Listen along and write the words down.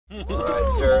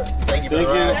Alright, sir. Thank you very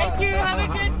much. Thank you. Have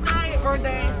a good night or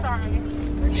day. Sorry.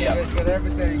 Yeah. You guys got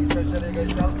everything, especially on your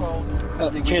cell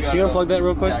phone. Chance, can you unplug that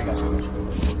real quick? Yeah, I got you.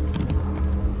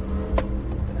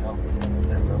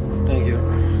 Thank you.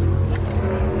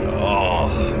 Oh.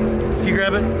 Can you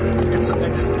grab it? It's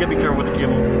just gotta be careful with the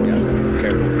gimbal. Yeah,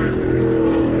 careful.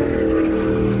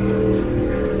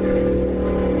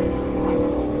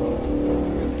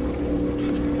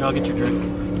 Yeah, I'll get your drink.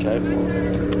 Okay.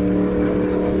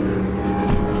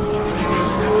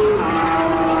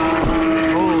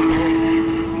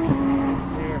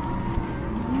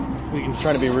 I'm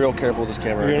trying to be real careful with this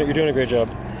camera. You're doing a great job.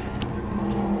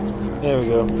 There we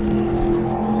go.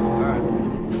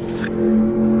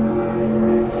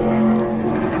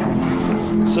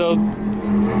 So,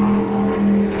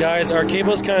 guys, our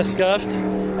cable's kind of scuffed.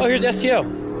 Oh, here's STO.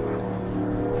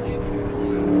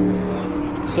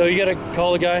 So you gotta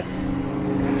call the guy.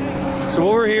 So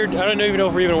what we're here, I don't even know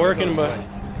if we're even working, but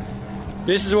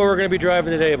this is what we're gonna be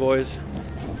driving today, boys.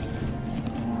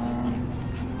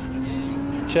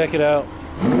 Check it out.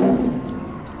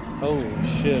 Oh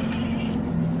shit.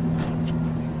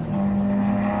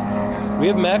 We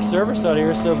have max service out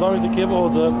here, so as long as the cable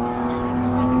holds up,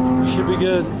 should be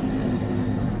good.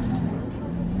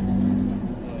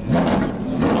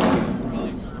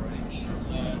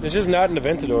 This is not an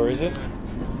Aventador, is it?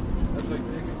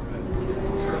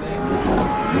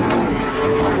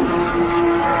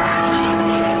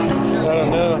 I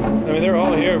don't know. I mean, they're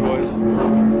all here, boys.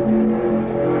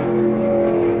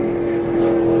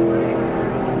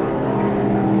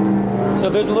 So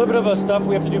there's a little bit of stuff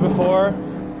we have to do before.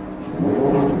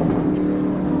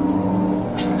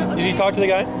 Did you talk to the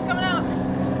guy? He's coming out.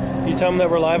 You tell him that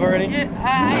we're live already? Yeah,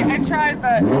 I tried,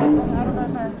 but I don't know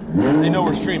if I... They know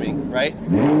we're streaming, right?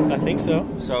 I think so.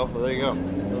 So, well, there you go.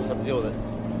 They'll just have to deal with it.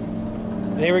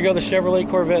 And here we go, the Chevrolet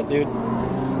Corvette, dude.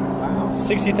 Wow.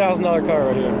 $60,000 car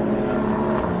right here.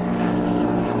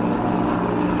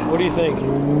 What do you think?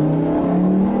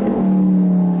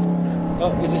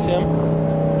 Oh, is this him?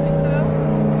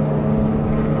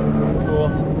 Cool.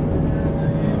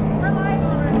 We're live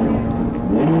already.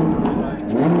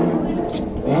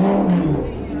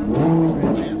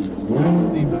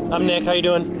 I'm Nick, how you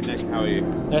doing? Nick, how are you?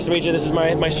 Nice to meet you. This is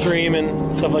my stream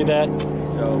and stuff like that.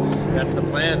 So, that's the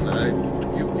plan.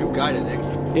 You got it, Nick.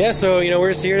 Yeah, so, you know,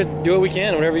 we're just here to do what we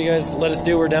can. Whatever you guys let us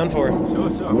do, we're down for. Sure.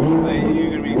 Are you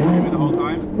going to be streaming the whole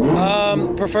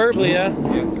time? Preferably, yeah.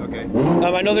 Yeah, okay.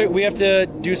 I know that we have to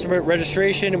do some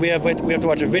registration. We have to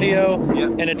watch a video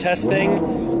and a test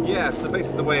thing. Yeah, so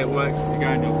basically the way it works is you go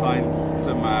and you'll sign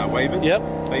some waivers. Yep.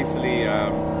 Basically,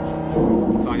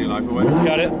 sign your life away.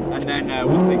 Got it. And then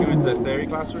we'll take you into a theory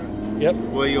classroom. Yep.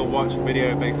 Where you'll watch a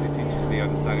video basically teaches you the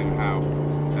understanding of how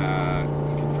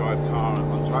you can drive a car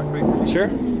on track, basically. Sure.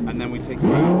 And then we take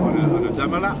you out on a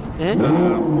demo lap. A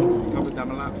couple of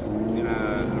demo laps in a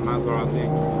Maserati.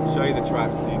 Show you the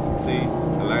track so you can see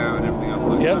the layout and everything else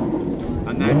like that.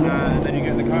 And then you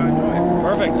get in the car and drive.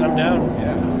 Perfect. I'm down.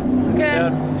 Yeah. Okay.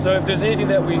 Down. So if there's anything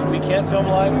that we can't film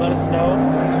live, let us know.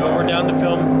 But we're down to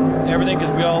film everything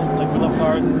because we love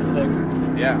cars. This is sick.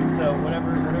 Yeah. So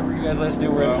whatever you guys let us do,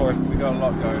 we're in for. We got a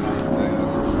lot going on today,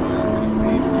 that's for sure. You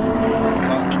see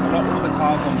a lot of the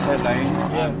cars on pit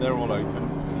lane, they're all open,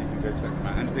 so you can go check them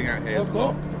out. Anything out here is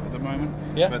locked at the moment,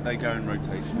 but they go in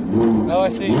rotation. Oh, I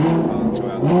see.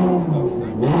 Throughout the stuff,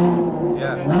 so.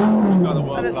 Yeah, we've got the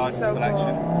world's largest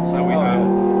selection. So we have,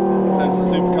 in terms of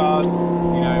supercars,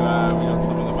 we got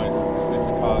some of the most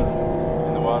exclusive cars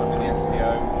in the world in the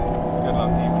STO. Good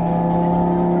luck even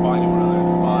finding one of those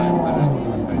to buy.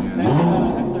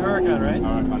 It's a Huracan, right?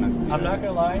 Huracan STO. I'm not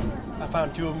gonna lie, I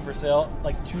found 2 of them for sale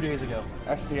like 2 days ago.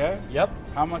 STO? Yep.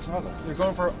 How much are they? They're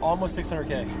going for almost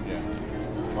 600K. Yeah.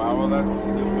 Wow, well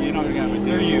you're not going to get them.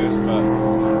 They're used, but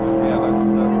yeah, that's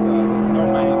not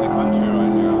many in the country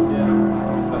right now.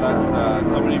 Yeah. So that's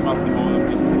somebody must have bought them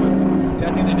just to put them. Yeah,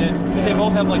 I think they did. Because they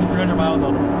both have like 300 miles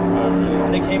on them. Oh, really?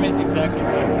 And they came in at the exact same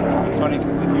time. It's funny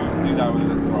because if you were to do that with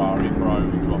a Ferrari would drop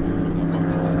you 50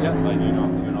 bucks. Yeah. Like you're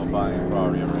not buying a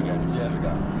Ferrari ever again. Yeah. Do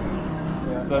that.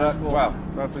 Yeah. So wow,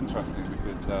 that's interesting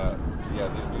because they're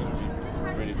going to be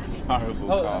really desirable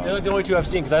cars. They're like the only 2 I've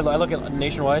seen because I look at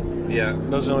nationwide. Yeah.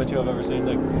 Those are the only 2 I've ever seen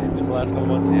like in the last couple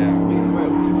months. Yeah.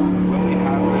 When we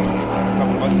had this a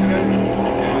couple months ago, it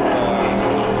was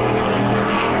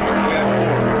we had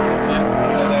 4. Yeah.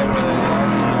 So they were the only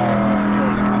 4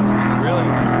 in the country. Really?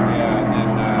 Yeah. And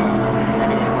then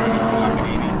we were running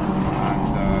Lamborghini,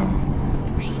 and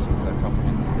this was a couple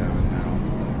months ago, and now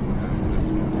this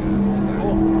one. Yeah. So,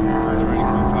 it's a really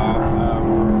cool car.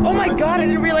 Oh my god, I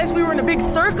didn't realize we were in a big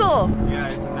circle. Yeah,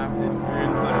 we're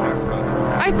inside a NASCAR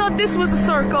track. I I thought this was a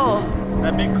circle.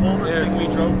 That big culvert thing we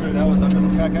drove through, that was under the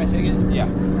track, I take it? Yeah.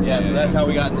 Yeah, so that's how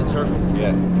we got in the circle.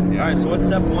 Yeah. Alright, so what's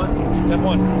step one? Step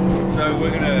one. So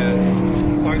we're gonna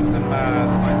sign some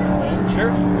forms.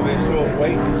 Sure. We'll be a short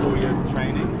wait before your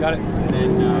training. Got it. And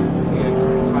then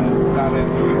kind of down there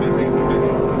through busy.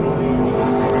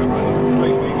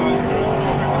 Straight for you guys.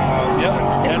 Yep.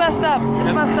 It's messed up.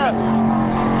 It's messed up.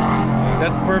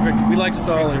 That's perfect. We like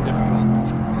stalling.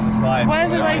 Because it's live. Why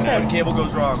is it like When this? cable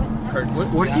goes wrong, Kurt.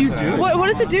 What are you doing? What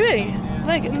is it doing?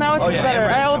 Like, now it's better.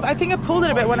 I think I pulled it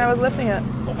a bit when I was lifting it.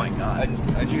 Oh my god.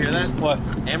 Did you hear that? What?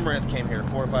 Amaranth came here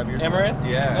 4 or 5 years ago. Amaranth?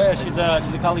 Yeah. Yeah, she's a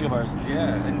colleague of ours.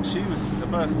 Yeah, and she was the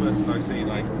first person I've seen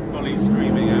like fully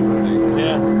streaming everything.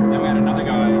 Yeah. Then we had another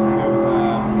guy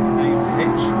who his name's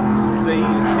Hitch. So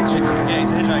he's hitching. Yeah,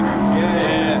 he's a hitchhiker.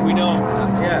 Yeah. We know him.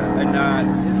 Yeah, and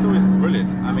his story's brilliant.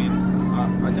 I mean,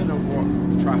 I don't know what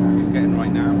traffic he's getting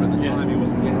right now, but at the time he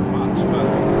wasn't getting much. But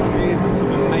it is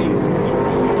some amazing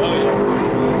stories. Oh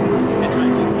yeah. It's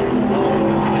hitchhiking.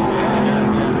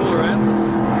 Yeah, it's cool, right?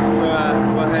 So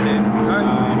we're heading. All right.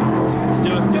 Let's do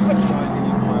it. Just like,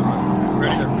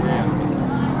 Ready? Yeah.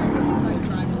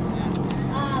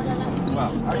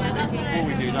 Well, actually, before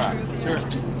we do that, Sure.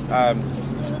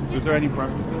 was there any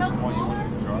preference on what you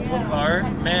wanted to drive? What car?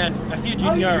 Man, I see a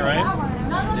GTR, right?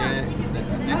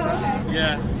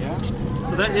 Yeah. Yeah.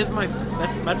 So that is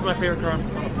that's my favorite car on the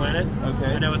planet.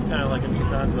 Okay. I know it's kind of like a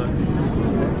Nissan, but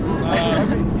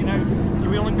can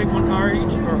we only pick one car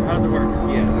each, or how does it work?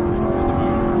 Yeah, that's at the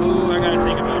moment. Ooh, I gotta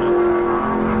think about it.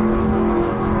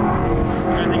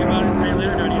 Can I think about it and tell you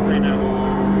later, or do I need to tell you now?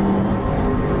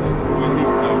 We at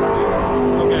least know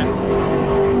Okay.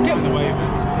 sign the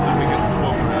waivers, and we can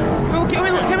walk around.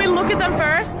 can we look at them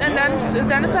first and then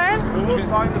decide? We'll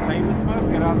sign the papers first,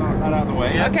 get that out of the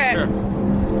way. Okay. Sure.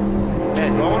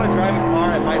 Man, do I want to drive a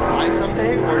car I might buy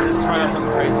someday, or just try out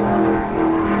something crazy?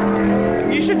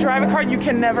 You should drive a car you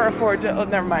can never afford to. Oh,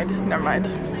 never mind.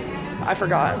 I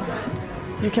forgot.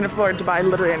 You can afford to buy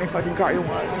literally any fucking car you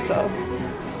want. So,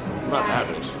 I'm not that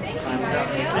rich.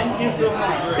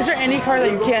 is there any car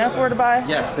that you can't afford to buy?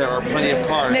 Yes, there are plenty of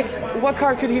cars. Nick, what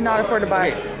car could he not afford to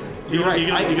buy? You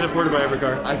can afford to buy every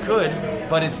car. I could,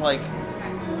 but it's like,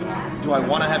 do I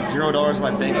want to have $0 in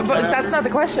my bank account? But that's not the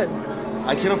question.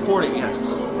 I can afford it, yes.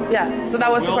 Yeah. So that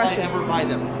was the Will I question. ever buy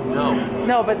them? No.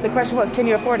 No, but the question was, can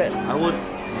you afford it? I would.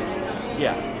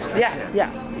 Yeah. Yeah.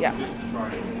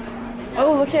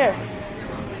 Oh, look here.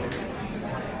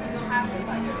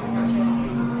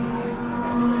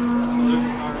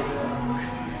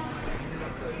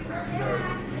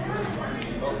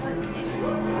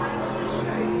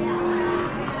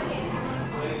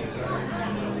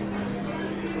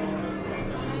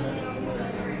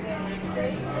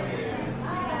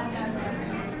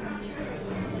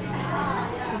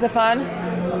 Is it fun?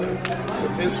 So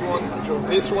this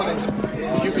one is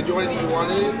you could do anything you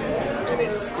wanted in it, and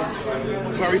it's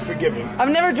very forgiving. I've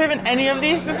never driven any of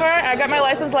these before. I got my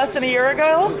license less than a year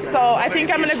ago, so I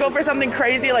think I'm gonna go for something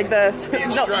crazy like this.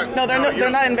 No,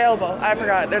 they're not available. I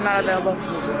forgot, they're not available.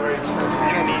 It's also very expensive. You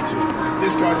don't need to.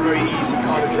 This car's a very easy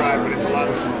car to drive, but it's a lot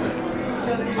of fun.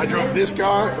 I drove this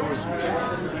car. It was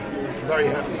very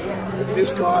heavy.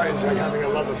 This car is like having a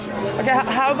love affair. Okay,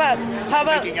 how about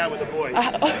Making out with a boy.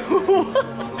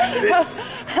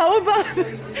 how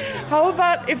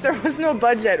about if there was no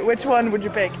budget, which one would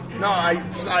you pick? No, I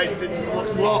didn't.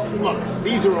 Well, look,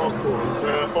 these are all cool.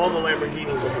 All the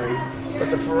Lamborghinis are great,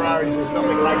 but the Ferraris, there's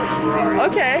nothing like a Ferrari.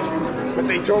 Okay. But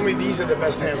they told me these are the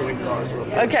best handling cars.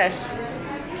 Okay.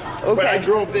 But I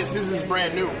drove this. This is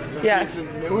brand new. Yeah. This is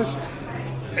the newest.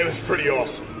 It was pretty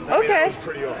awesome. I mean, Okay. it was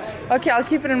pretty awesome. Okay, I'll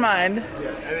keep it in mind.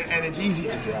 Yeah, and it's easy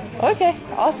to drive. Okay,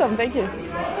 awesome, thank you.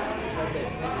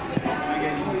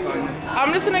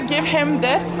 I'm just gonna give him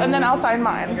this and then I'll sign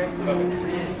mine.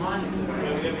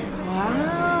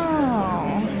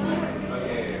 Wow.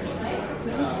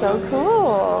 This is so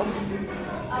cool.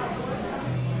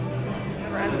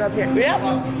 Never ended up here. Yep.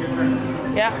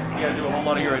 Yeah. You gotta do a whole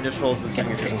lot of your initials and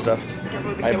signatures and stuff.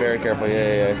 I'm very careful.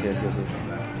 Yeah. Yes.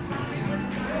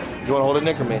 Do you want to hold it,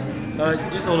 Nick, or me?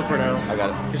 Just hold it for now. I got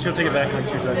it. Because she'll take it back in like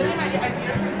 2 seconds.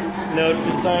 No,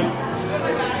 just sign.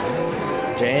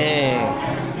 Dang.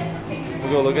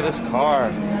 Look at this car.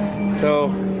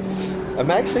 So, I'm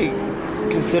actually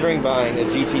considering buying a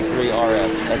GT3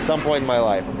 RS at some point in my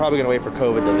life. I'm probably going to wait for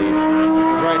COVID to leave.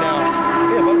 Because right now,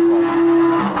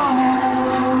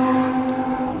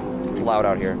 it's loud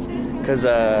out here. Because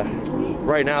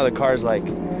right now the car's like,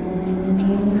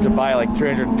 to buy like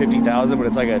 $350,000, but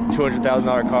it's like a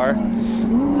 $200,000 car,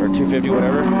 or $250,000,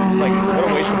 whatever. It's like, what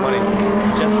a waste of money,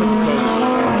 just because of COVID.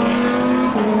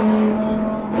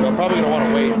 So I'm probably going to want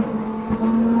to wait.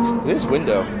 Look at this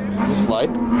window. Does it slide?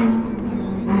 I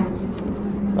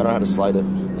don't know how to slide it.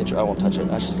 I won't touch it.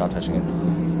 I should stop touching it.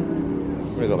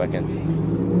 I'm going to go back in.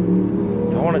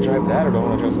 Do I want to drive that or do I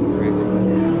want to drive something crazy?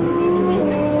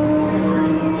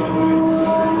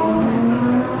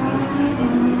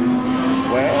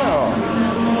 Wow.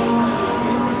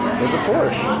 There's a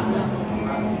Porsche.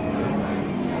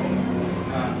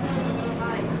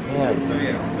 Yeah.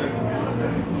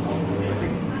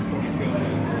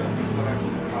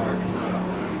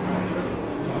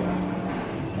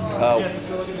 Oh.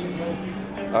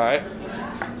 All right.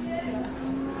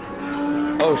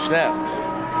 Oh snap!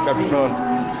 Drop your phone.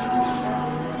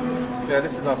 So yeah,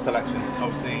 this is our selection.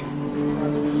 Obviously,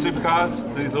 supercars.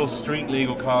 So these are all street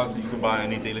legal cars that you can buy at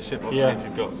any dealership. Obviously, if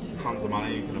you've got tons of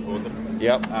money, you can afford them.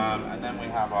 Yep. And then we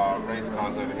have our race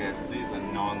cars over here. So these are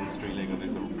non-street legal.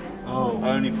 These are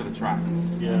only for the track.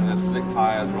 Yeah. So there's slick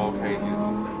tires, roll cages,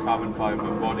 carbon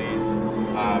fiber bodies.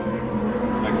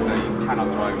 Like I say, you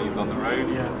cannot drive these on the road.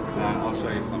 Yeah. I'll show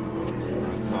you some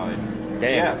inside.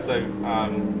 Damn. Yeah. So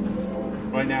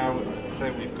right now,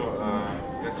 so we've got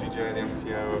the SVJ, the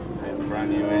STO, brand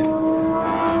new in.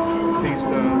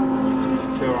 Pista,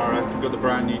 2RS. We've got the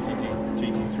brand new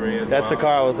GT3 as That's well. the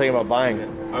car I was thinking about buying.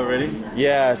 Oh really?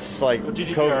 Yeah, it's just like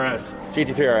GT3RS.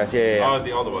 GT3RS. Yeah. Oh,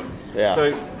 the other one. Yeah.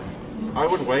 So I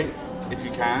would wait if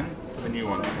you can for the new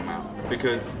one to come out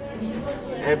because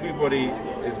everybody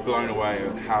is blown away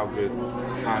at how good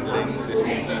handling this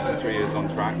new GT3 is on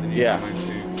track. The new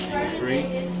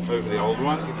GT3 over the old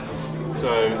one.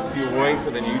 So if you wait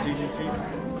for the new GT3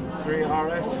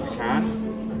 RS, if you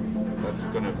can, that's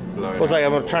gonna blow it. Well, it's like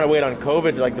I'm trying to wait on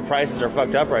COVID. Like the prices are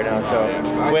fucked up right now, so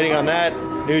waiting on that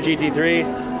new GT3.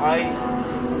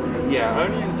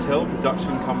 Only until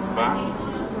production comes back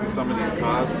from some of these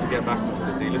cars to get back into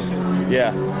the dealerships.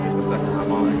 Yeah. It's the second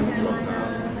time on going to drop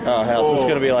down. Oh hell! So it's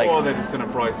gonna be like. Or they're just gonna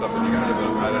price up and you're gonna have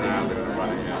I don't know how they're gonna run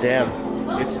it. Damn.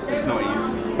 It's not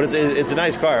easy. But it's a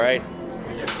nice car, right?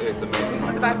 It's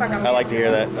amazing. I like to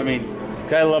hear that. I mean,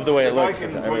 I love the way it if looks. I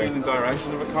can point you in the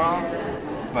direction of a car,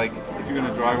 like if you're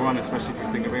gonna drive one, especially if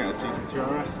you're thinking about a GT3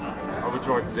 RS, I would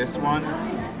drive this one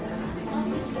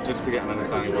just to get an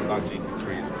understanding of what that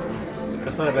GT3 is.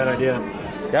 That's not a bad idea.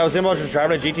 That was Nmplol just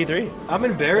driving a GT3. I'm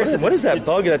embarrassed. What is that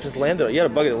bug that just landed on? You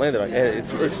had a bug that landed on.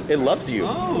 It loves you.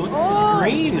 Oh, it's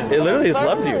green. It literally just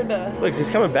loves you. Bird. Look, he's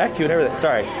coming back to you and everything.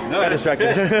 Sorry, got distracted.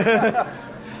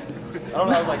 I don't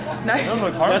know. I was like, Nice.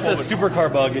 That's a supercar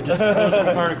bug. It just goes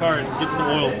from car to car and gets the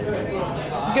oil.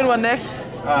 Good one, Nick.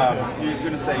 You're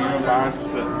gonna say you're embarrassed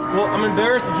to. Well, I'm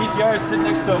embarrassed the GTR is sitting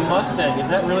next to a Mustang. Is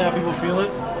that really how people feel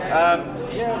it?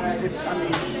 Yeah, it's. I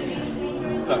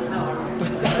mean, look.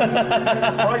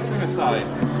 Pricing aside,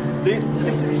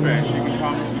 this experience you can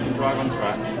come, you can drive on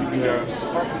track, you can go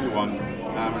as fast as you want.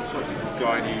 Instructors will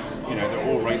guide you. You know, they're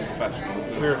all race professionals.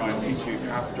 They'll try and teach you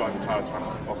how to drive the car as fast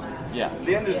as possible. Yeah. At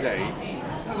the end of the day,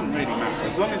 it doesn't really matter.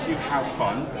 As long as you have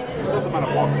fun, it doesn't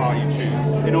matter what car you choose.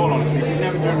 In all honesty, if you've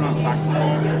never driven on track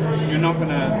before, you're not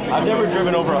gonna. I've never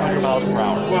driven over 100 miles per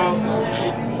hour.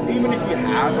 Well, even if you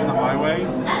have on the highway,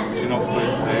 which you're not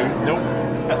supposed to do. Nope.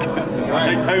 I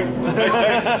don't. I just want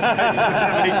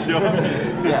to make sure.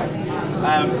 Yeah.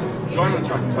 Driving on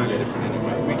track is totally different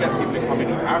anyway. We get people who come in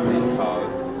who have these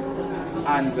cars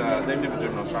and they've never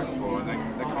driven on track before and they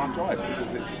can't drive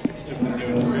because it's just a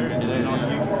new experience. They're not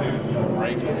used to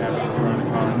braking heavy and throwing a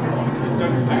car. You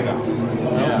don't do that.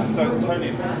 Yeah. So it's totally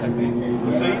a different technique.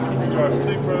 So even if you drive a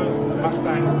Supra, a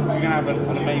Mustang, you're going to have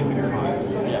an amazing time.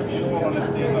 Yeah. In all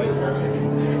honesty, like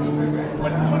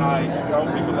when I tell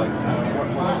people like, you know, what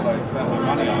should I spend my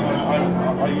money on,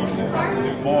 I usually try to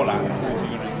do more laps because you're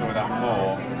going to enjoy that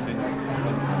more than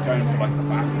going for like the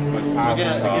fastest, most powerful You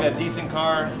car. get a decent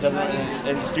car,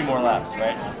 and just do more laps,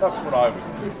 right? That's what I would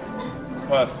do,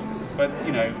 personally. But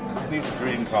you know, these are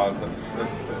dream cars that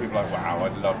people are like, wow,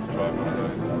 I'd love to drive one of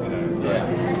those. You know, so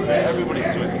everybody's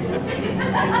choice is different.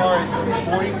 The car is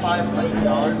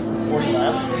 $4,500 for 40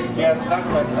 laps. Yeah, so that's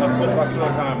like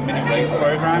a mini race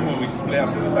program where we split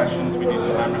up the sessions. We do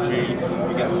telemetry,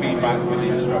 we get feedback with the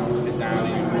instructor, sit down,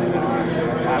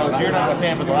 and So you're not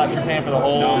paying for the laps, you're paying for the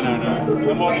whole.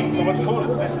 No. So what's cool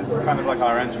is this is kind of like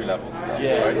our entry level stuff,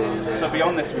 right? So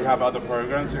beyond this, we have other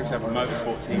programs. We actually have a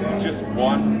motorsport team. We just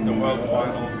won the world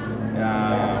final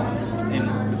in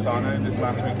Misano this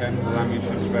last weekend with the Lambian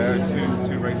Supercars,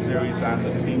 two race series and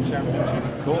the team championship.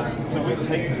 Cool. So we've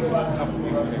taken it to this couple of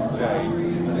weeks today.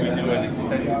 We do an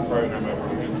extended program over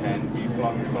the weekend. We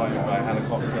fly by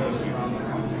helicopter, we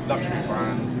luxury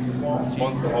brands,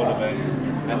 sponsor the whole event.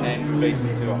 and then you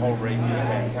basically do a whole race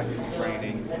weekend, technical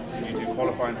training, you do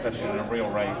qualifying session and a real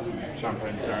race,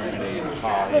 champagne ceremony, and a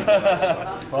party,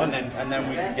 and then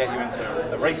we can get you into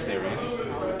a race series,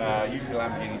 usually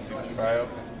Lamborghini Super Trail.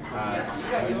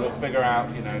 We'll figure out,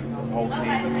 you know, the whole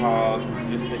team, the cars, the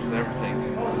logistics, and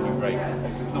everything to race.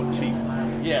 Obviously, it's not cheap.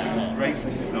 Yeah.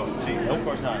 Racing is not cheap. No, of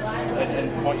course not.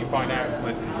 And what you find out is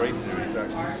most of the race series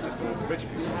actually is just all the rich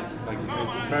people. Like,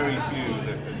 there's very few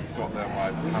that got there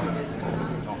by talent because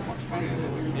there's not much money in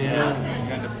it. Yeah.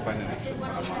 You end up spending a shit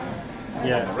ton of money.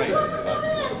 Yeah. On the race,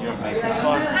 you don't make it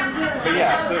fun. But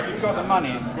yeah, so if you've got the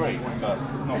money, it's great, but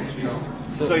not cheap.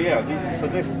 So yeah, so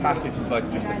this package is like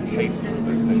just a taste of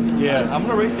the thing. Yeah. I'm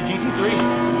gonna race the GT3.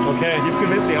 Okay. You've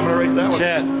convinced me. I'm gonna race that one.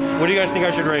 Chat, what do you guys think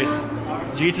I should race?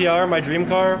 GTR, my dream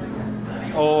car,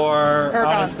 or Ergon.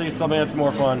 honestly something that's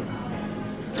more fun?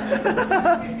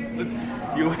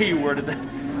 The way you worded that.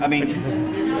 I mean,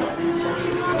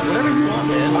 Whatever you want,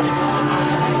 man.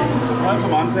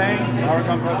 Performante,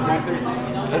 Huracan Performante, it's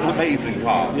an amazing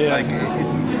car. Yeah. Like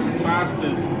it's as fast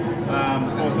as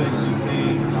 430 GT,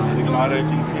 the Gallardo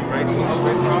GT race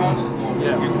cars.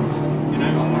 Yeah. You know,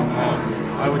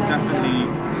 I would definitely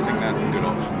think that's a good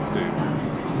option to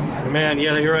do. Man,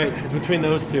 yeah, you're right. It's between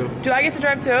those two. Do I get to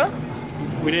drive too?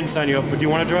 We didn't sign you up, but do you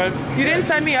want to drive? You didn't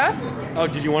sign me up? Oh,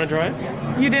 did you want to drive?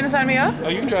 You didn't sign me up? Oh,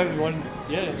 you can drive if you want.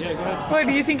 Yeah, go ahead. Wait,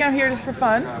 do you think I'm here just for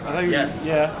fun? I thought you Yes.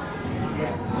 Yeah.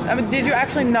 I mean, did you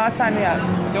actually not sign me up?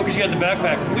 No, because you got the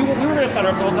backpack. We were going to sign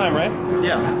her up the whole time, right?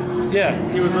 Yeah. Yeah.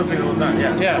 He was listening the whole time.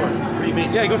 Yeah. Yeah. Of course. What do you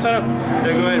mean? Yeah, go sign up.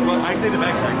 Yeah, go ahead. Well, I can take the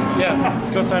backpack. Yeah,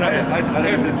 let's go sign up. I don't know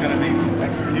if there's going to be some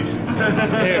execution.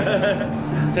 Here.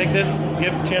 Take this,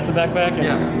 give a chance the backpack. And,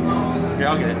 Yeah. Here,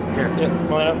 I'll get it. Here. Yeah,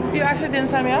 come on up. You actually didn't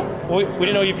sign me up? Well, we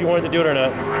didn't know if you wanted to do it or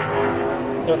not.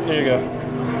 Oh, there you go.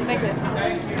 Thank you.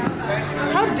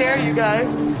 How dare you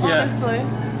guys? Honestly.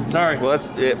 Sorry. Well, that's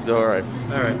it. All right.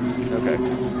 All right. Okay.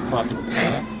 Fuck.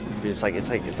 It's like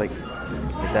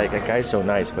that guy's so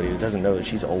nice, but he doesn't know that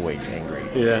she's always angry.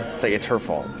 Yeah. It's like it's her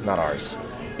fault, not ours.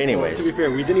 Anyways, To be fair,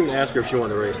 we didn't even ask her if she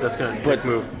wanted to race. That's kind of a dick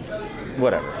move.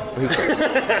 whatever. Who cares?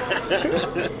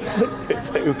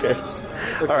 it's like, who cares?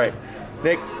 All right,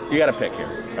 Nick, you got to pick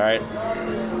here. All right.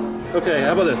 Okay,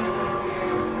 how about this?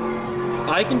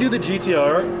 I can do the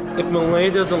GTR if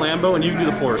Malena does the Lambo and you can do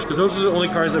the Porsche, because those are the only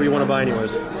cars that we want to buy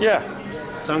anyways. Yeah.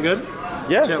 Sound good?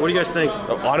 Yeah. Chat, what do you guys think?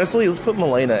 Honestly, let's put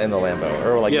Malena in the Lambo,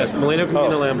 or like Yes, Malena can be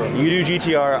in the Lambo. You do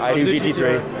GTR, I I'll do do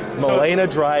GT3. GTR. Malena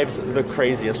drives the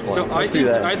craziest one. So Let's do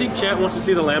that. I think chat wants to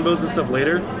see the Lambos and stuff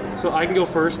later, so I can go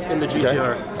first in the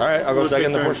GTR. Okay. All right, I'll go We'll second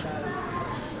in the take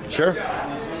Porsche. Sure.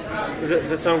 Does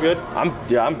that sound good? I'm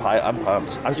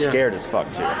pumped. I'm scared as fuck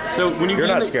too. So when You're get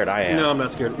in not scared, I am. No, I'm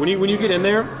not scared. When you get in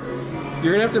there,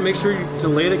 you're gonna have to make sure to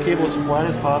lay the cable as flat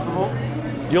as possible.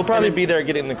 You'll probably be there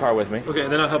getting in the car with me. Okay,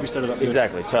 then I'll help you set it up.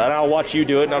 Exactly. So and I'll watch you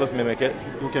do it, and I'll just mimic it.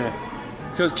 Okay.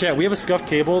 Because chat, we have a scuffed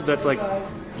cable that's like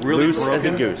really Loose broken. as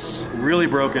a goose. Really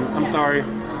broken. I'm sorry.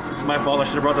 It's my fault. I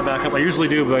should have brought the back up. I usually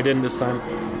do, but I didn't this time.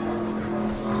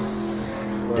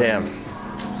 Damn.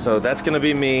 So that's gonna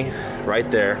be me right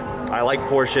there. I like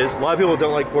Porsches. A lot of people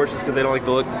don't like Porsches because they don't like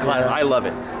the look. I love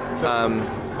it.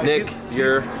 Nick,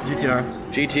 you're GTR.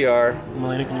 GTR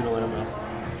Malena can do the Lambo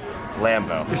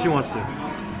Lambo. if she wants to.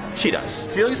 She does.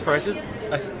 See all these prices?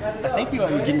 I think you are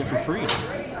getting it for free.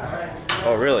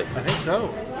 Oh, really? I think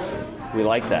so. We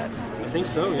like that. I think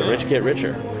so. Yeah. The rich get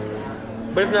richer.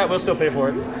 But if not, we'll still pay for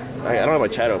it. I don't have my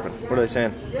chat open. What are they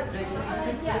saying?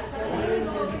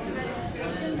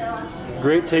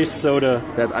 Great taste soda.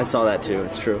 I saw that too.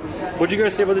 It's true. What'd you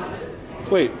guys say about the?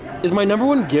 Wait, is my number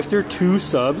one gifter 2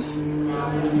 subs?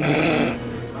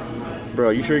 Bro,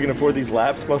 you sure you can afford these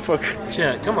laps, motherfucker?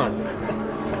 Chat, come on.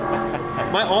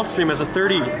 My alt stream has a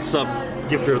 30 sub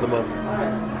gifter of the month.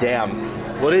 Damn.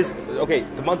 What is? Okay,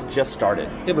 the month just started.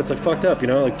 Yeah, but it's like fucked up, you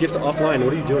know? Like gift offline.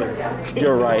 What are you doing?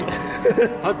 You're right.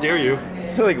 How dare you?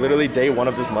 It's like literally day 1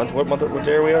 of this month. What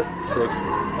day are we at? 6.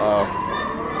 Oh.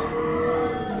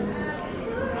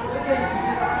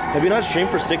 Have you not streamed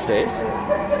for 6 days?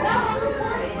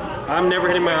 I'm never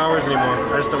hitting my hours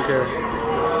anymore. I just don't care.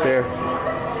 Fair.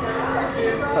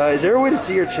 Is there a way to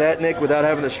see your chat, Nick, without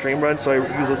having the stream run so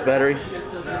I use this battery?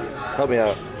 Help me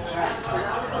out.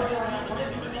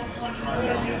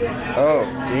 Oh,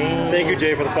 dang. Thank you,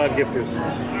 Jay, for the 5 gifters.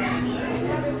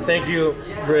 Thank you,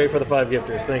 Gray, for the 5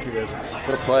 gifters. Thank you, guys.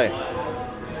 What a play.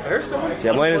 I heard someone. See,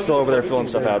 Malena's still over there filling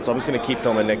stuff out, so I'm just going to keep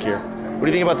filming Nick here. What do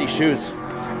you think about these shoes?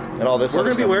 And all this We're other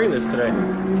gonna be stuff? wearing this today.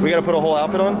 We got to put a whole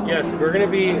outfit on? Yes, we're gonna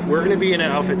be in an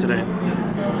outfit today.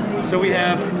 So we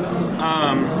have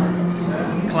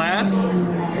class,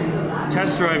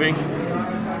 test driving,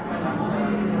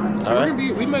 So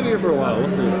we might be here for a while. We'll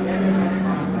see.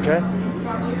 Okay.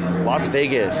 Las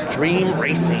Vegas, Dream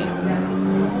Racing.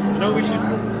 So no, we should.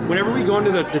 Whenever we go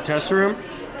into the test room.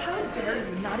 How dare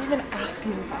you not even ask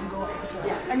me if I'm going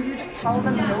to? And you just tell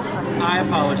them no for me. I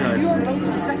apologize. You are both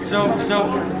sexist. So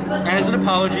as an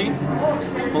apology,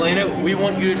 Malena, we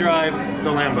want you to drive the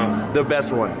Lambo. The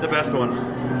best one. The best one.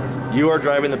 You are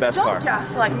driving the best car. Don't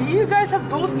gaslight me. You guys have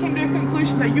both came to a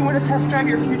conclusion that you want to test drive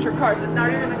your future cars, and now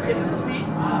you're gonna give a speech.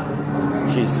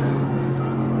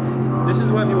 This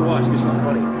is why people watch, because she's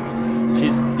funny.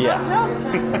 Yeah.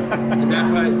 And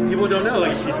that's why people don't know.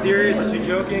 Like, is she serious? Is she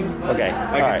joking? Okay.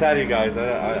 I can tell you guys,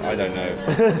 I don't know.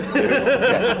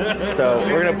 Yeah. So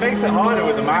we're It gonna. makes it harder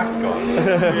with the mask on.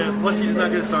 Yeah. Plus, she's not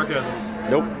good at sarcasm.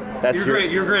 Nope. That's You're great.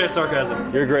 You're great at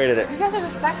sarcasm. You're great at it. You guys are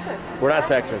just sexist. We're not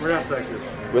sexist. We're not sexist.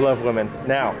 We love women.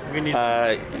 Now, We need-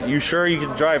 you sure you can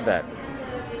drive that?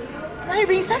 Now you're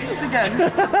being sexist again.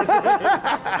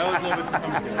 That was a little bit.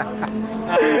 I'm just kidding.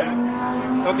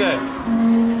 Okay.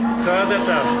 So how's that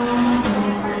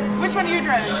sound? Which one are you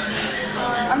driving?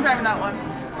 I'm driving that one.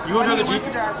 You want to What drive the do you want to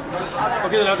Jeep? drive? I'll drive.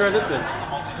 Okay, then I'll drive this then.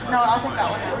 No, I'll take that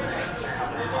one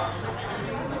now.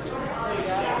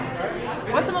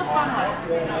 What's the most fun one?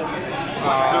 They're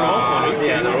all funny.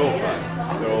 Yeah, they're all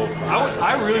fun. They're all fun.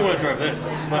 I really want to drive this,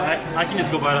 but I can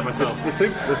just go buy that myself.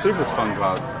 The Super's fun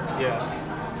car. Yeah.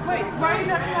 Wait, why are you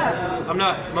driving that? I'm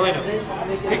not, Malena.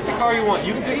 Pick the car you want.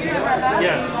 You can Are pick. you gonna drive that?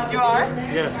 Yes. You are?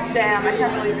 Yes. Damn, I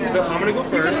can't believe you. So I'm gonna go You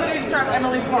can first. literally just drive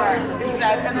Emily's car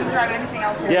instead, and then drive anything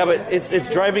else. Here. Yeah, but it's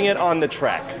driving it on the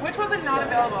track. Which ones are not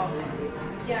available?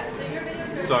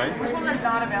 Sorry? Which ones are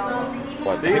not available?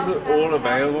 What? These are all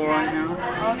available right now.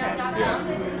 Okay. Yeah.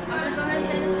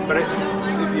 But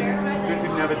because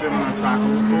you've never driven on a track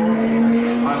before,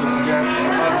 I would suggest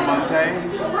Monte,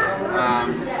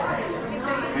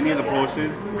 any of the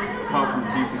Porsches, apart from the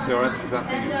GT2RS, because that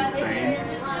thing is insane.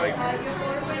 Like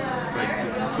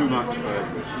it's too much for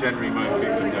generally most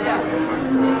people who've never driven on a track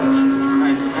before.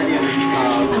 And any of these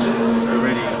cars are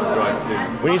ready to drive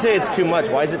too. When you say it's too much,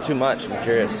 why is it too much? I'm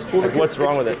curious. Like, what's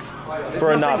wrong with it?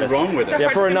 For a Nothing novice. wrong with it. Yeah,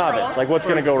 for a novice. Like, what's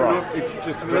gonna go wrong? It's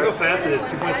just Look how fast it is.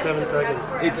 2.7 seconds.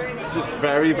 it's just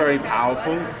very, very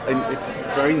powerful, and it's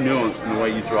very nuanced in the way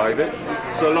you drive it.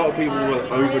 So a lot of people will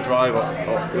overdrive or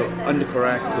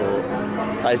undercorrect or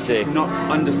I see. not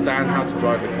understand how to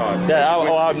drive the car. Yeah,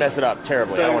 I would mess it up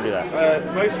terribly. I don't want to do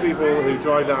that. Most people who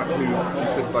drive that, who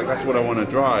insist like that's what I want to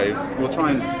drive, will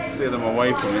try and steer them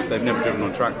away from it. They've never driven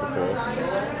on track before.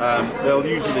 They'll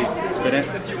usually spin it,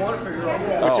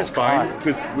 which is fine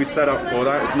because we set up for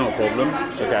that. It's not a problem.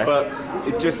 Okay. But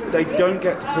it just they don't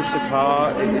get to push the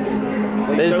car. They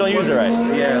just don't use it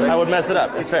right. Yeah. I would mess it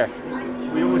up. That's fair.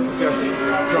 We always suggest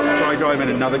try driving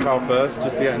another car first,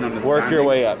 just to get an understanding. Work your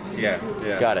way up. Yeah.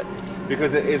 Got it.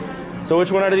 Because it is. So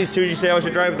which one out of these two did you say I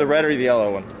should drive? The red or the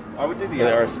yellow one? I would do the Or the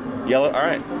yellow. ours? Yellow? All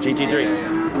right. GT3. Two?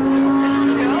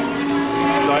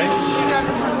 Sorry, You drive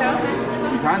this one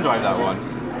too? you can drive that one.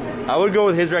 I would go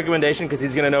with his recommendation because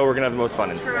he's going to know we're going to have the most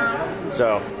fun in. True.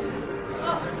 So,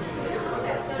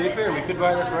 To be fair, we could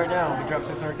buy this right now. We drop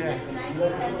 600K.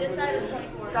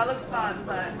 That looks fun,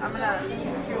 but I'm gonna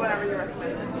do whatever you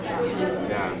recommend.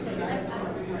 Yeah.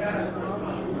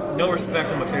 No respect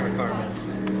for my favorite car,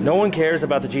 man. no one cares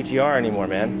about the GTR anymore,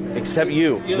 man. Except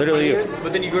you. You know, Literally you.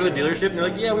 But then you go to the dealership and they're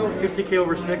like, yeah, we want 50K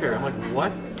over sticker. I'm like,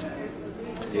 what?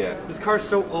 Yeah. This car's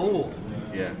so old.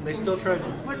 Yeah. And they still try to.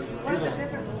 What is the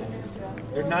difference between these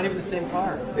two? They're not even the same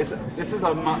car. This is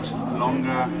a much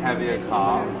longer, heavier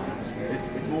car.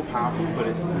 It's more powerful, but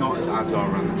it's not as agile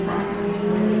around the track.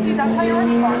 See, that's how you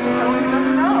respond to someone who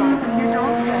doesn't know. You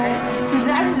don't say, you're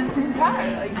driving the same car.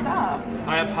 Like, stop.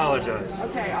 I apologize.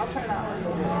 Okay, I'll try that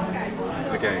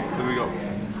one. Okay, so we got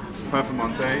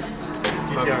Performante,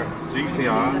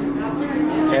 GTR.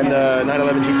 And the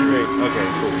 911 GT3. Okay,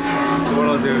 cool. So what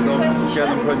I'll do is I'll get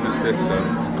them put in the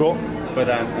system, Cool. but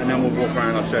and then we'll walk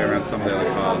around. I'll show you around some of the other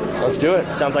cars. Let's do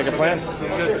it. Sounds like a plan.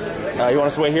 Sounds good. You want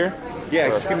us to wait here? Yeah,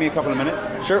 just give me a couple of minutes.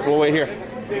 Sure, we'll wait here.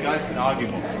 You guys can argue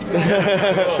more.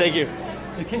 Thank you.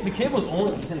 The cable's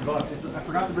only $10. I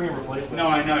forgot to bring a replacement. No,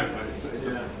 I know, but it's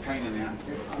a pain in the ass.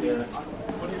 Yeah.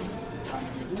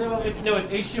 No, it's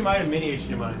HDMI to mini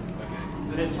HDMI.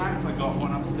 The chance I got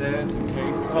one upstairs in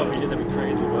case. Oh, if you did, that'd be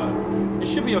crazy, but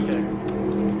it should be okay.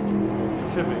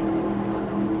 Should be.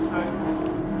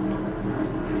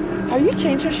 Have you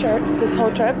changed your shirt this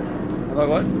whole trip? About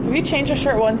what? Have you changed your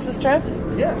shirt once this trip?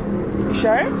 Yeah. You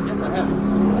sure? Yes, I have.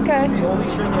 Okay. The only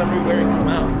shirt that I'm wearing is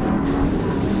out.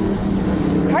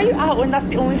 How are you out when that's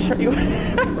the only shirt you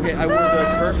wear? Okay, I wore the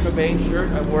Kurt Cobain shirt.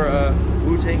 I wore a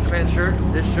Wu-Tang Clan shirt.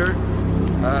 This shirt.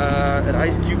 An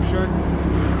Ice Cube shirt.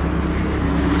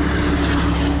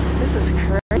 This is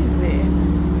crazy.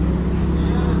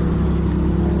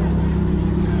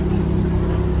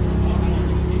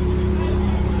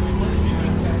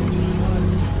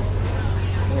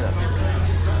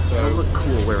 So you look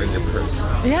cool wearing your purse.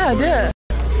 Yeah, I did.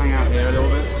 Hang out here a little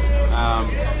bit. Check out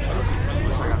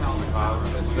some of the cars.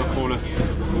 They'll call us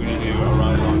when you do a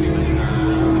ride along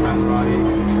Maserati,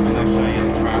 and they'll show you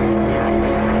the track.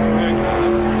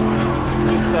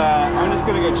 I'm just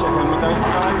going to go check in with those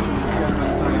guys.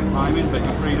 Timing, but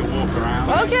you're free to walk around.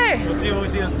 Okay. We'll see what we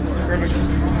see. Perfect.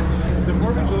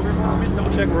 Before we go over, let me just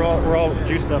double check we're all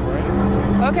juiced up, right?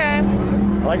 Okay. I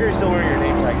like how you're still wearing your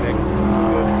name tag, Nick.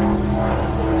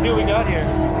 Let's see what we got here.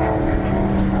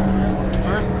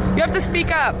 First, You have to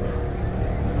speak up.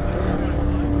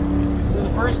 so the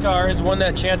first car is one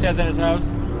that Chance has at his house.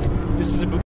 This is a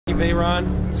Bugatti Veyron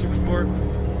Super Sport.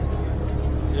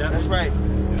 Yeah, That's right.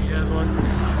 he has one.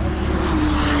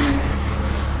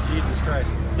 Jesus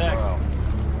Christ. Next. Wow.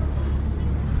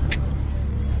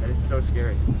 That is so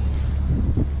scary.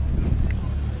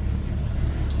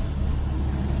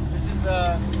 This is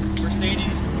a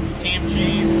Mercedes AMG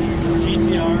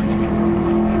GTR.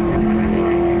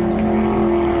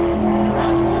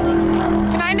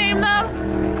 Can I name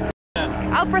them? Yeah.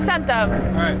 I'll present them. All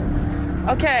right.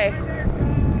 Okay.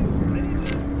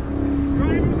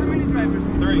 Drivers, how many drivers?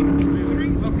 3. 3?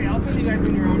 Okay, I'll send you guys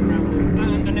in your own round.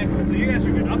 The next one, so you guys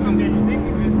are good. I'll come get you. Thank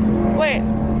you, man. Wait.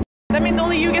 That means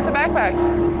only you get the backpack.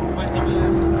 Wait, let me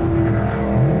ask you.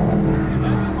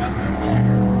 Ask a question.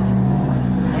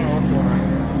 I don't know what's going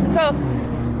on. So,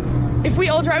 if we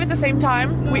all drive at the same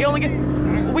time, we only get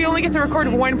to record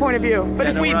one point of view. But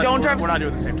if we don't drive, we're not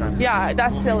doing it at the same time. yeah,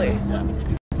 that's silly.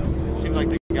 Seems like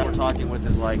the guy we're talking with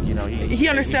is like, you know, He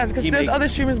understands because this other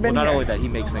stream has been not here. only that, he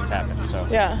makes things happen. So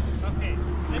Yeah. Okay,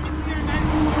 let me see your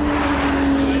license.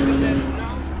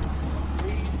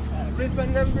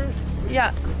 Wristband number?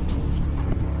 Yeah.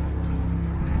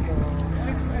 So,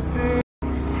 66,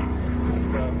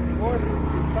 64,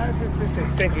 65,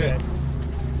 66. Thank you, guys.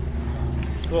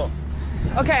 Cool.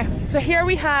 Okay. So here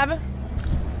we have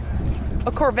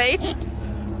a Corvette.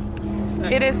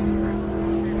 It is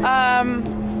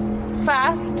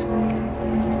fast.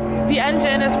 The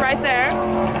engine is right there.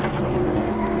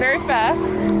 Very fast.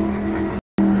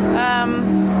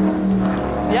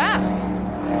 Yeah.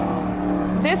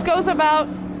 This goes about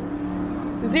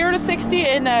 0 to 60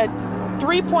 in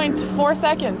 3.4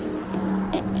 seconds.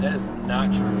 That is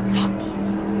not true.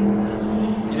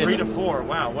 It 3 is to 4.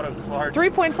 Wow, what a hard.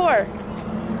 3.4.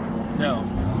 No,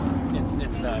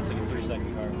 it's not. It's like a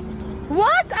 3-second car.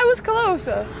 What? I was close.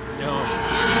 No.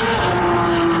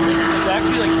 It's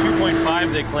actually like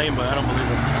 2.5 they claim, but I don't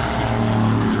believe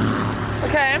it.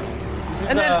 Okay.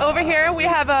 And then over here we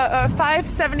have a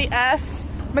 570S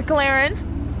McLaren.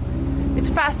 It's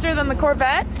faster than the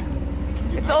Corvette.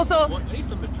 It's also I need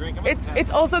something to drink.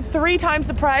 it's also 3 times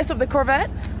the price of the Corvette.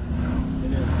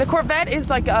 The Corvette is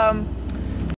like an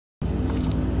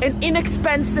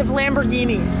inexpensive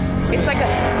Lamborghini. It's like a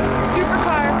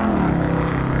supercar.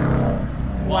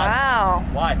 Wow.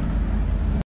 Why?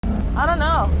 I don't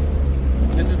know.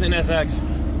 This is the NSX.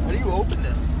 How do you open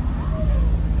this?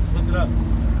 Just lift it up.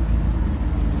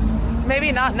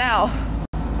 Maybe not now.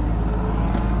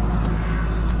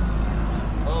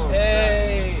 Oh,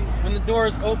 Hey, when the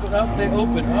doors open up, they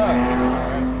open up.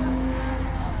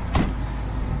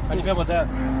 How'd you feel about that?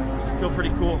 I feel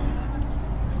pretty cool.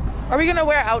 Are we gonna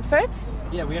wear outfits?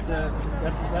 Yeah, we have to.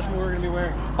 That's what we're gonna be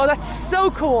wearing. Oh, that's so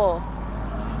cool.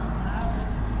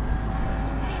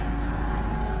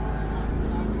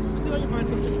 Let's see if I can find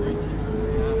something to drink.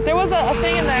 There was a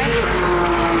thing in there.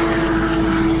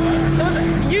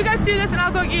 You guys do this and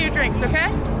I'll go get you drinks, okay?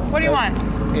 What do you want?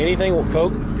 Anything?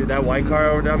 Coke? Dude, that white car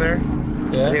over down there,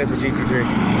 Yeah. I think that's a GT3.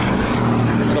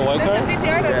 The white There's car? a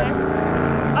GTR down Yeah.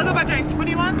 there. I'll go buy drinks. What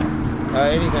do you want?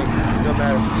 Anything. Don't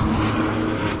matter.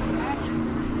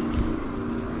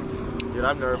 Dude,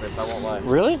 I'm nervous. I won't lie.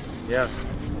 Really? Yeah.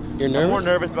 You're I'm more nervous?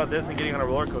 nervous about this than getting on a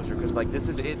roller coaster because, like, this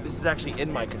is it. This is actually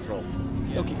in my control.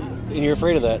 Okay. And you're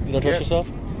afraid of that? You don't trust Yeah. yourself?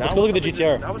 Not Let's go look at the with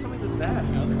GTR. That was something this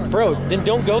fast. Bro, then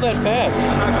don't go that fast.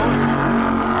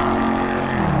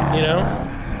 You know?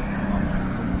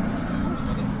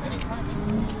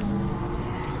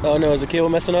 Oh no, is the cable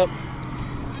messing up?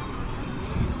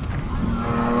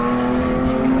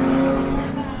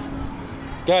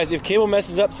 Guys, if cable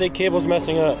messes up, say cable's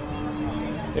messing up.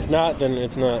 If not, then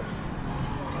it's not.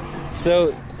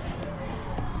 So,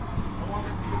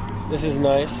 this is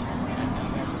nice.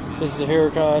 This is a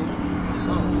Huracan.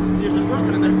 There's a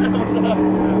person in there. What's up?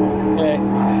 Okay.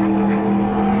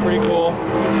 Pretty cool.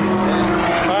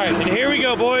 Alright, and here we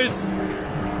go, boys.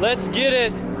 Let's get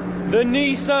it. The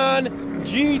Nissan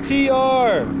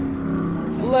GTR.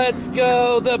 Let's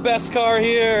go. The best car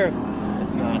here.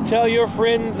 It's not. Tell your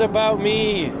friends about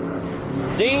me.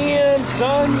 Damn,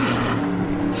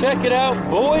 son. Check it out,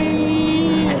 boy.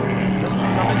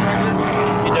 Something like this?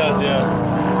 He does, yeah.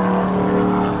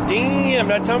 Damn,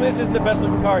 now tell me this isn't the best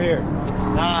looking car here. It's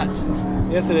not.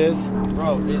 Yes, it is.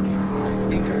 Bro,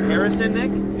 it's in comparison,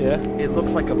 Nick, Yeah. it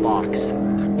looks like a box.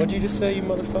 What'd you just say, you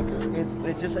motherfucker? It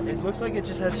looks like it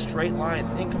just has straight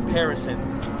lines in comparison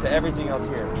to everything else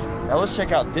here. Now let's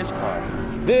check out this car.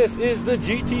 This is the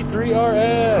GT3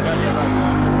 RS.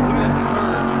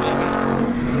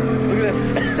 Look at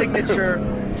that signature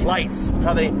lights,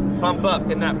 how they bump up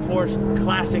in that Porsche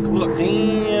classic look.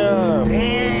 Damn.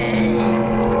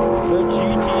 The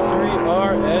GT3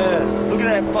 RS. Look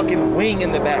at that fucking wing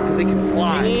in the back, because it can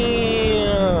fly.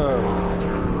 Damn.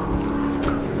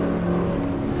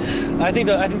 I think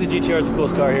the GTR is the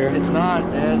coolest car here. It's not,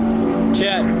 man.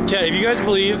 Chat, if you guys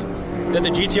believe that the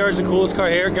GTR is the coolest car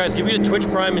here, guys, give me the Twitch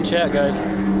Prime in chat, guys.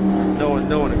 No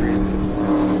one agrees with it.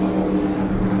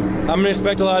 I'm gonna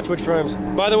expect a lot of Twitch Primes.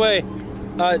 By the way,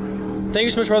 thank you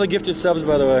so much for all the gifted subs,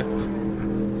 by the way.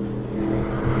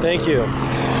 Thank you.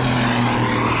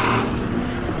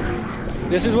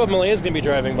 This is what Malena's gonna be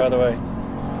driving, by the way.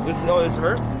 This is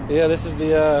her? Yeah, this is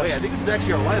the, Oh yeah, I think this is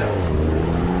actually our lineup.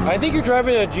 I think you're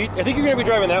driving I think you're gonna be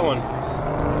driving that one.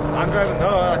 I'm driving, no,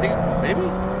 I think, maybe?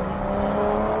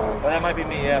 Oh, that might be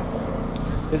me, yeah.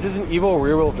 This is an Evo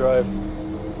rear-wheel drive.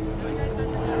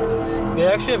 They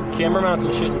actually have camera mounts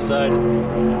and shit inside.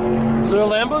 So the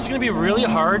Lambo's gonna be really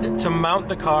hard to mount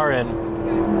the car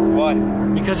in. Why?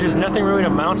 Because there's nothing really to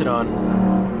mount it on.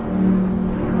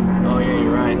 Oh yeah,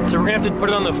 you're right. So we're gonna have to put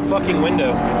it on the fucking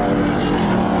window.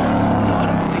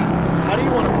 Honestly, how do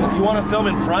you want to film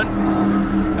in front?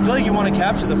 I feel like you want to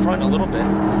capture the front a little bit.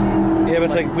 Yeah, but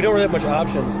it's like we don't really have much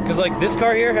options. Cause like this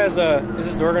car here has is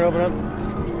this door gonna open up?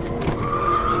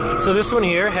 So this one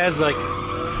here has like,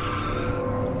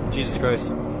 Jesus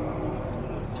Christ.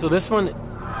 So this one,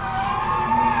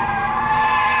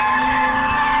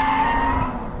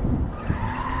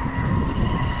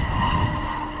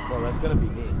 Well, that's gonna be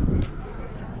me.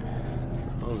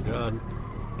 oh God.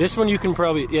 This one you can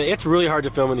probably, yeah, it's really hard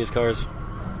to film in these cars.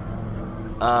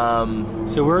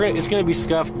 So it's gonna be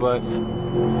scuffed, but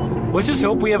let's just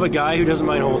hope we have a guy who doesn't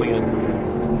mind holding it.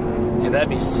 Yeah, that'd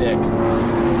be sick.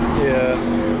 Yeah.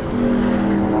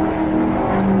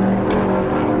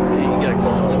 Yeah, you gotta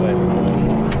close this way.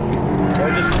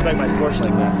 Don't disrespect my Porsche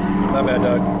like that. My bad,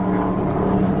 dog.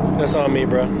 That's on me,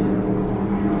 bro.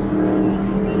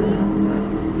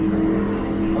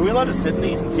 Are we allowed to sit in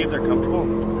these and see if they're comfortable?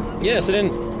 Yeah, sit in.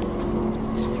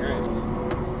 Just curious.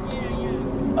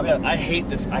 I mean, I hate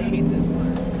this. I hate this.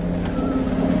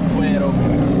 Way it over.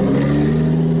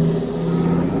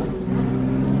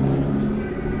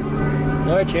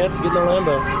 All right, Chance, get in the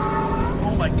Lambo.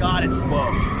 Oh my God, it's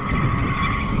low.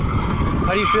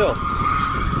 How do you feel?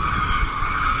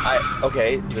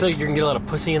 Okay. Do you feel like you're gonna get a lot of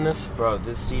pussy in this? Bro,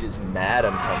 this seat is mad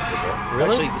uncomfortable. Really?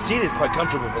 Actually, the seat is quite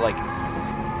comfortable, but like,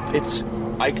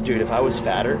 dude, if I was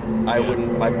fatter, I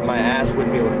wouldn't, my ass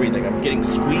wouldn't be able to breathe. Like, I'm getting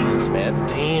squeezed, man.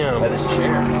 Damn. By this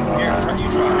chair. Here, you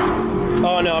try.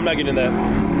 Oh no, I'm not getting in that.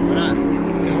 Why not?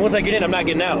 Because once I get in, I'm not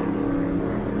getting out.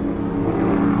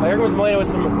 Here goes Malena with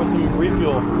some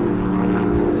refuel.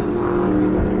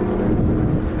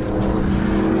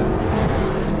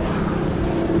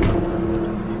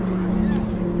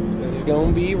 This is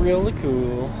gonna be really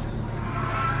cool.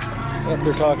 Oh,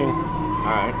 they're talking. All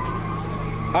right.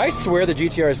 I swear the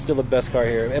GTR is still the best car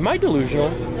here. Am I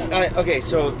delusional? Okay,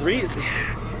 so the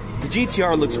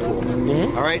GTR looks cool.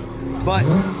 Mm-hmm. All right, but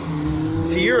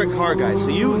see, you're a car guy, so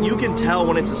you can tell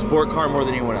when it's a sport car more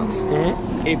than anyone else.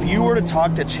 Mm-hmm. If you were to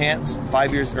talk to Chance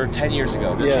 5 years or 10 years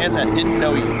ago, the Yeah. Chance that didn't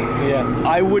know you, Yeah.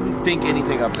 I wouldn't think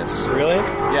anything of this. Really?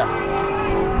 Yeah.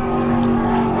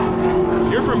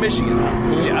 You're from Michigan.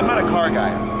 See, I'm not a car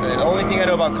guy. The only thing I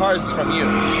know about cars is from you.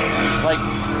 Like,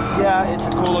 yeah, it's a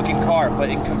cool looking car, but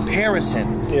in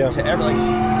comparison to a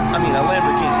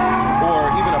Lamborghini or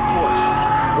even a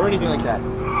Porsche or anything like that,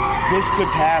 this could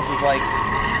pass as like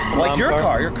your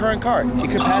car, your current car. It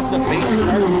could pass as a basic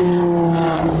car.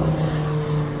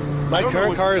 My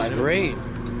current car is great.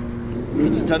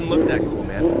 It just doesn't look that cool,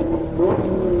 man.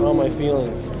 All my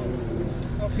feelings.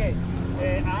 Okay.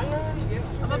 Alan,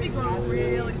 I'm gonna be going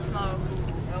really slow.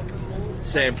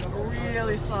 Same.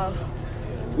 Really slow.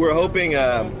 We're hoping,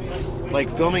 like,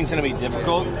 filming's gonna be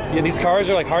difficult. Yeah, these cars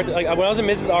are like hard. Like when I was in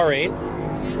Mrs. R8,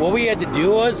 what we had to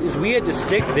do is we had to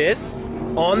stick this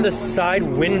on the side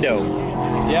window.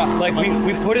 Yeah. Like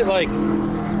we put it like.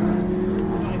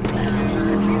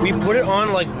 we put it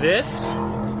on like this,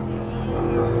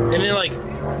 and then like,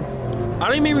 I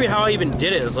don't even remember how I even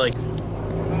did it. It was like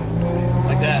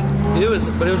that. It was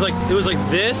like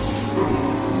this,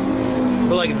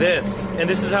 but like this, and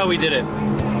this is how we did it.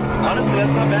 Honestly,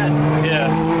 that's not bad. Yeah,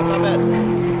 that's not bad.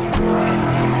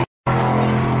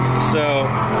 So,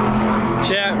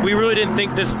 chat, we really didn't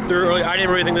think this through. I didn't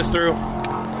really think this through,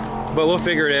 but we'll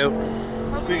figure it out.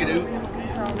 Figure it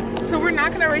out. So we're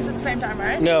not gonna race at the same time,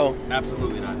 right? No,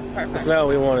 absolutely not. Perfect. That's not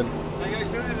what we wanted. How you guys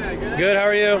doing today? Good? Good, how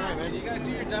are you? Alright, man. You guys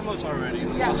do your demos already?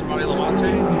 Yeah. Also, Ronnie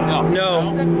Levante?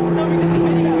 No. No, we did the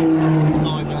video.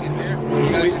 Oh, in here?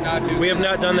 You guys did not do We have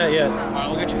not done that yet. Alright,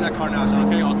 we'll get you in that car now. Is that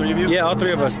okay? All three of you? Yeah, all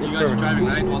three of us. You It's guys are perfect. driving,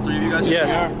 right? All three of you guys?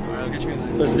 Yes. Alright, I'll get you in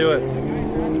there. Let's do it.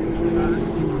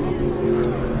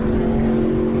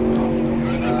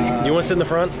 You want to sit in the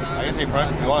front? I can take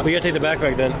front if you want. We gotta take the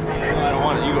backpack then. I don't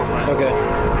want it. You go front. Okay.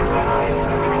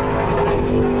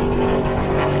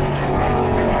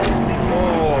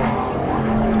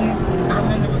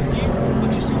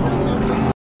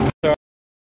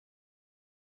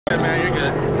 Man, you're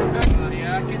good.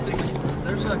 Yeah, I can take this.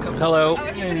 There's a couple. Hello.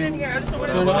 I can put it in here. I just don't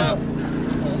want What's going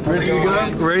on? Ready to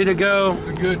go? Ready to go.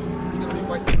 Good.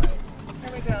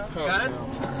 There we go. Got it?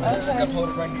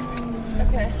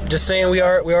 Okay. Just saying, we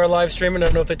are live streaming. I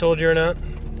don't know if they told you or not.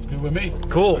 It's good with me.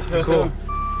 Cool. Cool.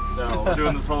 So we're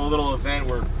doing this whole little event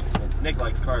where Nick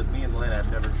likes cars. Me and Malena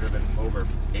have never driven over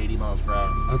 80 miles per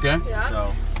hour. Okay. Yeah.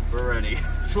 So we're ready.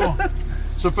 Sure.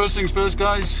 So first things first,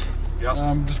 guys. Yep.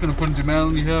 I'm just going to put into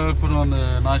Malena here, put on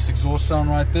a nice exhaust sound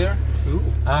right there. Ooh.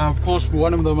 Of course,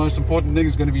 one of the most important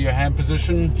things is going to be your hand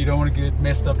position. You don't want to get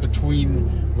messed up between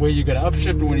where you're going to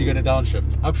upshift and where you're going to downshift.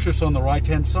 Upshift's on the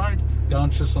right-hand side,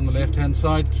 downshift's on the left-hand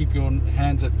side. Keep your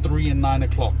hands at 3 and 9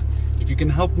 o'clock. If you can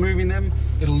help moving them,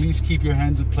 it'll at least keep your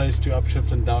hands in place to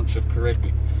upshift and downshift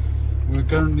correctly. We're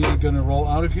currently going to roll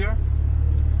out of here.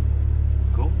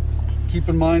 Cool. Keep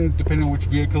in mind, depending on which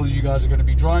vehicles you guys are going to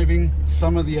be driving,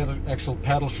 some of the actual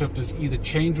paddle shifters either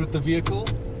change with the vehicle,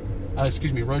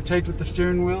 rotate with the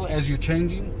steering wheel as you're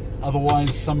changing.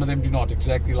 Otherwise, some of them do not,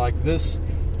 exactly like this.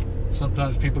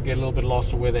 Sometimes people get a little bit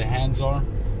lost of where their hands are,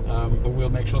 but we'll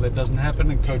make sure that doesn't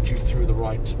happen and coach you through the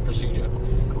right procedure.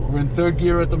 We're in third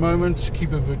gear at the moment.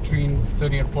 Keep it between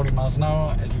 30 and 40 miles an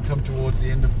hour. As we come towards the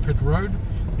end of pit road,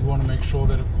 we want to make sure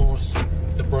that, of course,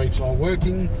 the brakes are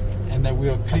working and that we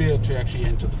are clear to actually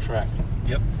enter the track.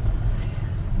 Yep.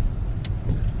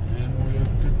 And we are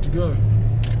good to go.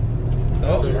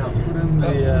 Oh. So put in the,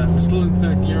 we're still in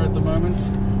third gear at the moment.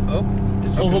 Oh.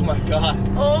 Oh my god.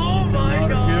 Oh my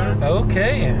Out of god. here.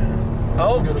 Okay.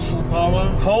 Oh. Go to full power.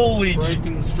 Holy. Brake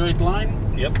in a straight line.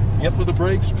 Yep. Yep. For the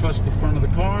brakes, trust the front of the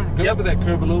car. Go Yep. over that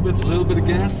curve a little bit of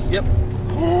gas. Yep.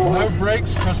 No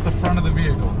brakes, trust the front of the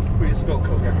vehicle. We just spilled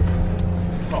Coke everywhere.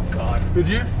 Oh god. Did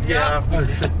you? Yeah. Oh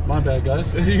shit, my bad,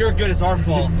 guys. You're good. It's our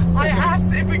fault. I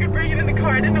asked if we could bring it in the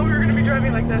car. I didn't know we were going to be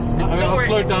driving like this. I'll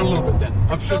slow it down a little bit then.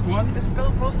 Upshift one. It's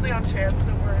built mostly on chance.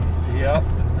 Don't worry. Yep.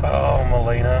 Oh,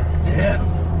 Malena. Damn.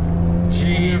 We have a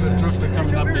Jesus. drifter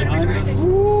coming up behind us.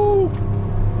 Woo.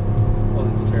 Oh,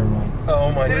 this is terrifying.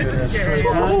 Oh my This is goodness. scary.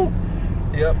 Straight line.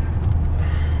 Yep.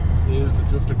 Here's the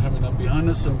drifter coming up behind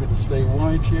us, so I'm going to stay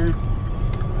wide here.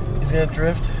 He's gonna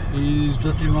drift. He's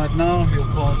drifting right now. He'll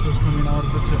pass us coming out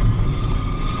of the turn.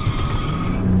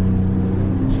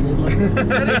 Straight line.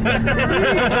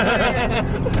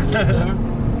 There.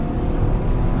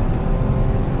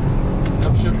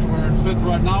 Upshift, we're in fifth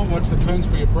right now. Watch the cones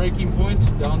for your braking points.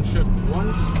 Downshift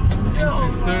once.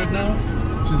 Into third now.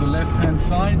 To the left-hand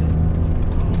side.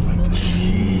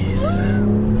 Jeez.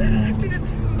 Dude, it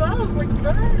smells like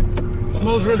that.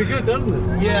 Smells really good, doesn't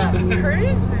it? Yeah.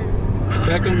 Crazy.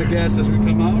 Back on the gas as we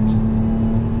come out.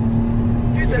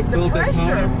 Dude, the Build that pressure.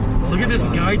 power. Look at this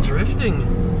guy drifting.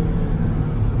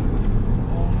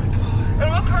 And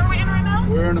what car are we in right now?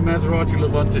 We're in a Maserati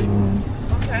Levante.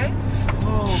 Okay.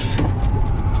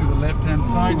 To the left-hand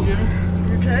side here.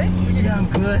 You okay? Yeah, I'm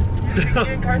good.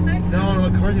 You in car sick? No,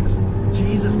 no, car's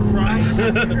Jesus Christ.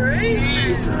 Great.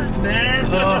 Jesus, man.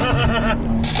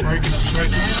 Braking a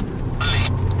straight line.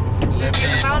 The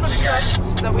amount of trust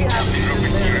that we have in you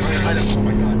is there. Oh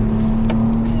my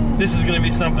god. This is gonna be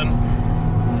something.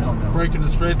 Braking a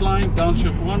straight line,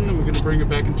 downshift one, and we're going to bring it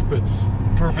back into pits.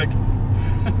 Perfect.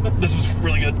 This was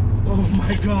really good. Oh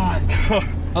my god.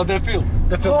 How'd that feel?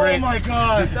 That felt Oh great. my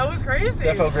god. That was crazy.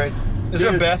 That felt great. Is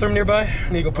there a bathroom nearby? I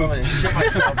need to go poop. Shit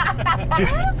myself.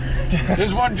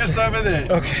 There's one just over there.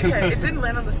 Okay. Okay, it didn't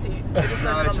land on the seat. It just landed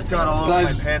I on the just got all over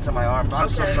Guys. my pants and my arm. I'm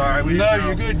so Okay. sorry. We No, didn't know.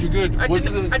 you're good, you're good. I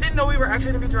didn't know we were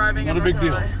actually going to be driving. Not I'm a big gonna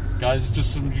deal. lie. guys. It's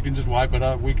just something you can just wipe it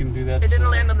up. We can do that. It didn't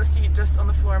land on the seat, just on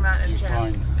the floor mat and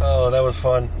chance. Fine. Oh, that was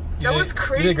fun. That was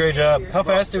crazy. You did a great job. How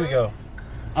fast did we go?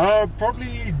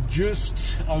 Probably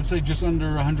I would say just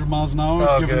under 100 miles an hour,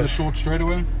 Oh, given good. the short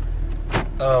straightaway.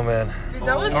 Oh, man. Dude,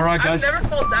 that was, All right, guys. I've never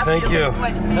felt that Thank feeling, you.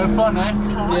 Like, Have fun, eh?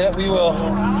 Yeah, we will. that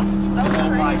was Oh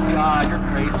my crazy. God, you're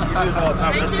crazy. You do this all the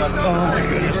time. Thank That's you not- so Oh my much.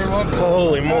 goodness.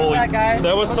 Holy moly. that, guys?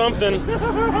 That was something.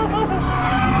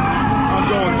 I'm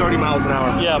going 30 miles an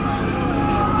hour. Yeah.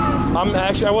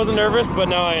 I wasn't nervous, but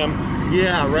now I am.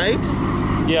 Yeah, right?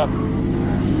 Yeah.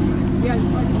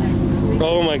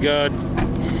 Oh my God.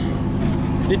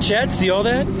 Did Chad see all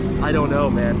that? I don't know,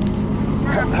 man.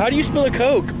 How do you spill a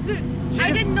Coke? I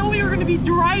didn't know we were going to be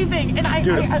driving, and I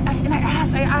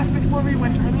asked before we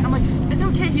went driving. I'm like, is it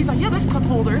okay? He's like, yeah, there's cup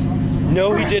holders.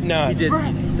 No, he did not. He did.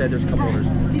 Right. He said there's cup holders.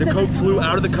 He The said Coke there's flew cup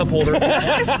out of the cup holder. It was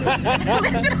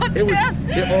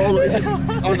just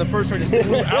on the first run, just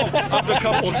flew out of the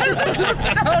cup holder.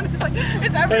 down. It's like,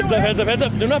 it's everywhere. Heads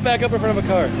up. Do not back up in front of a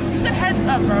car. You said heads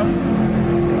up, bro.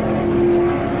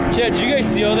 Chad, did you guys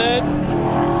see all that?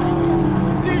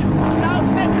 Dude,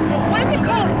 what is it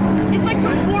called? It's like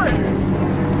some force.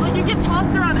 Like you get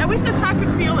tossed around. I wish the track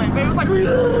could feel it, but it was like.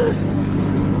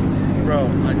 Bro,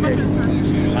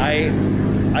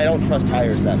 I don't trust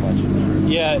tires that much.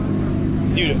 Yeah.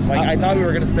 Dude, Like I thought we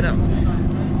were gonna spin out.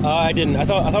 I didn't. I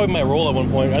thought we might roll at one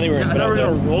point. I think we were I gonna spin thought out we were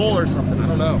though. gonna roll or something. I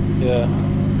don't know. Yeah.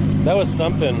 That was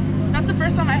something. That's the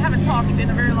first time I haven't talked in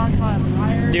a very long time.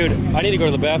 Dude, I need to go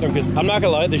to the bathroom because I'm not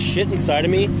gonna lie, the shit inside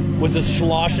of me was just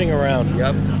sloshing around.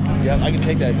 Yep. I can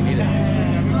take that if you need it.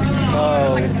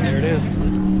 Oh, there it is.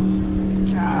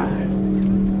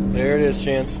 There it is,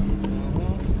 Chance.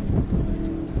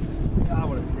 God,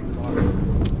 what a sick car.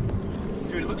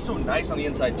 Dude, it looks so nice on the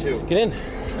inside too. Get in.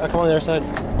 I'll come on the other side.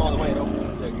 Oh, the way it opens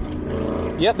is sick.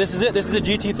 Yep, this is it. This is a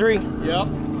GT3. Yep.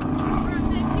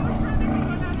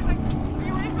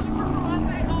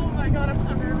 Oh my god, I'm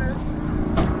so nervous.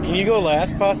 Can you go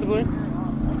last, possibly? I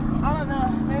don't know,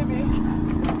 maybe.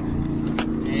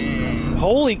 Dang.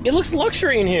 Holy, it looks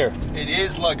luxury in here. It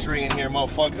is luxury in here,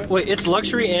 motherfucker. Wait, it's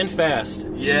luxury and fast.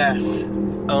 Yes.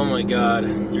 Oh my god.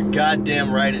 You're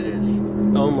goddamn right it is.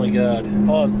 Oh my god.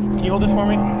 Hold on. Can you hold this for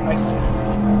me?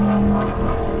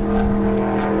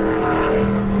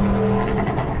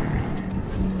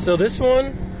 So this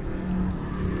one...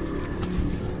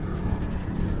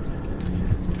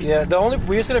 Yeah,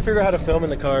 we just gotta figure out how to film in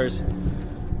the cars.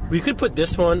 We could put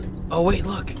this one... Oh wait,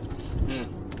 look.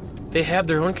 They have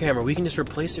their own camera. We can just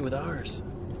replace it with ours.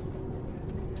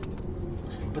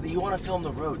 But you want to film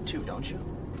the road too, don't you?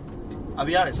 I'll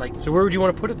be honest, like... So where would you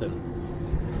want to put it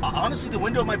then? Honestly, the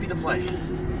window might be the play.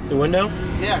 The window?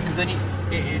 Yeah, because then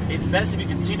it's best if you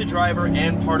can see the driver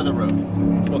and part of the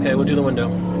road. Okay, we'll do the window.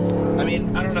 I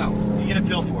mean, I don't know. You get a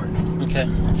feel for it. Okay.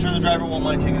 I'm sure the driver won't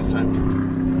mind taking his time.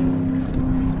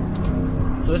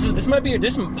 So this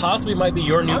possibly might be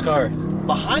your new Honestly, car.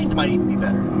 Behind might even be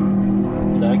better.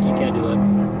 No, you can't do that.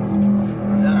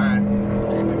 Alright.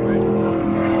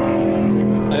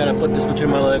 I gotta put this between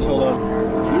my legs. Hold on.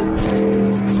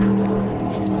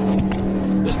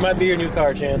 This might be your new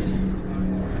car, Chance.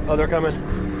 Oh, they're coming.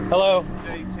 Hello.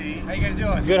 JT. How you guys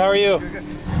doing? Good. How are you? Good.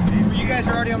 You guys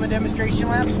are already on the demonstration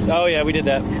laps? Oh yeah, we did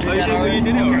that. You did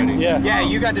it already? Yeah. Yeah,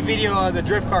 you got the video of the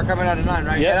drift car coming out of 9,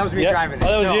 right? Yeah, that was me yeah. driving it. Oh,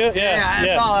 that was So, you? Yeah, Yeah,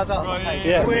 yeah. that's all.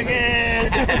 Yeah. Wicked.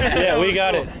 Yeah, we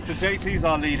got it. So JT's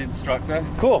our lead instructor,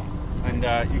 Cool. and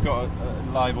you've got a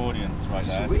live audience right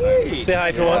there. Sweet. Say hi,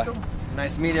 someone.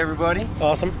 Nice to meet everybody.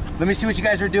 Awesome. Let me see what you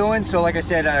guys are doing. So, like I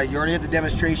said, you already have the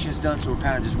demonstrations done, so we're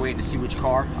kind of just waiting to see which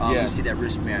car. Yeah. We see that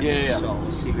wristband. Yeah. So, we'll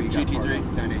see who you got. GT3.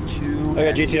 982. I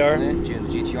got GTR. The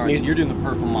GTR. And you're doing the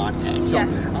Performante. So,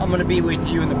 Yes. I'm going to be with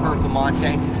you in the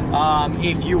Performante.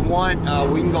 If you want,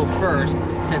 we can go first,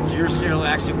 since you're still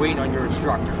actually waiting on your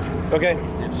instructor. Okay.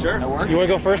 Sure. That works? You want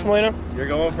to go first, Malena? You're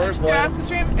going first, Do I have Malena. to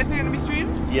stream? Is it going to be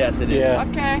streamed? Yes, it is. Yeah.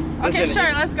 Okay. Okay, Listen,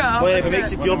 sure, let's go. Malena, if it Let's makes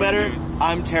do you feel better,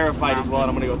 I'm terrified as well,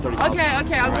 and I'm going to go 30 miles. Okay,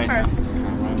 I'll go first.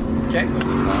 Okay.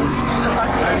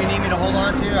 Whatever you need me to hold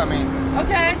on to, I mean,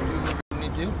 Okay.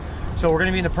 need to. So we're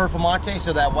gonna be in the Performante,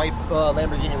 so that white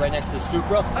Lamborghini right next to the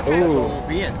Supra. Okay. That's Ooh. what we'll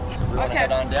be in. So if we want to Okay.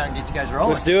 head on down and get you guys rolling.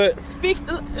 Let's do it.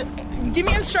 Give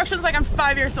me instructions like I'm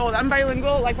 5 years old. I'm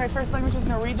bilingual, like my first language is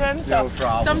Norwegian. So No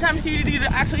problem. sometimes you need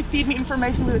to actually feed me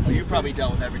information with a You've teaspoon. probably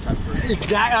dealt with every type of person.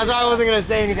 Exactly. That's why I wasn't gonna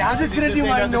say anything. I'm just gonna do say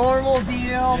my nothing. normal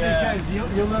deal Yeah. because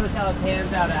you'll notice how it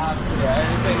pans out after. Yeah, I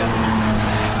didn't say nothing.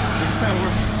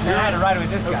 I had to ride with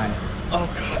this guy. Oh,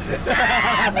 God.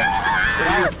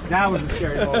 That was a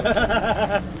scary moment.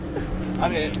 I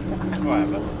mean,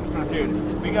 whatever.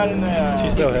 Dude, we got in the.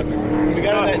 She's so happy. We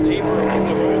got in that Jeep.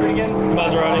 What was it again?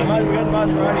 Maserati. We got the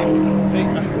Maserati.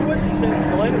 Who was it? He said,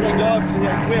 Malena's like, oh,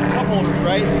 we have cup holders,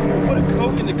 right? We put a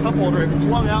Coke in the cup holder, it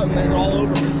flung out and went all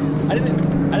over.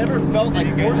 I never felt like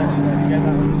forced.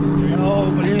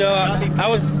 No, but No, I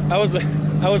was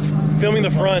filming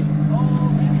the front. So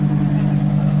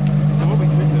what we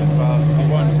could do is, we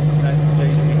want that day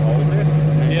to be all this.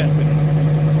 Yeah.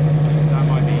 That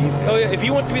might be easy. Oh yeah, if he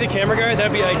wants to be the camera guy,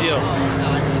 that'd be ideal.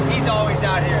 He's always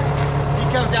out here.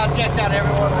 He comes out, checks out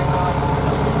everyone.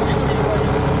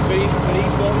 But he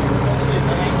filmed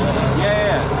essentially.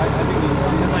 Yeah. I think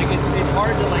it's like it's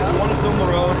hard to like want to film the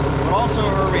road, but also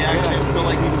her reaction. So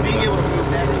like being able to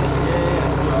move everything.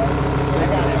 I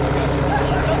got you.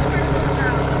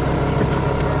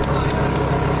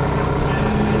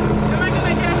 Am I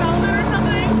gonna get a helmet or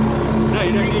something? No,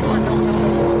 you don't need one.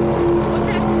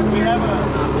 Okay. We have a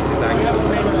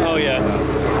favorite. Oh yeah.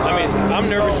 I mean, I'm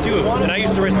nervous too, and I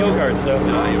used to race go-karts, so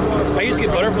I used to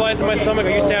get butterflies in my stomach.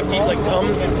 I used to have to eat like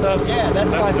Tums and stuff. Yeah, that's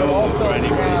fine, but also for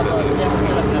anybody have that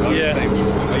doesn't. Yeah.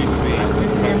 I used to be.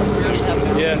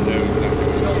 Yeah.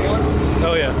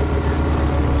 Oh yeah.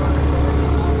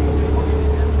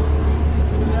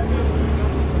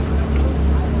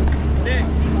 Nick,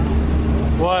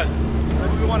 What?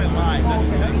 we want it live.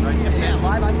 That's right. Yeah,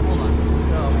 live, I can hold on.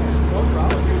 So, no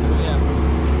problem. Yeah.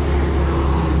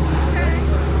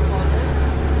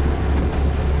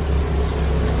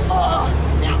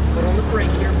 Now, put on the brake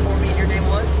here for me. Your name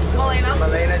was? Malena.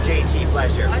 Malena, JT,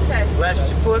 pleasure. Okay. Left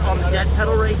foot on the dead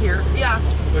pedal right here. Yeah.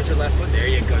 Put your left foot. There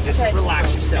you go. Just Okay.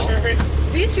 relax yourself.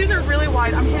 These shoes are really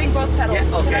wide. I'm hitting both pedals. Yeah,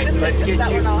 Can I okay. just Let's take get that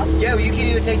you. one off? Yeah, you can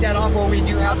either take that off or we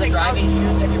do have the driving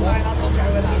shoes if you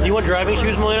want. You want driving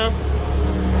shoes, Malena?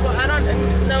 Well, I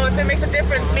don't know if it makes a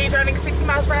difference. Me driving 60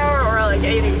 miles per hour or like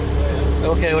 80.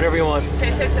 Okay, whatever you want.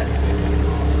 Okay, take this.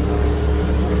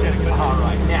 All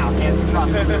right. Now, hands across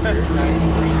the room.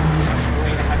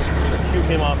 Shoe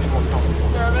came off.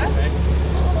 Nervous?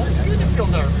 Well, it's good to feel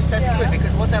nervous. That's Yeah. good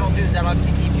because what that'll do is that'll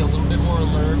actually keep you a little bit more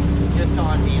alert just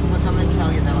on the inputs I'm going to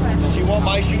tell you. That'll Does she want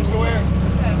my shoes to wear?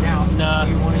 Now, Nah,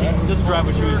 you want she doesn't drive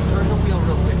with shoes. Turn the wheel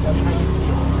real quick. See how you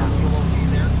feel. Now, feel okay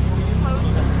there?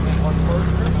 One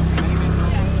closer.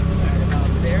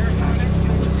 There.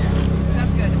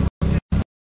 That's good.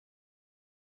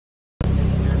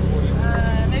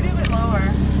 Maybe a bit lower.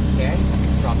 Okay.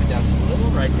 Drop it down just a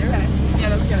little right there. Okay. Yeah,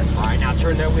 that's good. All right, now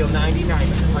turn that wheel 90,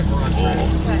 just like we're on track.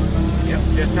 Okay. Yep,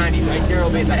 just 90 right there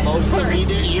will be the most we'll need.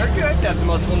 You're good. That's the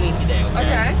most we'll need today, okay?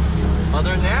 Okay.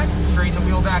 Other than that, straighten the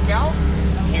wheel back out.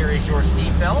 Here is your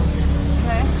seat belt.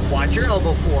 Okay. Watch your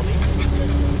elbow for me.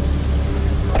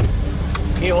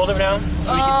 Can you hold it now?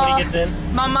 So when he gets in?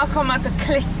 Mamma kommer att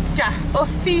klicka. Och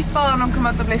fy fan, de kommer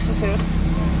att bli så sur.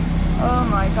 Oh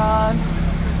my god.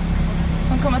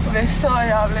 De kommer att bli så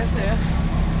jävla sur.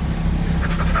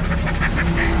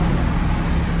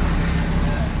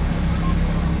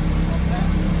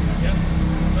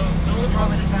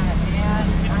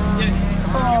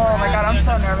 Oh my god, I'm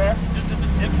so nervous. Just a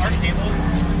tip, our cables,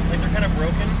 like they're kind of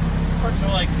broken. So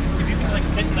like, if you can like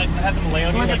sit and like have them lay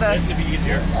on you Look like at this, this. it'd be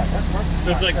easier.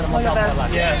 So it's like, Look at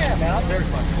this. yeah. man, I'm very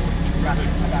comfortable. I got it.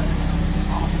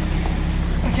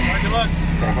 Awesome. Good luck.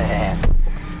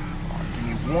 Give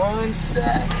me 1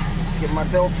 sec. Just get my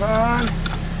belt on.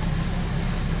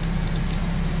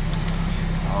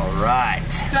 All right.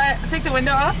 Do I take the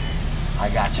window up? I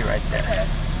got you right there. Okay,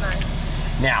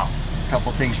 nice. Now, a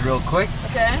couple things real quick.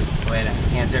 Okay. Wait,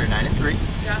 hands there, 9 and 3.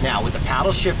 Yeah. Now, with the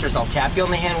paddle shifters, I'll tap you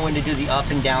on the hand when to do the up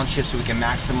and down shift so we can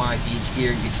maximize each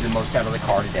gear and get you the most out of the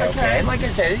car today, okay? Like I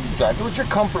said, you got to do what you're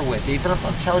comfortable with. Even if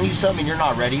I'm telling you something and you're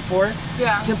not ready for it,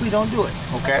 simply don't do it,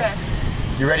 okay?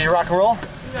 You ready to rock and roll?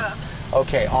 Yeah.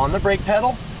 Okay, on the brake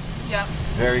pedal. Yeah.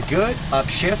 Very good. Up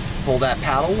shift, pull that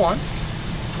paddle once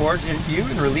towards you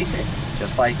and release it,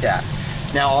 just like that.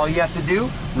 Now all you have to do,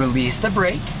 release the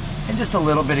brake and just a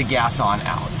little bit of gas on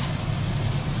out.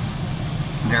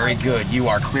 Very good. You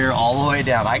are clear all the way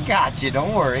down. I got you,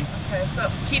 don't worry. Okay, so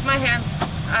keep my hands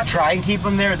at Try and keep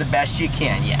them there the best you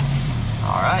can, yes.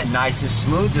 All right, nice and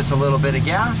smooth, just a little bit of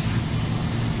gas.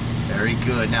 Very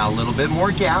good. Now a little bit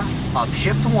more gas.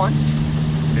 Upshift once.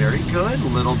 Very good. A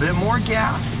little bit more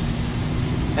gas.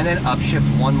 And then upshift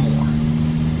one more.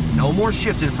 No more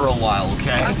shifting for a while,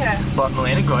 okay? Okay. But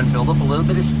Malena, go ahead and build up a little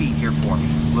bit of speed here for me.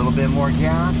 A little bit more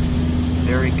gas.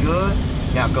 Very good.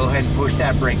 Now go ahead and push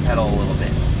that brake pedal a little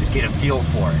bit. Just get a feel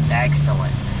for it.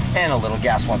 Excellent. And a little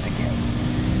gas once again.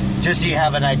 Just so you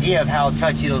have an idea of how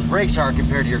touchy those brakes are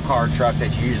compared to your car or truck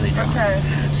that you usually drive.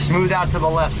 Okay. Smooth out to the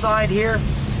left side here.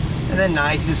 And then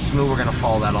nice and smooth, we're gonna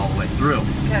follow that all the way through.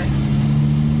 Okay.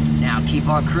 Now keep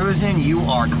on cruising. You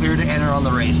are clear to enter on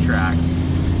the racetrack.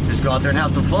 Just go out there and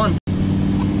have some fun.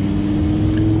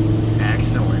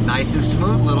 Excellent. Nice and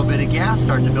smooth. Little bit of gas.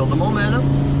 Start to build the momentum.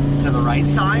 To the right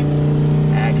side.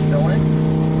 Excellent.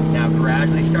 Now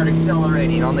gradually start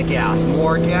accelerating on the gas.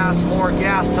 More gas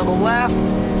to the left.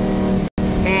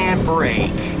 And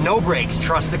brake. No brakes.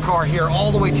 Trust the car here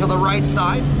all the way to the right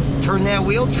side. Turn that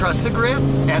wheel. Trust the grip.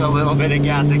 And a little bit of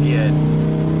gas again.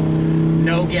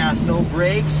 No gas, no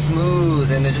brakes. Smooth.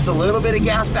 And then just a little bit of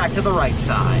gas back to the right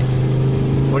side.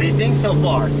 What do you think so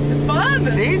far? It's fun.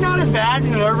 See, not as bad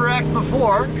as it ever acted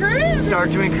before. It's crazy. Start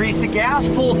to increase the gas.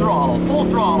 Full throttle. Full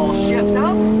throttle. Shift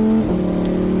up.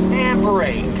 And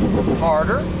brake.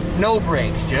 Harder. No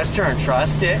brakes. Just turn.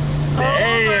 Trust it.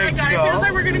 There you go. It feels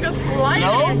like we're gonna go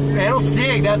sliding. No, it'll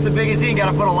stick. That's the biggest thing.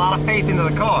 Got to put a lot of faith into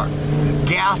the car.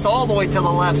 Gas all the way to the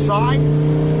left side.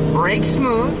 Brake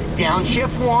smooth.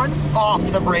 Downshift 1. Off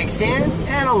the brakes in.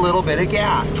 And a little bit of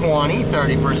gas. 20,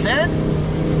 30%.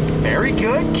 Very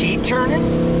good. Keep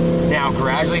turning. Now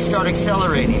gradually start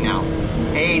accelerating now.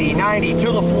 80, 90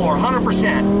 to the floor.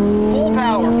 100%. Full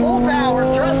power. Full power.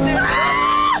 Trust it.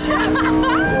 Shift.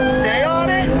 Stay on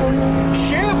it.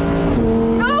 Shift.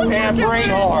 And brake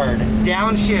hard.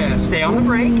 Downshift. Stay on the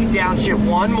brake. Downshift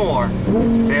 1 more.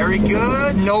 Very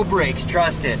good. No brakes.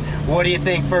 Trust it. What do you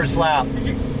think first lap?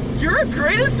 You're a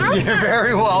great instructor. You're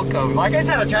very welcome. Like I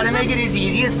said, I try to make it as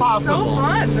easy as possible. So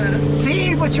fun.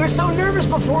 See, but you were so nervous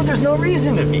before. There's no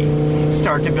reason to be.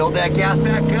 Start to build that gas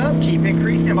back up. Keep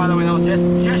increasing. By the way, that was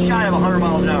just shy of 100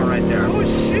 miles an hour right there. Oh,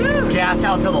 shoot. Gas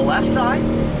out to the left side.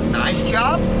 Nice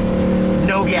job.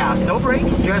 No gas, no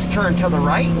brakes. Just turn to the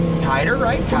right. Tighter,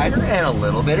 right, tighter. And a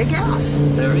little bit of gas.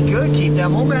 Very good. Keep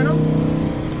that momentum.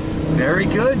 Very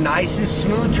good. Nice and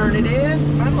smooth. Turn it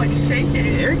in. I'm like shaking.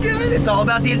 Very good. It's all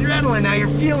about the adrenaline. Now you're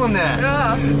feeling that.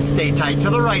 Yeah. Stay tight to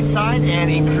the right side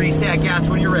and increase that gas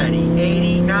when you're ready.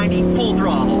 80, 90, full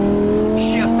throttle.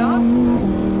 Shift up.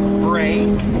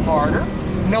 Brake. Harder.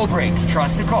 No brakes.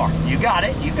 Trust the car. You got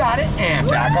it. You got it. And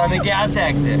back on the gas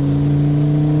exit.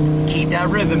 Keep that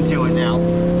rhythm to it now.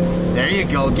 There you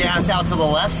go. Gas out to the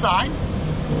left side.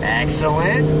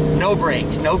 Excellent. No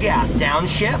brakes. No gas.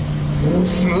 Downshift.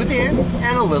 Smooth in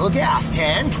and a little gas.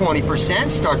 10, 20%.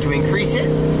 Start to increase it.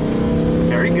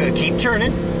 Very good. Keep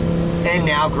turning. And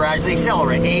now gradually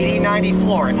accelerate. 80, 90,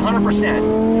 floor it. 100%.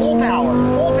 Full power.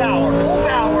 Full power. Full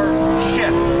power.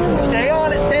 Shift. Stay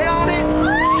on it. Stay on it.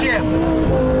 Shift.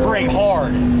 Brake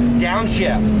hard.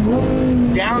 Downshift.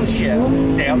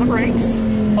 Downshift. Stay on the brakes.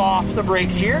 Off the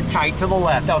brakes here. Tight to the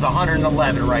left. That was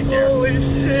 111 right there. Holy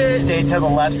shit. Stay to the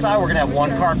left side. We're going to have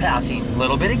one car passing.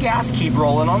 Little bit of gas. Keep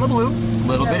rolling on the blue.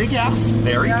 Little bit of gas.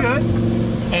 Very good.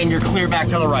 And you're clear back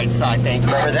to the right side. Thank you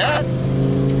for that.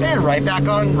 And right back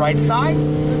on right side.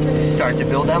 Start to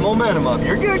build that momentum up.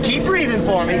 You're good. Keep breathing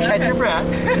for me. Catch your breath.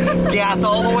 Gas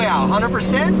all the way out.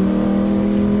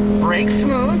 100%. Brake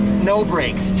smooth. No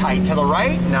brakes. Tight to the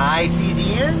right. Nice,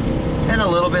 easy in. And a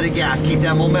little bit of gas. Keep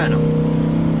that momentum.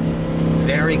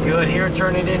 Very good here.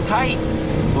 Turn it in tight.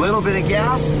 Little bit of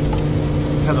gas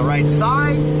to the right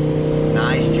side.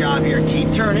 Nice job here.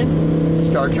 Keep turning.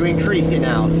 Start to increase it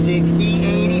now. 60,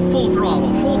 80, full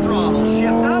throttle. Full throttle.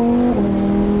 Shift up.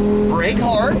 Brake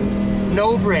hard.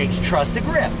 No brakes. Trust the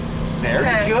grip.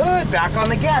 Very good. Back on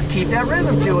the gas. Keep that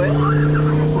rhythm to it. A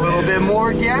little bit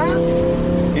more gas.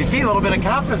 You see, a little bit of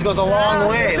confidence goes a long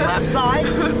way. Left side.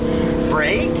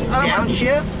 Brake.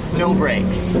 Downshift. No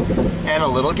brakes. And a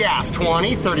little gas.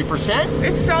 20, 30%.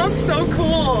 It sounds so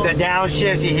cool. The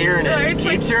downshifts, you hearing it.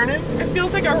 Keep turning. It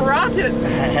feels like a rocket.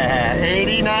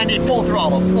 80, 90, full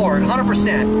throttle, floor at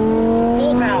 100%.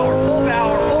 Full power, full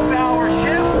power, full power.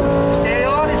 Shift. Stay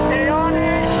on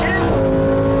it,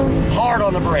 shift. Hard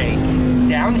on the brake.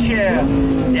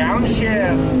 Downshift,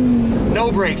 downshift. No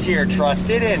brakes here. Trust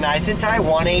it in. Nice and tight.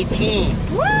 118.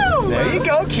 Woo! There you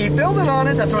go. Keep building on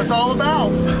it. That's what it's all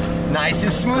about. Nice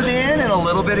and smooth in and a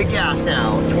little bit of gas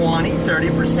now. 20,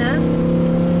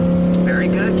 30%. Very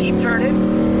good. Keep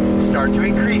turning. Start to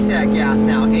increase that gas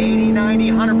now. 80,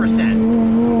 90,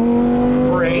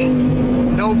 100%. Brake.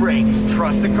 No brakes.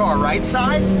 Trust the car. Right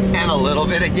side. And a little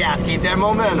bit of gas. Keep that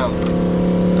momentum.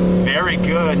 Very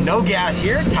good. No gas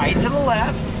here. Tight to the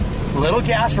left. Little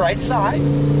gas right side.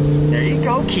 There you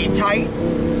go. Keep tight.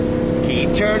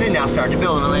 Keep turning. Now start to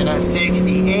build, Malena.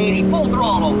 60, 80, full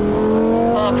throttle.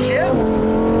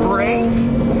 Upshift. Brake.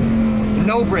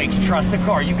 No no brakes. Trust the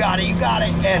car. You got it, you got it.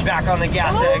 And back on the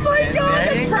gas exit. Oh my God,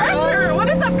 There the you pressure. go. What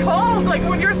is that called? Like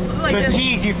when you're like. The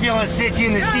G's, you feeling it sit you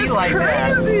in the seat like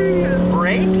crazy. that.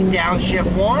 Brake,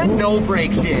 downshift 1, no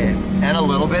brakes in. And a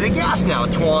little bit of gas now.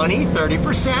 20,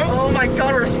 30%. Oh my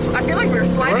God, I feel like we're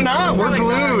sliding. We're not. We're like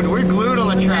glued. We're glued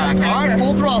on the track. Okay, All right,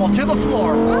 full throttle to the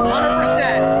floor.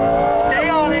 100%. Stay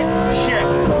on it.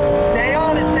 Shift. Stay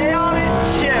on it. Stay on it.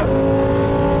 Shift.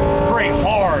 Brake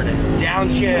hard.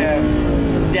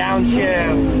 Downshift.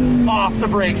 Downshift. Off the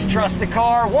brakes. Trust the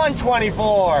car.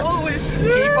 124. Holy shit.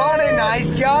 Keep on it. Nice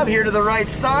job. Here to the right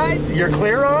side. You're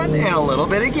clear on. And a little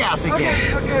bit of gas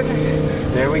again. Okay.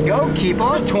 There we go. Keep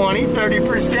on. 20,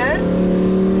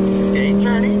 30%. Stay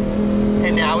turning.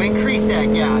 And now increase that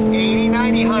gas. 80,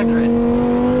 90,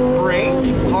 100.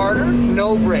 Brake harder.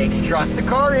 No brakes. Trust the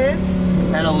car in.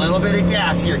 And a little bit of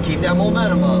gas here. Keep that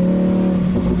momentum up.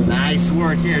 Nice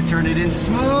work here. Turn it in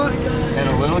smooth. And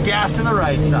a little gas to the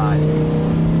right side.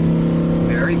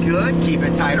 Very good. Keep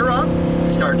it tighter up.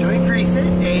 Start to increase it.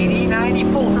 80, 90,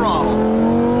 full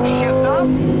throttle. Shift up.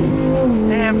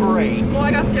 And brake. Well,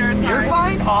 I got scared. Sorry. You're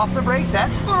fine. Off the brakes.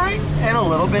 That's fine. And a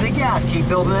little bit of gas. Keep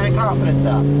building that confidence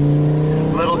up.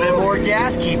 A little bit more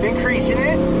gas. Keep increasing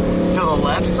it. To the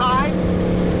left side.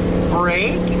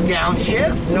 Brake.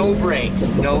 Downshift. No brakes.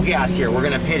 No gas here. We're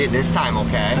going to pit it this time,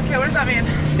 okay? Okay, what does that mean?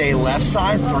 Stay left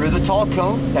side through the tall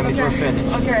cone. That means we're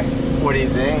finished. Okay. What do you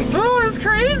think? Oh, it was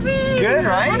crazy. Good,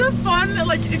 right? What a fun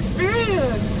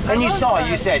experience. And you love saw it. that.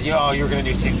 You said, yo, you're going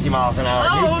to do 60 miles an hour.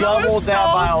 Oh, You that doubled was that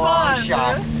so by a long fun.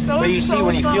 shot. That But you was see, so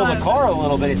when you feel the fun. car a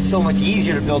little bit, it's so much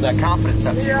easier to build that confidence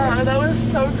up. Yeah, that was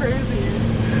so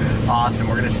crazy. Awesome.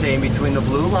 We're going to stay in between the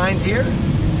blue lines here.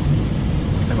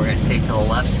 And we're going to take to the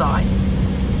left side.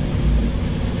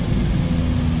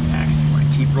 Excellent.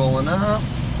 Keep rolling up.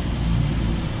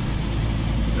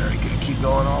 Very good. Keep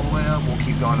going all the way up. We'll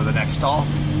keep going to the next stall.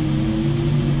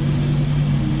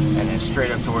 And then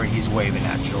straight up to where he's waving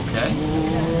at you, okay?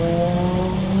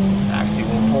 Actually,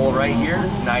 we'll pull right here.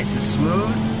 Nice and smooth.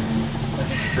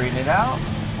 Straighten it out.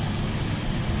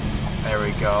 There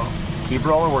we go. Keep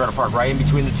rolling. We're going to park right in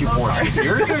between the two Porsches. Sorry.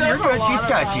 You're good. You're There's a good. lot She's of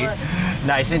touchy. power.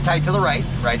 Nice and tight to the right.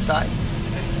 Right side.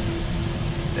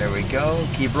 There we go.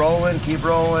 Keep rolling. Keep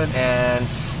rolling. And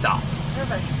stop.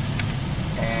 Perfect.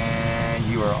 And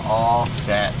you are all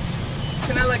set.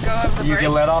 Can I let go of the You brake?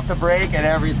 can let off the brake and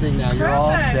everything now. You're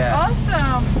all Perfect. set.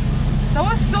 Awesome. That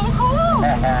was so cool.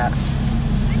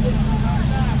 Thank you so much.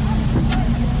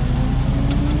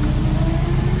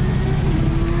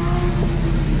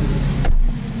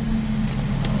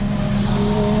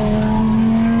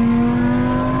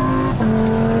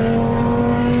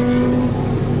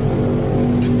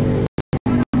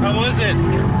 How was it?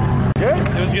 Good?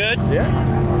 It was good? Yeah.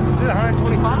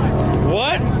 125.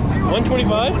 What?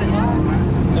 125?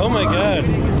 Oh my god.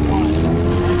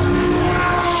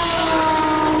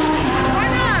 Why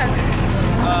not?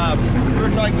 We were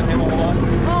talking with him a lot.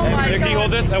 Oh my Can god. you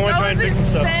hold this? I want to try and fix some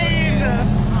stuff. Insane.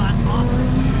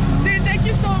 Dude, thank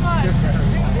you so much.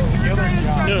 You're great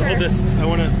instructor. No, hold this. I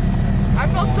want to. I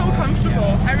felt so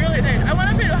comfortable. I really did. I want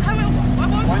to be. What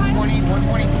was 120,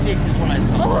 126 is what I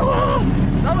saw. Oh,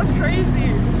 that was crazy.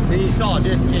 Then you saw it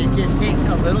just takes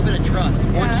a little bit of trust.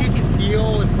 Once you can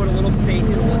feel and put a little faith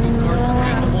in what these cars are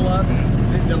capable of,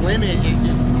 the limit is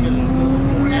just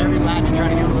every lap you try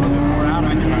to get a little bit more out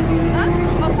of it.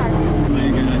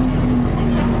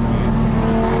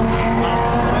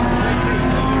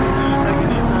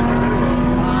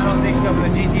 I don't think so,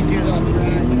 but the GT2's on the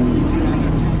track.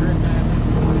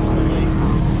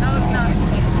 That was nuts.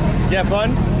 Did you have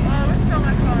fun? Oh, it was so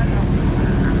much fun.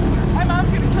 My mom's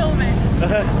gonna kill me.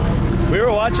 We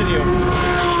were watching you. I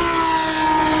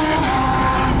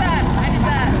did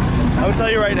that. I would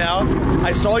tell you right now,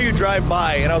 I saw you drive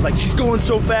by and I was like, she's going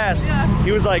so fast. Yeah.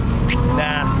 He was like,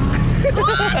 nah. That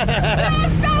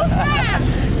was so fast.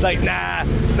 It's like, nah,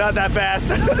 not that fast.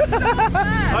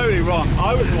 Totally wrong.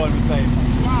 I was the one who was saying,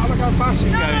 wow, look how fast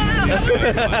she's No. I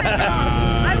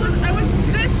was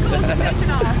this close to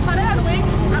taking off. Had I had wings,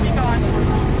 I'd be gone.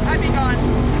 I'd be gone.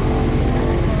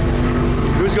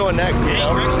 Who's going next? You Hey,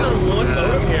 we're know? actually on one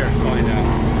photo here. Find out.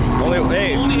 Only,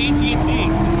 hey, Only AT&T.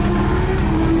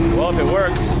 well, if it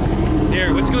works. Here,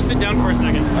 let's go sit down for a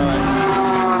second. All right.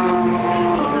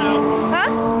 For now. Huh?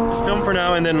 Just film for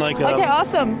now and then like. Okay,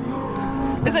 awesome.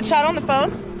 Is it chat on the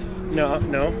phone? No.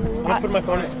 I'm gonna put my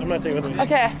phone. I'm not taking it with me.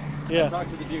 Okay. Yeah. Talked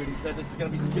to the dude. He said this is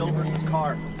going to be skill versus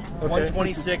car.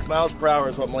 126 miles per hour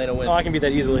is what Malena wins. Oh, I can beat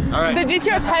that easily. All right. The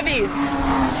GTR is heavy.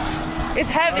 It's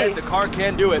heavy. The car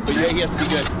can do it, but yeah, he has to be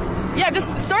good. Yeah, just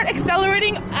start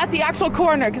accelerating at the actual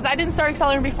corner because I didn't start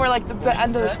accelerating before like the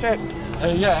end of the strip.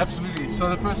 Yeah, absolutely. So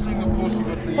the first thing, of course, you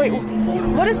got the... Wait,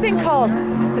 what is this thing called?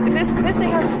 This thing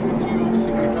has...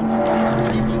 Obviously, when it comes to your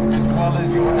reach, as well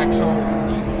as your actual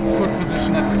foot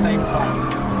position at the same time.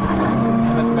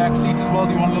 And at the back seat as well,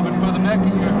 do you want a little bit further back, or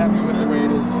you're happy with the way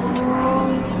it is?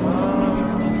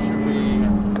 Should we...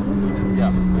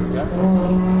 Yeah, there we go.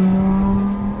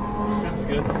 This is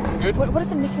good. Good? What is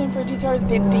the nickname for a GTR?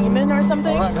 Demon or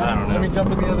something? All right, I don't know. Let me jump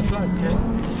on the other side, okay?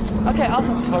 Okay,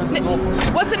 awesome. Close the door for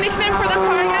you. What's the nickname for this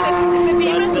car again? It's the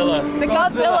Demon? Godzilla. The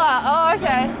Godzilla. Oh,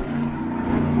 okay.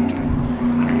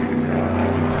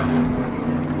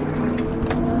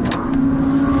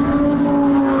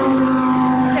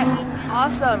 Okay,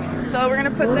 awesome. So we're going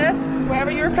to put this wherever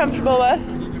you're comfortable with.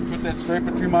 You can put that straight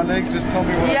between my legs, just tell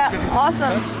me what Yeah, I should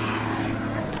awesome.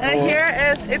 And here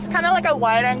is, it's kind of like a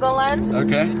wide angle lens.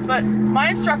 Okay. But my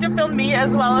instructor filmed me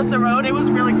as well as the road. It was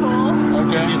really cool.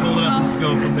 Okay. She's holding up and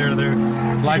go from there to there.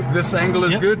 Like this angle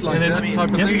is Yep. good, like And then that we-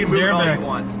 type of yep, thing. you can move it all you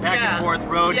want. Back Yeah. and forth,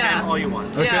 road, Yeah. and all you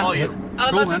want. Okay. Yeah. All you. I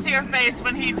would Cool, love man. to see your face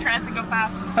when he tries to go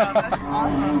fast and stuff. That's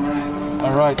awesome.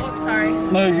 All right. Oh, sorry.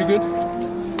 No, you good?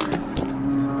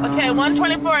 Okay,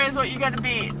 124 is what you got to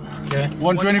beat. Okay.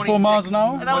 124 miles an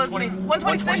hour? That was me.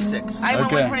 126? I went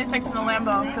Okay. 126 in the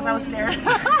Lambo because I was scared.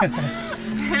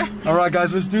 All right,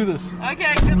 guys, let's do this.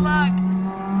 Okay, good luck.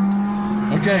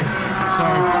 Okay, so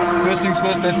first things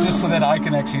first, that's just so that I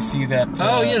can actually see that.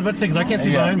 Oh yeah, but because I can't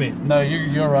see yeah. behind me. No,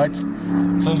 you're right.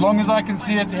 So as long as I can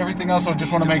see it, everything else, I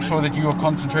just want to make sure that you are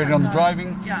concentrated on the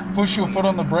driving. Yeah. Push your foot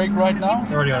on the brake right now.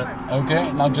 Already on it.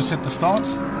 Okay, now just hit the start.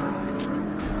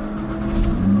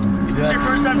 Is this your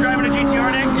first time driving a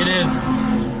GTR, Nick? It is.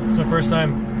 It's my first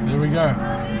time. There we go.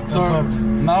 So pumped.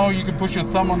 now you can push your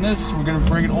thumb on this. We're going to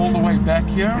bring it all the way back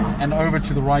here and over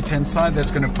to the right hand side.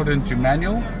 That's going to put it into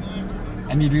manual.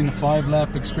 And you're doing the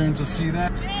 5-lap experience. I see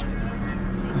that. Is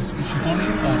she on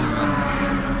it?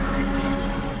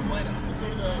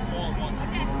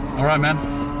 Oh, all right, man.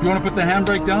 If you want to put the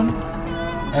handbrake down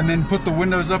and then put the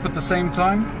windows up at the same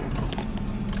time,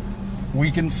 we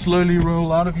can slowly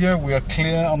roll out of here. We are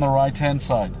clear on the right hand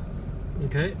side.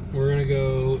 Okay, we're gonna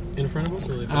go in front of us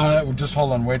or really Well, just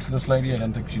hold on, wait for this lady. I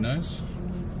don't think she knows.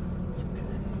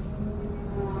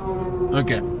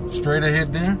 Okay, straight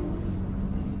ahead there.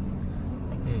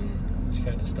 She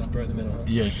kind of stopped right in the middle. Huh?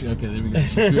 Yeah, okay, there we go.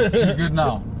 She's good. She's good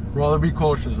now. Rather be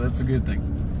cautious, that's a good thing.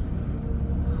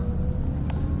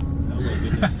 Oh my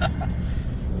goodness.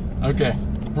 Okay,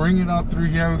 bring it out through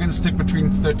here. We're going to stick between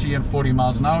 30 and 40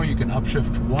 miles an hour. You can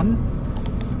upshift 1.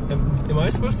 Am I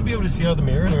supposed to be able to see out of the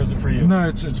mirrors, or is it for you? No,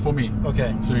 it's for me.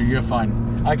 Okay. So you're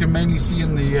fine. I can mainly see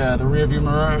in the rear view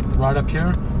mirror right up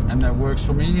here, and that works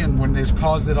for me. And when there's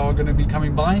cars that are going to be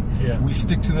coming by, Yeah. we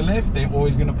stick to the left. They're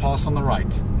always going to pass on the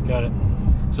right. Got it.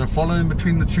 So follow in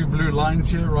between the 2 blue lines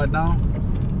here right now.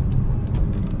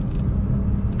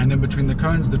 And then between the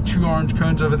cones, the 2 orange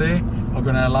cones over there are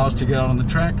going to allow us to get out on the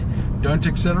track. Don't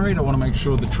accelerate. I want to make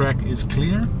sure the track is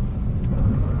clear.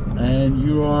 And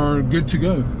you are good to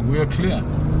go. We are clear.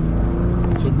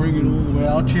 So bring it all the way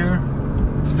out here.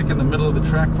 Stick in the middle of the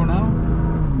track for now.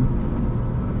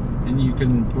 And you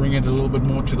can bring it a little bit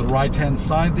more to the right hand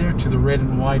side there, to the red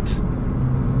and white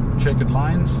checkered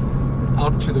lines.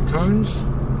 Out to the cones.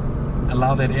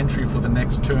 Allow that entry for the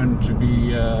next turn to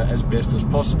be as best as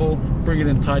possible. Bring it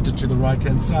in tighter to the right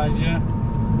hand side here.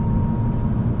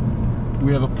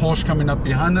 We have a Porsche coming up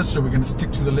behind us, so we're going to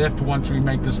stick to the left once we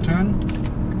make this turn.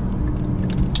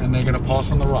 And they're going to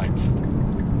pass on the right.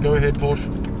 Go ahead, Porsche.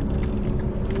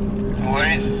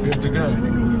 Good to go.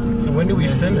 So when do we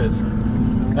send it?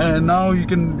 And now you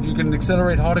can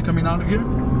accelerate harder coming out of here.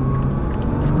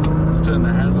 Let's turn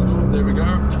the hazards off. There we go.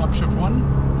 Upshift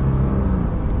 1.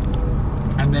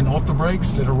 And then off the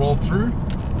brakes, let it roll through.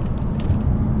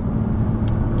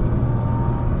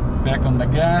 Back on the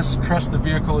gas. Trust the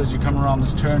vehicle as you come around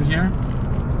this turn here.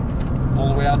 All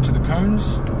the way out to the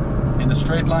cones. In a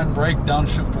straight line, brake,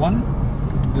 downshift 1.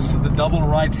 This is the double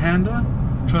right-hander.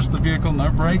 Trust the vehicle, no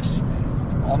brakes.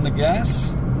 On the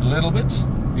gas, a little bit.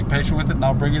 Be patient with it.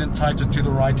 Now bring it in tighter to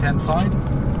the right-hand side.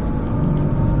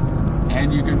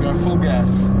 And you can go full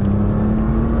gas.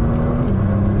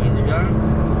 There we go.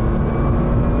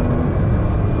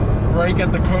 Brake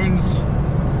at the cones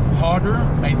harder.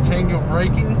 Maintain your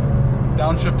braking.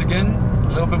 Downshift again. A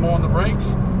little bit more on the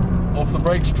brakes. Off the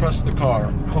brakes, trust the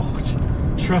car.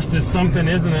 Oh, trust is something,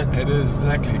 isn't it? It is,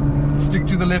 exactly. Stick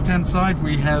to the left-hand side.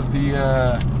 We have the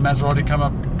Maserati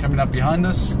coming up behind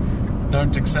us.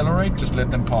 Don't accelerate, just let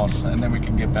them pass, and then we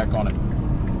can get back on it.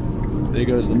 There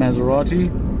goes the Maserati.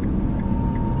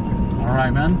 All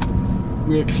right, man.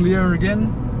 We're clear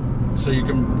again, so you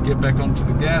can get back onto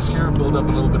the gas here, build up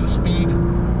a little bit of speed.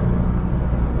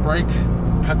 brake,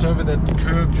 cut over that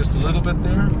curb just a little bit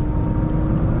there.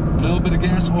 A little bit of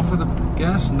gas, off of the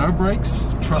gas, no brakes.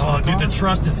 Trust the car. Dude, the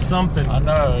trust is something. I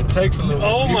know, it takes a little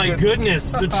Oh bit. my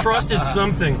goodness, the trust is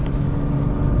something.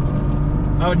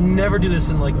 I would never do this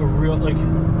in like a real, like...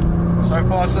 So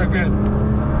far, so good.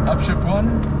 Upshift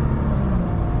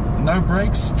 1. No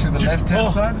brakes to the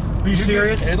left-hand side. Are you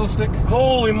serious? Idle stick.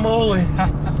 Holy moly.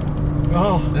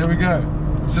 Oh. There we go.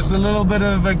 It's just a little bit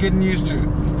of getting used to.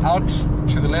 Out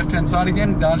to the left-hand side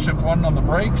again. Downshift 1 on the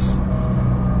brakes.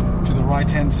 To the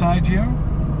right-hand side here.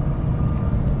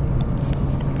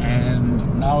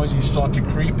 And now as you start to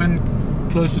creep in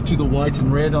closer to the white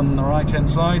and red on the right-hand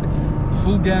side,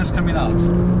 full gas coming out.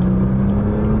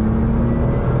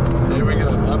 There we go,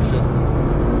 upshift.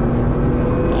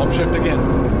 Upshift again.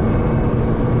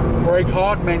 Brake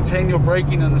hard, maintain your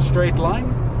braking in a straight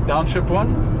line. Downshift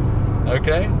 1.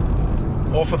 Okay.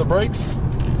 Off of the brakes.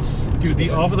 Dude,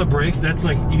 the off of the brakes, that's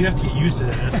like, you have to get used to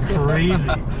that. That's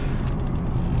crazy.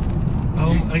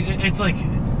 It's like...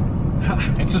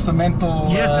 It's just a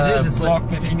mental It's block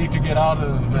like, that you need to get out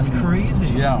of. It's crazy.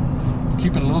 Yeah.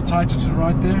 Keep it a little tighter to the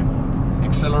right there.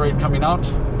 Accelerate coming out.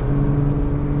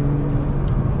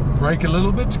 Brake a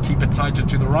little bit. Keep it tighter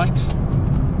to the right.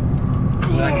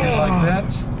 Exactly like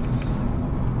that.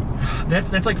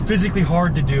 That's like physically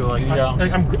hard to do. Like, yeah.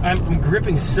 I'm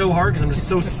gripping so hard because I'm just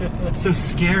so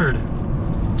scared.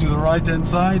 To the right hand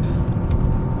side.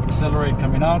 Accelerate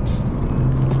coming out.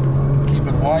 Keep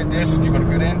it wide there so you've got a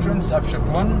good entrance. Upshift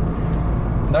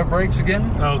 1. No brakes again.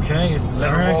 Okay, it's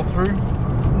let it roll through.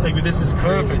 Like, this is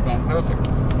crazy. Perfect, man. Perfect.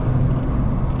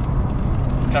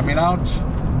 Coming out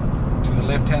to the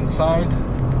left hand side.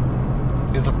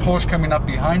 There's a Porsche coming up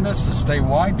behind us, so stay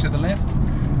wide to the left.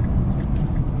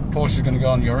 Porsche is going to go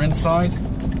on your inside.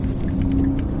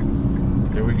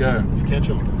 There we go. Let's catch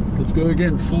him. Let's go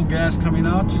again. Full gas coming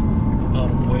out.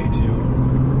 Way too.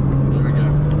 There we go.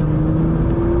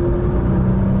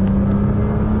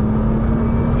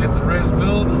 Let the res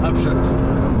build. Upshift.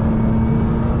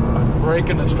 Brake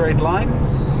in a straight line.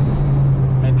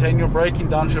 Maintain your braking.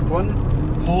 Downshift 1.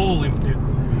 Holy dude.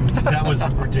 That was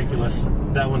ridiculous.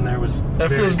 That one there was That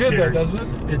very feels good scary. there, doesn't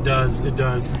it? It does, it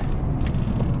does.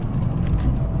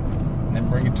 And then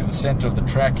bring it to the center of the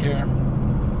track here.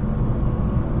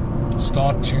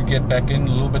 Start to get back in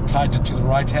a little bit tighter to the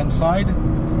right hand side.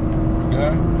 There we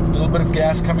go. A little bit of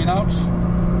gas coming out.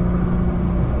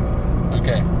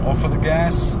 Okay, off of the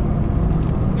gas.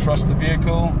 Trust the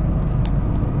vehicle.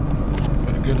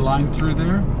 Got a good line through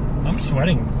there. I'm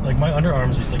sweating. Like, my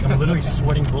underarms are just like, I'm literally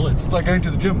sweating bullets. It's like going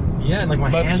to the gym. Yeah, and like my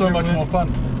But hands so are much wet. more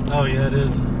fun. Oh yeah, it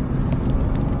is.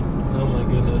 Oh my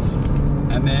goodness.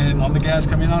 And then on the gas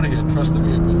coming out of here, trust the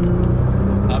vehicle.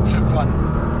 Upshift 1.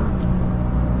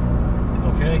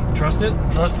 Okay, trust it?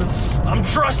 Trust it. I'm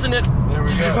trusting it! There we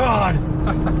go. God!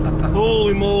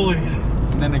 Holy moly.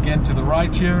 And then again to the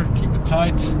right here, keep it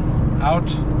tight.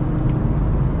 Out.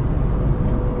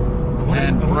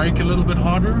 And brake a little bit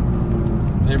harder.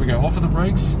 There we go, off of the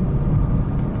brakes.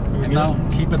 And now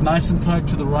keep it nice and tight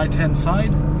to the right hand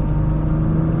side.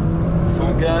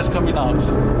 Full gas coming out.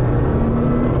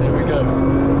 There we go.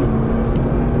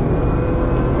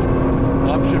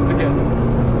 Upshift again.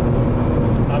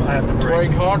 I have to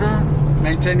Brake harder.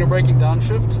 Maintain your braking.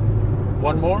 Downshift.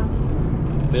 One more.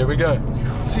 There we go.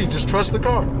 See, just trust the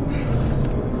car.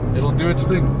 It'll do its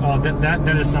thing. Oh,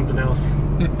 that is something else.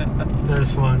 That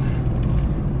is fun.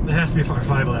 It has to be for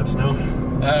 5 laps, no?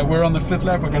 We're on the 5th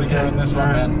lap. We're going to go in this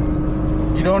one,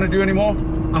 man. You don't want to do any more?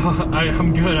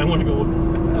 I'm good. I want to go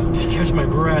just to catch my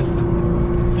breath.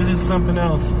 This is something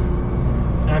else.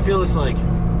 And I feel it's like,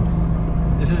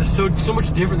 this is so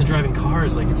much different than driving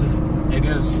cars. Like, it's just... It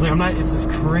is. It's like, it's just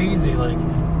crazy, like...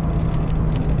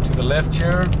 To the left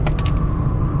here.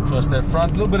 Trust that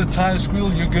front. A little bit of tire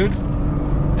squeal. You're good.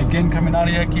 Again, coming out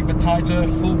of here. Keep it tighter.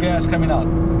 Full gas coming out.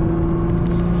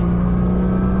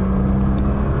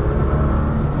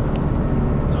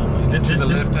 To the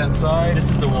left hand side. This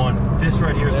is the one. This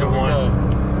right here is the one.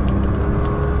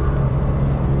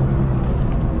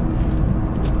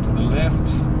 To the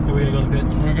left. Are we gonna go in the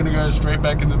pits? We're gonna go straight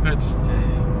back into the pits. Okay.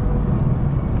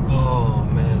 Oh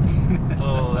man.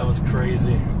 Oh, that was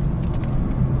crazy.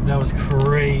 That was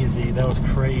crazy. That was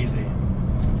crazy.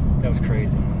 That was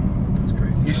crazy. That was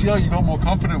crazy. You see how you got more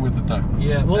confident with it though?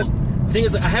 Yeah. Well, the thing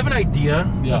is, I have an idea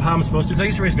of how I'm supposed to. Because I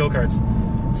used to race go-karts,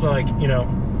 so like, you know,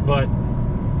 but.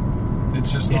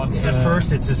 It's just not... at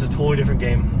first, it's just a totally different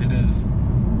game. It is.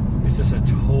 It's just a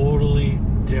totally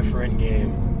different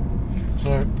game.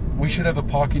 So, we should have a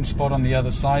parking spot on the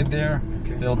other side there.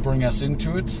 Okay. They'll bring us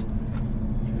into it.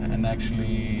 And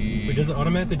actually... Wait, does it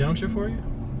automatically downshift for you?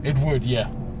 It would, yeah.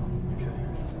 Okay.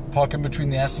 Park in between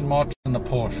the Aston Martin and the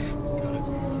Porsche.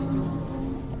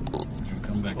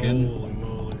 Come back in. Holy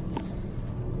moly.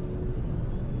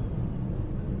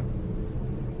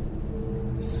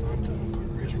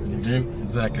 Something. Yep,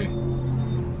 exactly.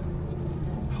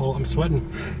 Oh, I'm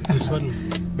sweating. I'm sweating.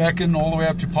 Back in all the way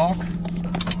up to park.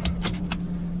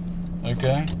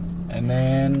 Okay. And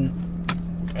then,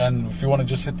 and if you want to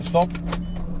just hit the stop.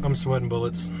 I'm sweating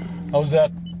bullets. How was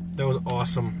that? That was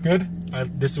awesome. Good?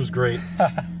 This was great.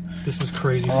 This was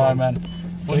crazy fun. All right, man.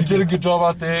 Well, you did a good job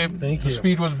out there. Thank The you.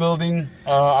 speed was building.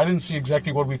 I didn't see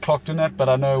exactly what we clocked in at, but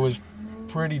I know it was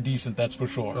pretty decent, that's for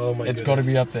sure. Oh my It's got to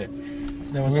goodness. be up there.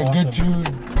 That was We're awesome. good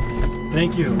to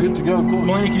Thank you. Good to go, of course.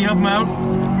 Malena, can you help him out?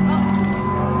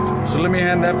 So let me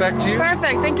hand that back to you.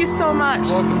 Perfect. Thank you so much.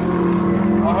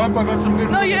 Welcome. I hope I got some good.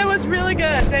 No, yeah, it was really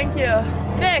good. Thank you.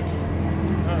 Nick,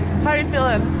 how are you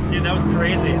feeling? Dude, that was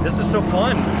crazy. This is so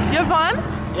fun. You have fun?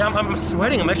 Yeah, I'm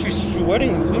sweating. I'm actually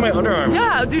sweating. Look at my underarm.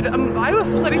 Yeah, dude, I was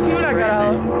sweating too when I got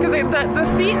out. Because the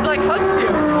seat, like, hugs you.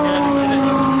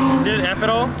 Yeah, did it F at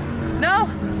all? No.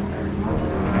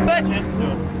 But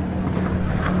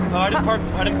Oh, I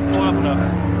didn't pull up enough.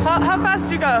 how fast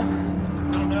did you go? I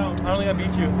don't know. I don't think I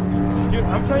beat you. Dude,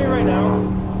 I'm telling you right now.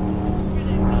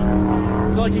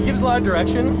 So, like, it gives a lot of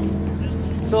direction.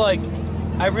 So, like,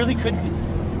 I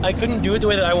couldn't do it the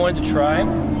way that I wanted to try.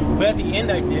 But at the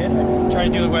end, I did. I was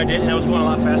trying to do it what I did, and I was going a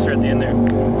lot faster at the end there.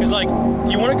 Because, like,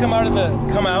 you want to come out and,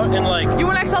 like... You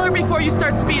want to accelerate before you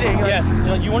start speeding. Like, Yes,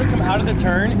 you want to come out of the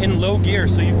turn in low gear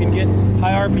so you can get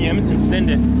high RPMs and send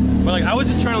it. But, like, I was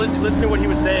just trying to listen to what he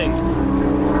was saying.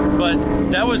 But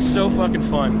that was so fucking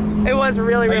fun. It was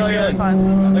really, How you really, really feeling?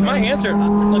 fun. Like, my hands are...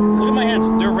 Look at my hands.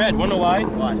 They're red. Wanna know why?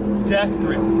 What? Death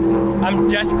grip. I'm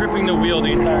death gripping the wheel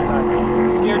the entire time.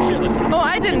 Scared shitless. Oh,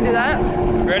 I didn't do that.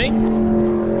 Ready?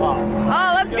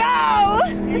 Oh, let's go!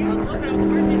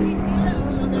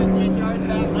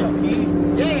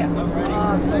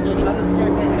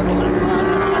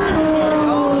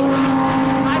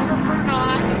 I prefer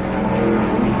not.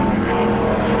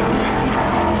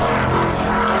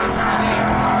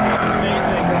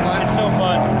 Amazing. It's so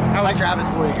fun. How was Travis?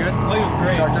 Were you good? Oh, it was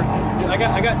great. I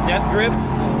got death grip.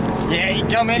 Yeah, you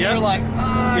come in, Yep. you're like, Yep.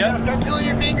 gotta start doing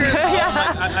your fingers.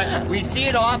 Yeah. We see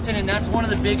it often, and that's one of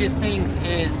the biggest things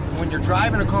is when you're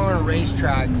driving a car on a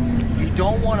racetrack, you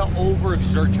don't want to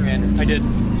overexert your energy. I did.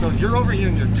 So if you're over here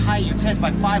and you're tight, you test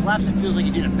by 5 laps, it feels like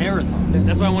you did a marathon.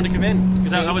 That's why I wanted to come in,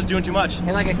 because I was doing too much.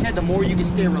 And like I said, the more you can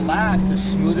stay relaxed, the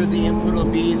smoother the input will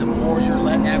be, the more you're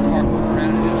letting that car move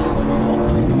around and feel its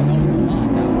motor, so it helps a lot.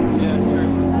 Yeah, that's true.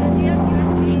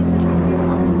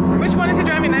 Which one is he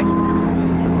driving, Nick?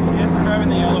 Yeah, I'm driving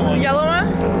the yellow one. The yellow one?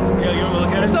 Yeah, you want to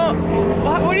look at it? So,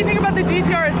 what do you think about the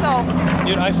GTR itself?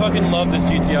 Dude, I fucking love this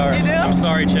GTR. You do? I'm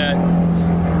sorry, Chad.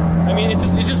 I mean, it's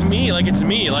just me. Like, it's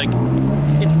me. Like,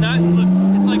 it's not. Look,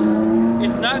 it's like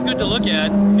it's not good to look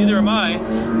at. Neither am I.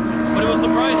 But it will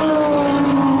surprise you.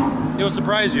 It will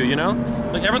surprise you. You know?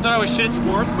 Like, everyone thought I was shit at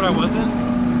sports, but I wasn't.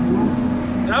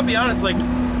 And I'll be honest. Like,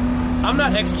 I'm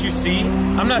not XQC.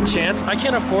 I'm not Chance. I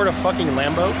can't afford a fucking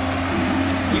Lambo.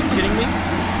 Are you kidding me?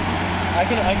 I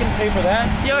can pay for that.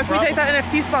 Yo, if we take that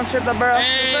NFT sponsorship, the bro.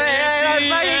 Hey, let's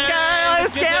fucking go.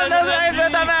 Let's scam those guys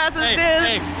with the masses,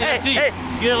 dude. NFT.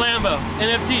 Get a Lambo.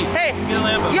 NFT. Hey, Get a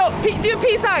Lambo. yo, do a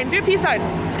peace sign. Do a peace sign.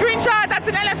 Screenshot. That's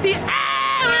an NFT.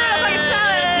 Ah, we're gonna fucking sell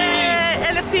it.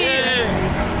 NFT. Yeah.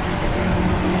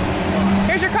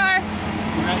 Here's your car.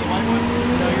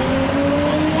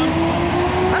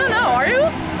 I don't know. Are you?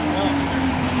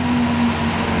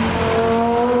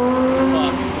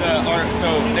 Fuck. So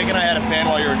Nick and I had a fan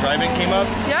while you were driving came up.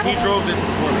 Yeah? He drove this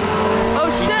before me. Oh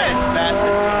He said shit. it's fast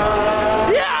as fuck.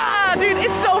 Yeah, dude,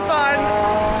 it's so fun.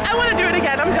 I want to do it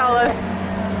again. I'm jealous.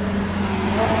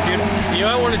 Dude, you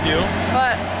know what I want to do?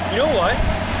 But You know what?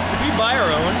 If we buy our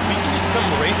own, we can just come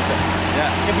race them.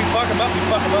 Yeah. If we fuck them up, we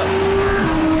fuck them up.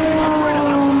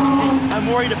 I'm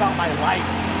worried about my life.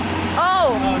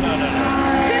 oh, Oh, no.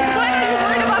 since when are you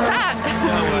worried about that?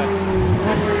 No way.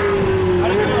 How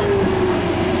did it go?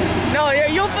 No,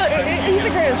 you'll feel. He's a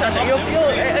great instructor. It will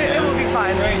be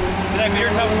fine. Great. Did I beat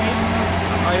her top speed?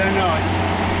 I don't know.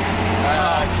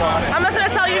 I'm just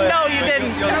gonna tell you, no, you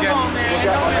didn't. Come on, man.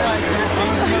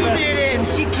 You did it, and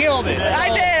she killed it. I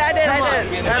did.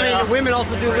 I mean, women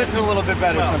also do listen a little bit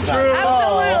better sometimes.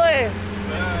 Absolutely.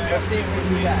 Let's see if we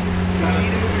do that.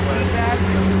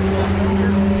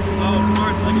 Oh,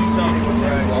 smarts like you saw.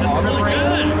 That's really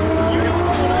good. You know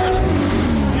what's going on.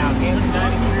 Now, again, it's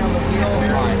nice to hear on the wheel.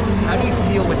 How do you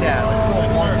feel with that? Let's go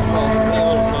one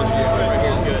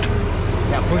Good.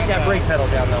 Now, push that brake pedal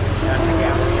down, though. That's the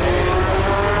gas.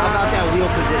 How about that wheel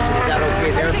position? Is that okay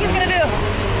there? What do you think he's gonna do?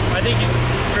 I think he's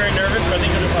very nervous, but I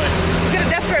think you'll do fine. He's gonna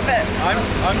death grip it. I'm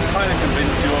kind of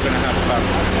convinced you're going to have a fast.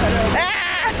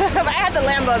 Ah! I had the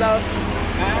Lambo though.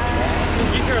 The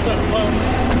GTR is not slow.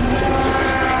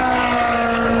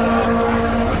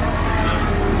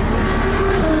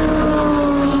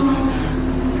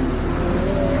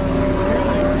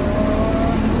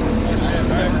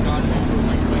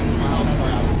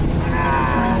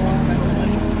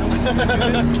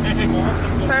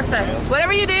 Perfect.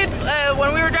 Whatever you did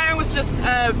when we were driving was just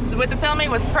with the filming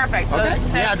was perfect. So Okay.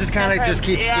 Yeah, just kind of just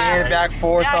keep scanning back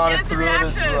forth on it through it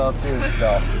as well too.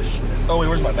 So. Oh wait,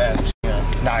 where's my badge?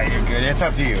 Nah, you're good. It's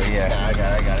up to you. Yeah. Yeah, I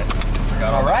got it.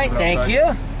 All right. Thank you.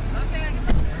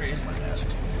 Where is my mask?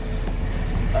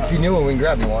 If you knew it, we can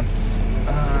grab you one.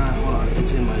 Hold on.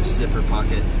 It's in my zipper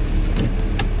pocket.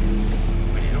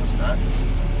 Wait, no, it's not.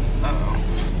 Uh-oh.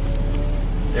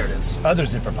 There it is. Other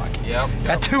zipper pocket. Yep.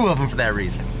 Got two of them for that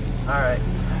reason. All right.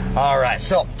 All right,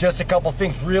 so just a couple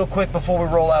things real quick before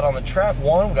we roll out on the track.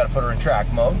 One, we got to put her in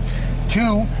track mode.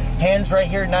 Two, hands right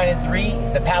here, 9 and 3.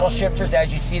 The paddle shifters,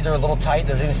 as you see, they're a little tight.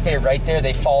 They're going to stay right there.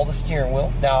 They follow the steering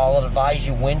wheel. Now, I'll advise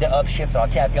you when to upshift. I'll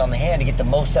tap you on the hand to get the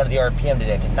most out of the RPM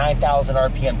today, because 9,000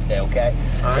 RPM today, okay?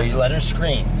 All so right. you let her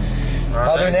scream. All right.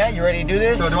 Other than that, you ready to do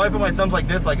this? So do I put my thumbs like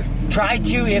this? Like Try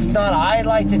to. If not, I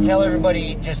like to tell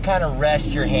everybody just kind of rest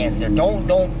your hands there.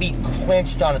 Don't be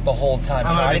clenched on it the whole time.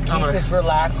 Try to keep as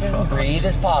relaxed and breathe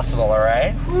as possible, all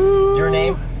right? Your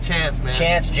name? Chance, man.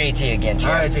 Chance, JT again,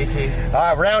 Chance. All right, JT. All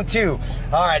right, round 2.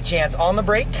 All right, Chance, on the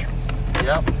brake.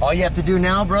 Yep. All you have to do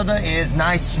now, brother, is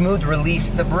nice, smooth, release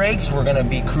the brakes. We're going to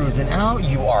be cruising out.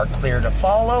 You are clear to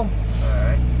follow. All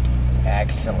right.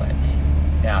 Excellent.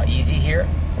 Now, easy here.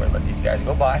 We're going to let these guys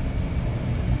go by.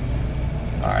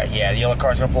 All right, yeah, the yellow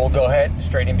car's going to pull. Go ahead.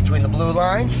 Straight in between the blue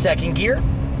lines. Second gear.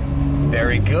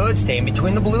 Very good. Stay in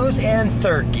between the blues. And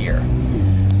third gear.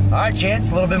 All right, Chance,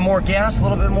 a little bit more gas, a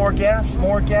little bit more gas,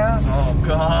 more gas. Oh,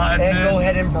 God. And man. go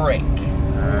ahead and brake.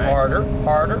 right. Harder,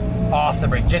 harder, off the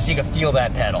brake, just so you can feel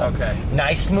that pedal. Okay.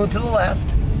 Nice smooth to the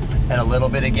left, and a little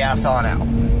bit of gas on out.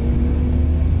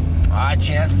 All right,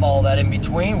 Chance, follow that in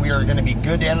between. We are going to be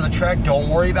good to enter the track. Don't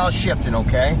worry about shifting,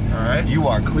 okay? All right. You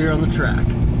are clear on the track.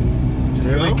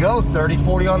 Here we go,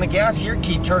 30-40 on the gas here.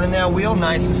 Keep turning that wheel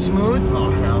nice and smooth. Oh,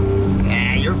 no.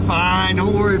 Yeah, you're fine.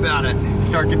 Don't worry about it.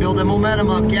 Start to build that momentum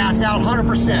up. Gas out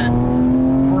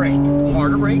 100%. Brake.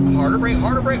 Harder brake, harder brake,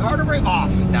 harder brake, harder brake.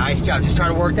 Off. Nice job. Just try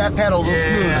to work that pedal a little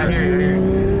smoother. I hear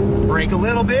you. Brake a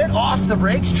little bit. Off the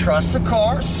brakes. Trust the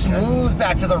car. Smooth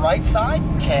back to the right side.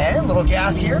 10. Little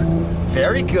gas here.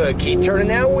 Very good. Keep turning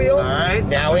that wheel. All right.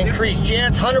 Now increase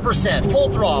chance. 100%. Full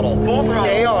throttle. Full throttle.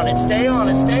 Stay on it. Stay on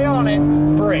it. Stay on it.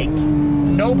 Brake.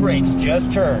 No brakes.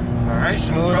 Just turn. All right.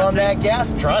 Smooth on that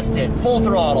gas. Trust it. Full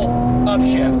throttle.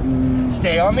 Upshift.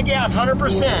 Stay on the gas.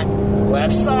 100%.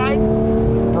 Left side.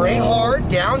 Brake hard.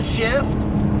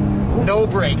 Downshift. No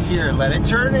brakes here. Let it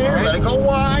turn in. Right. Let it go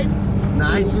wide.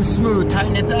 Nice and smooth.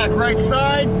 Tighten it back right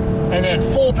side. And then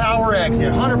full power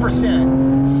exit.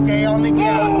 100%. Stay on the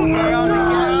gas. Stay on the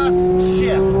gas.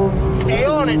 Shift. Stay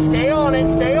on it. Stay on it.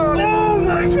 Stay on it. Oh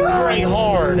my God. Brake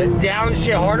hard.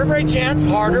 Downshift. Harder brake chance.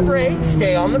 Harder brake.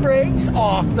 Stay on the brakes.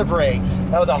 Off the brake.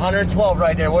 That was 112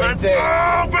 right there. What do you think?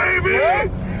 Oh, baby. Yeah?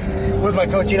 Was my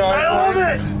coaching on? I love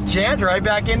it. Chance right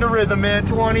back into rhythm, man.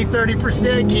 20,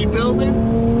 30%. Keep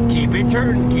building. Keep it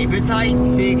turning. Keep it tight.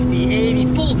 60, 80.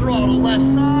 Full throttle left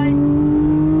side.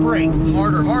 Brake.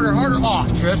 Harder, harder, harder.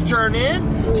 Off. Just turn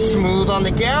in. Smooth on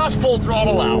the gas. Full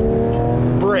throttle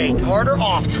out. Brake. Harder.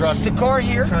 Off. Trust the car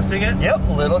here. Trusting it? Yep.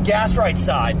 Little gas right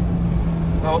side.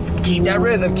 Oh. Keep that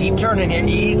rhythm. Keep turning here.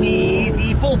 Easy,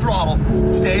 easy. Full throttle.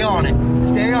 Stay on it.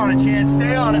 Stay on it, Chance.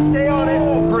 Stay on it. Stay on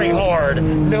it. Brake hard.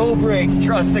 No brakes.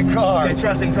 Trust the car. Okay,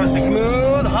 trusting.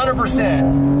 Smooth.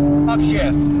 100%.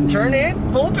 Upshift. Turn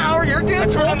in. Full power. You're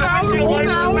good. Full power. Full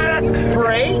power.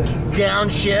 Brake.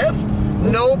 Downshift.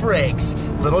 No brakes.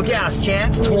 Little gas.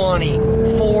 Chance. 20.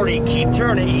 40. Keep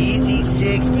turning. Easy.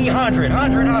 60. 100.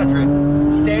 100.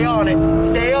 100. Stay on it.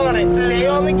 Stay on it. Stay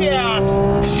on the gas.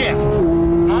 Shift.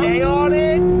 Stay on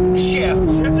it.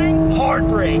 Shift. Shifting. Hard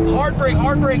brake. Hard brake.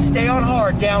 Hard brake. Stay on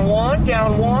hard. Down one.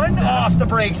 Down one. Off the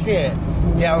brakes in.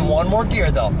 Down one more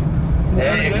gear though.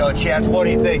 There you go, Chance. What do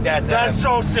you think that's at? That's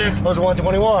so sick. That was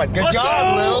 121. Good Let's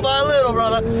job. go. Little by little,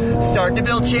 brother. Start to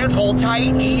build Chance. Hold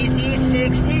tight. Easy.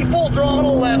 60. Full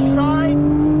throttle left side.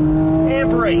 And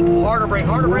brake. Harder brake.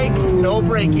 Harder brakes. No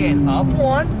brake in. Up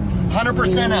one.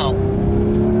 100% out.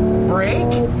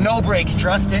 Brake. No brakes.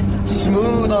 Trust it.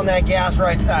 Smooth on that gas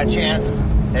right side, Chance.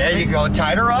 There you go.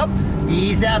 Tighter up.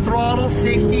 Ease that throttle.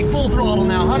 60. Full throttle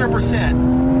now.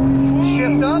 100%.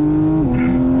 Shift up.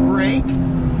 Brake.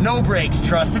 No brakes.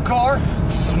 Trust the car.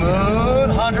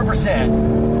 Smooth.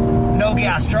 100%. No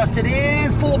gas, trust it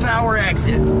in, full power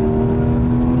exit.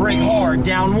 Brake hard,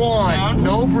 down one.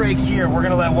 No brakes here. We're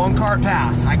gonna let one car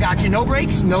pass. I got you. No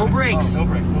brakes? No brakes. No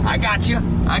brakes. I got you.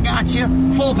 I got you.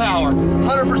 Full power,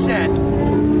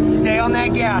 100%. Stay on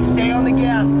that gas. Stay on the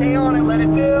gas. Stay on it. Let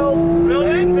it build.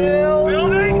 Let it build.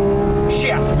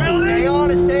 Shift. Stay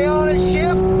on it. Stay on it.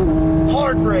 Shift.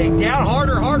 Hard brake. Down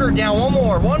harder, harder. Down one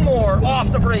more. One more.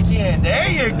 Off the brake in. There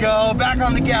you go. Back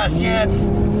on the gas, Chance.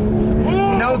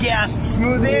 No gas,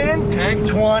 smooth in. Okay.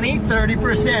 20,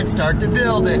 30%. Start to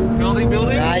build it. Building.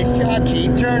 Nice job.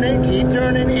 Keep turning,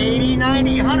 80,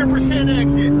 90, 100%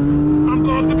 exit. I'm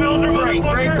going to build her,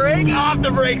 Brake. Off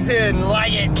the brakes in.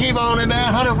 Like it. Keep on it,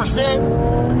 man.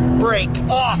 100%. Brake.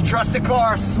 Off. Trust the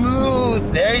car.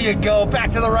 Smooth. There you go. Back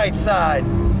to the right side.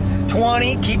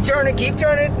 20. Keep turning,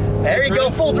 There you go.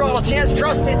 Full throttle, Chance.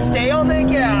 Trust it. Stay on the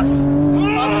gas.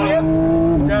 Upshift.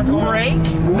 Brake,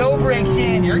 no brakes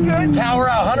in, you're good. Power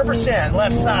out, 100%,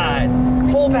 left side.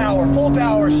 Full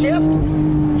power, shift.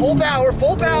 Full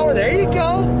power, there you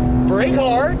go. Brake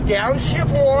hard,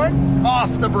 downshift one,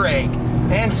 off the brake.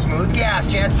 And smooth gas,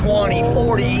 Chance, 20,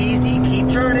 40, easy, keep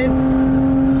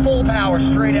turning. Full power,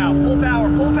 straight out, full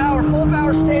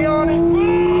power, stay on it.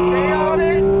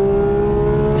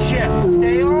 Shift,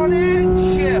 stay on it,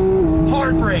 shift.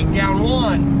 Hard brake, down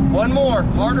one more,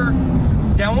 harder.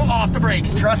 Down off the brakes,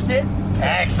 trust it.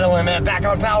 Excellent, man. Back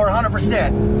on power,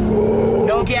 100%.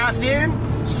 No gas in,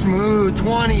 smooth,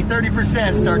 20,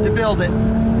 30%. Start to build it.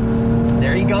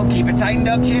 There you go. Keep it tightened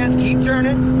up, Chance. Keep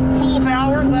turning. Full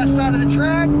power, left side of the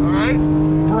track. All right.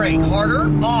 Brake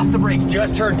harder, off the brakes.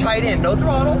 Just turn tight in, no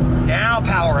throttle. Now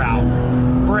power out.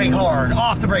 Brake hard,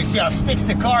 off the brakes. See how it sticks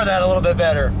the car that a little bit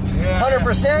better.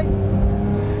 100%.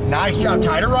 Nice job.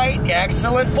 Tighter right.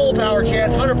 Excellent. Full power,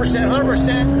 Chance.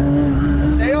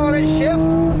 100%. Stay on it, shift,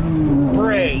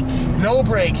 brake, no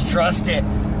brakes, trust it,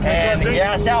 and the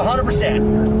gas out,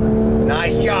 100%.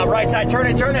 Nice job, right side, turn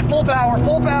it, full power,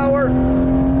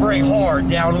 brake hard,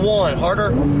 down one,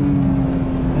 harder,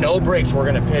 no brakes, we're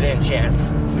gonna pit in, Chance.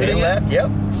 Stay left,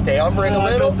 yep, stay on brake a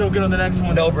little. I felt so good on the next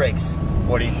one. No brakes.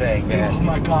 What do you think, man? Oh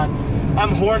my God,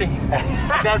 I'm horny.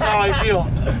 That's how I feel.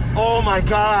 Oh my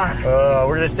God.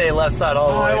 We're gonna stay left side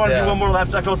all the way I want to down. do one more lap.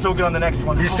 So I felt so good on the next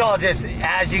one. You saw just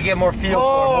as you get more feel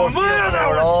for it,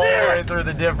 all the way through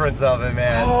the difference of it,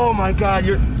 man. Oh my God,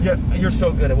 you're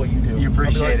so good at what you do. You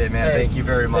appreciate it, man. Thank you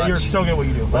very much. You're so good at what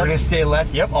you do. We're gonna stay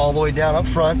left. Yep, all the way down up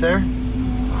front there.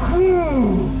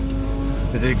 Whew.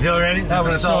 Is it exhilarating? That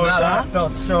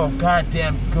felt so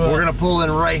goddamn good. We're gonna pull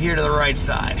in right here to the right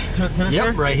side. To this yep,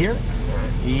 here? Right here.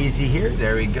 Easy here.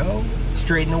 There we go.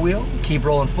 Straighten the wheel. Keep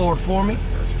rolling forward for me.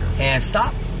 And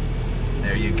stop.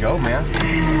 There you go, man.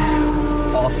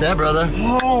 All set, brother.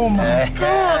 Oh my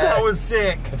God, that was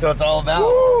sick. That's what it's all about.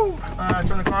 Woo!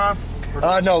 Turn the car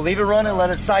off. No, leave it running. Let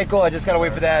it cycle. I just gotta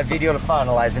wait for that video to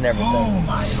finalize and everything. Oh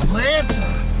my Atlanta.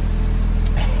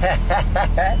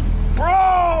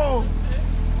 Bro!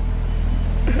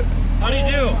 How do you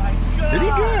do?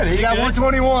 Pretty good. He got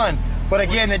 121. But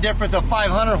again, the difference of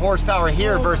 500 horsepower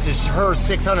here versus her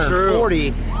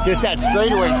 640, just that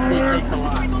straightaway speed takes a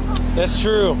lot. That's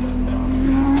true.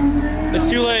 It's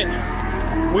too late.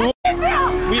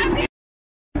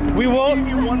 We won't.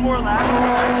 Give you one more lap.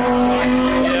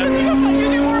 Yeah.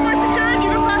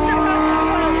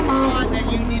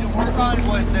 That you need to work on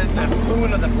was the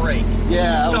fluid of the brake.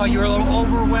 Yeah. So you were a little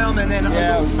overwhelmed and then a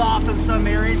little soft in some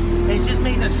areas. It's just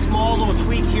made the small little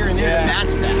tweaks here and there to match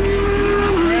that.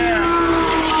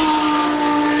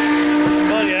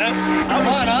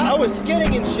 I was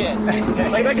skidding and shit.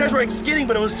 Like that guy's like skidding,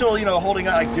 but it was still, holding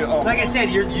out. Like I said,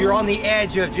 you're on the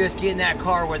edge of just getting that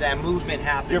car where that movement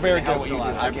happens. You're very good.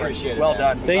 I appreciate it. Well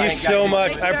man. done. Thank you so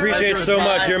much. I appreciate it so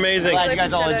much. You're amazing. Glad you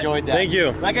guys all enjoyed that. Thank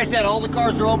you. Like I said, all the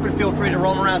cars are open. Feel free to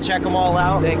roam around, check them all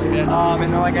out. Thank you, man.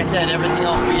 And then, like I said, everything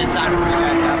else will be inside.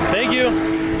 Thank you.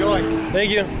 Enjoy.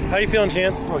 Thank you. How you feeling,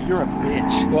 Chance? Bro, you're a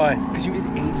bitch. Why? Because you did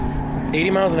 80. 80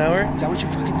 miles an hour? Is that what you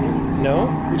fucking did? No.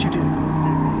 What'd you do?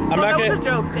 I'm not That gonna. was a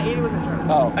joke. The 80 was a joke.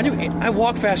 Oh. I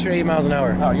walk faster than 80 miles an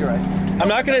hour. Oh, you're right. I'm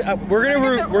not gonna. We're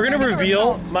gonna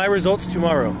reveal my results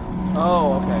tomorrow.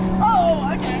 Oh, okay.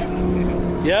 Oh, okay.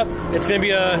 Yep, it's gonna be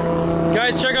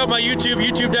guys, check out my YouTube,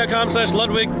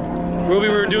 youtube.com/Ludwig. We'll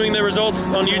be doing the results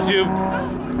on YouTube.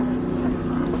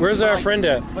 Where's our friend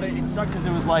at? But it sucked because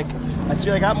it was like,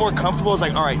 I got more comfortable. It's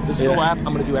like, all right, this is the lap.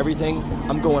 I'm gonna do everything.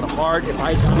 I'm going hard. If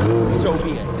I do, so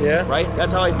be it. Yeah. Right.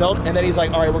 That's how I felt. And then he's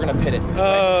like, all right, we're gonna pit it.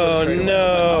 Oh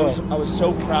no! I was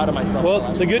so proud of myself. Well,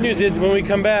 the good news is when we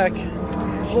come back,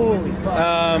 holy fuck.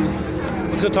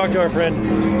 let's go talk to our friend.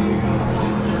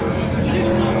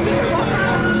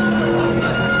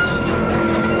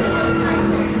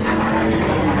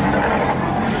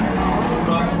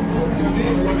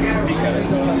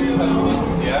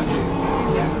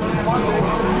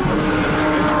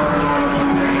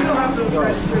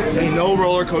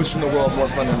 most in the world more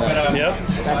fun than that. Yep.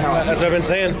 That's how I That's what I've been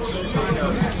saying.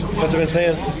 That's what I've been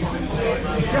saying.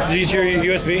 Did you get your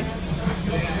USB?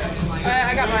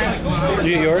 I got mine. Did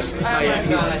you get yours?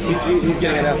 He's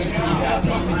getting it out.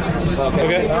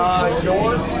 Okay.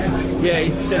 Yours? Yeah, he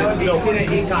said it's still.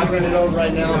 He's copying it over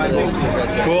right now.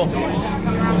 Cool.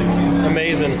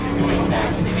 Amazing.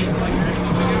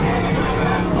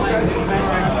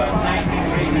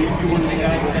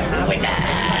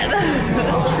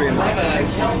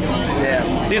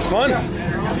 Yeah. See, it's fun.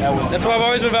 That's why I've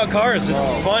always been about cars. It's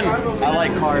fun. I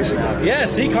like cars now. Yeah,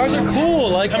 see, cars are cool.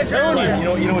 Like, I'm telling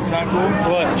you. You know what's not cool?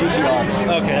 What?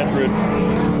 GTR. Okay, that's rude.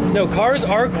 No, cars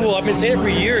are cool. I've been saying it for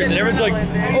years, and everyone's like,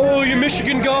 oh, you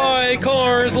Michigan guy,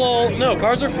 cars, lol. No,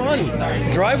 cars are fun.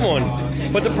 Drive one.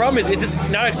 But the problem is, it's just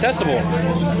not accessible.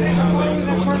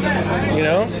 You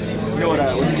know? You know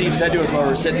what Steve said to us while we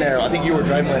were sitting there? I think you were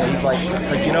driving it. He's like,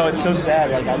 it's so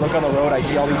sad. Like, I look on the road, I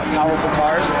see all these powerful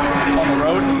cars on the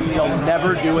road. They'll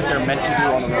never do what they're meant to do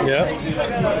on the road. Yeah.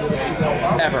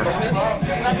 Ever.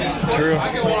 True.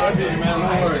 Hey,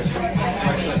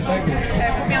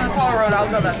 put me on the taller road. I'll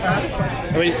go that fast.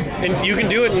 I mean, and you can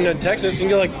do it in Texas. You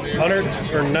can go like 100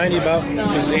 or 90 about,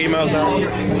 just 80 miles an hour. No,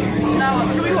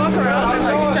 can we walk around and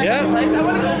like check Yeah. the place? I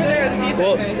want to go over there and see.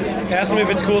 Well, ask them if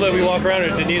it's cool that we walk around or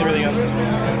if it needs everything else. Can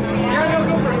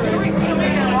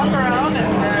we walk around and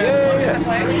Yeah. the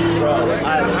place? Bro,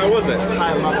 How was it?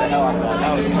 I love the hell out of that.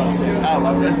 That was so sick. I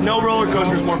love it. No roller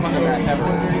coaster is more fun than that, ever.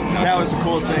 That was the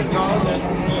coolest thing.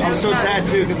 I was so sad,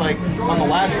 too, because, like, on the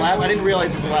last lap, I didn't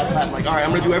realize it was the last lap. I'm like, all right,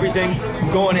 I'm going to do everything.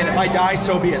 I'm going in. If I die,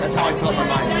 so be it. That's how I felt in my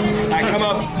mind. I come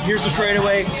up, here's the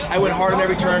straightaway. I went hard on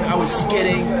every turn. I was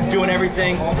skidding, doing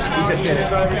everything. He said, did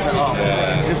it. I said, oh.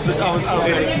 I was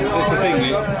kidding. It's the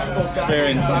thing,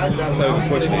 experience over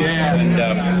quickly, and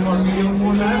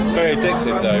it's very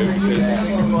addictive though, because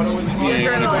you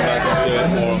can come back and do it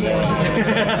more and more,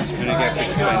 and it gets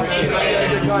expensive.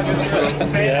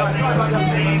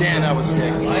 Yeah. Damn, that was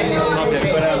sick. I loved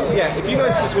it. But yeah, if you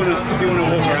guys just want to, walk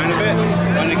around a bit,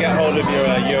 I'm going to get hold of your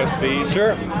USB.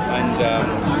 Sure. And so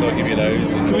I'll give you those.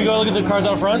 Can we go look at the cars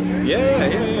out front?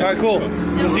 Yeah. All right, cool.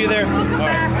 We'll see you there. We'll come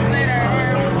back later.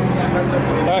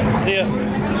 All right, see ya.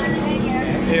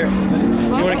 Here.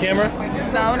 You want a camera?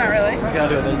 No, not really. Yeah, I'll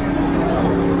do it then.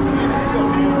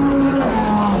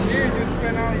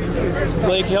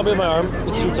 Blake, can you help me with my arm?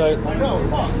 It's too tight.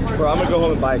 Bro, I'm going to go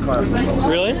home and buy a car.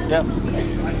 Really? Yep.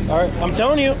 All right, I'm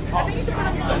telling you.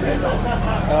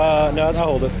 No, I'll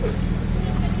hold it.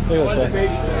 Look at this way.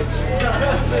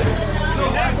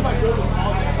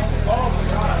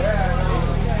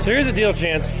 So here's the deal,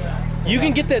 Chance. You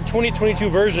can get that 2022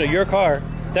 version of your car,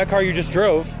 that car you just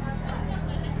drove,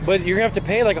 but you're gonna have to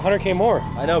pay like $100K more.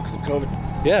 I know, because of COVID.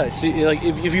 Yeah, so like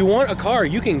if you want a car,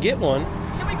 you can get one.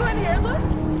 Can we go in here and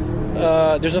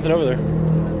look? There's nothing over there.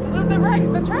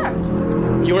 The track.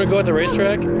 You want to go at the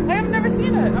racetrack? I have never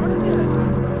seen it. I want to see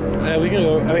it. We can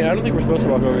go. I mean, I don't think we're supposed to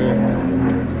walk over here.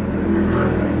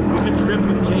 We could trip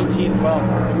with JT as well,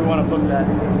 if we want to book that.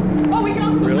 Oh, we can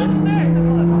also Really? look upstairs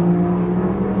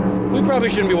and look. We probably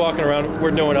shouldn't be walking around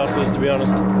where no one else is, to be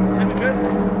honest. Said we could.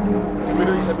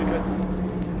 Literally said we could.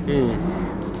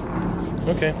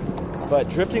 Okay. But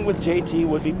drifting with JT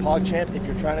would be PogChamp if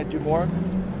you're trying to do more.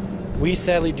 We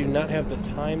sadly do not have the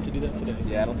time to do that today.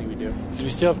 Yeah, I don't think we do. Because we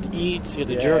still have to eat, so you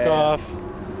have to jerk off.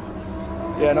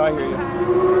 Yeah, no, I hear you.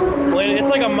 Malena, it's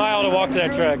like a mile to walk to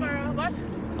that track. What?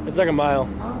 It's like a mile.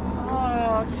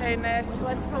 Oh, okay, Nick.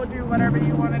 Let's go do whatever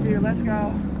you want to do. Let's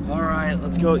go. All right,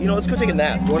 let's go. Let's go take a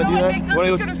nap. You want to do that? Nick,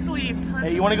 let's go to sleep.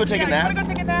 Hey, you want to go take a nap? You want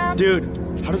to go take a nap? Dude,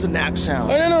 how does a nap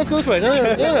sound? Oh, no, let's go this way. No.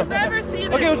 I've never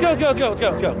seen it. Okay, let's go. You want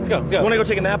to go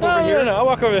take a nap over here? No, I'll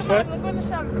walk over this way. Let's go in the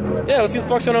shower. Yeah, let's see what the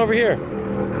fuck's going on over here.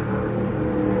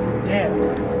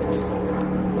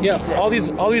 Damn. Yeah, all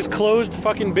these closed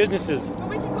fucking businesses. But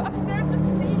we can go upstairs and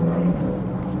see things.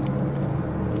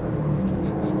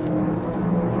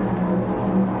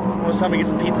 Well, it's time to get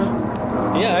some pizza.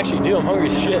 Yeah, I actually do. I'm hungry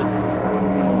as shit.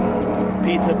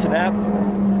 Pizza to nap.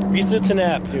 Pizza to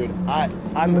nap. Dude,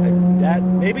 I'm that.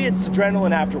 Maybe it's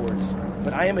adrenaline afterwards,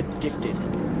 but I am addicted.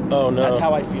 Oh no. That's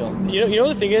how I feel. You know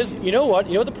what the thing is? You know what?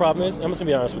 You know what the problem is? I'm just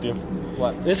gonna be honest with you.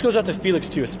 What? This goes out to Felix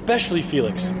too, especially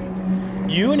Felix.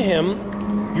 You and him,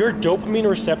 your dopamine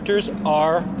receptors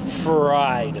are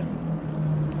fried.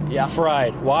 Yeah.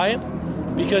 Fried. Why?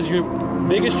 Because you're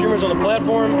biggest streamers on the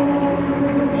platform.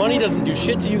 Money doesn't do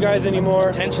shit to you guys anymore.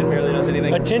 Attention barely does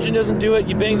anything. Attention doesn't do it.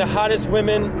 You bang the hottest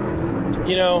women.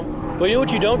 You know. But you know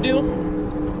what you don't do?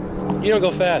 You don't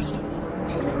go fast.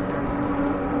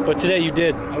 But today you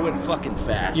did. I went fucking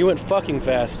fast. You went fucking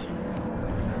fast.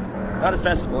 Not as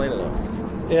fast as Malena though.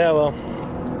 Yeah, well.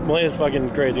 Malena's fucking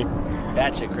crazy.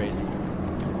 Batshit crazy.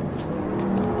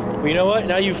 But you know what?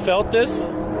 Now you've felt this.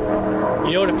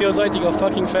 You know what it feels like to go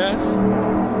fucking fast?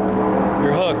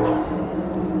 You're hooked.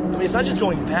 I mean, it's not just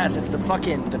going fast, it's the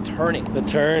turning. The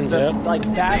turns, yeah. Like,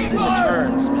 fast in the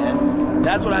turns, man.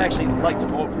 That's what I actually like the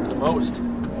most.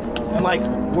 And, like,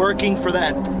 working for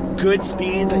that good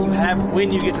speed that you have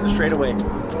when you get to the straightaway.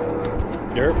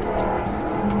 Derp.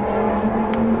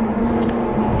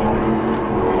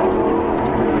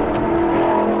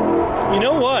 You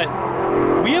know what?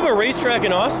 We have a racetrack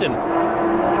in Austin,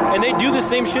 and they do the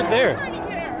same shit there.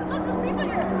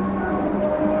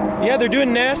 Yeah, they're doing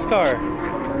NASCAR.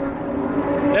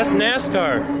 That's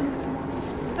NASCAR.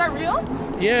 Is that real?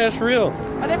 Yeah, it's real.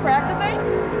 Are they practicing?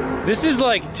 This is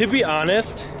like, to be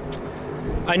honest,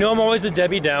 I know I'm always the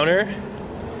Debbie Downer,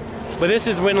 but this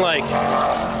is when like,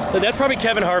 that's probably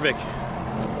Kevin Harvick.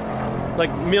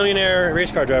 Like, millionaire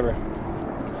race car driver.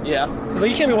 Yeah. Like,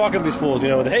 you can't be walking up these fools, you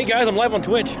know, with, hey guys, I'm live on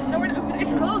Twitch. No,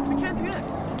 it's close. We can't do it.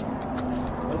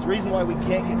 That's the reason why we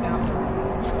can't get down there.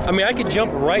 I mean, I could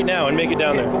jump right now and make it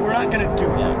down there. But we're not going to do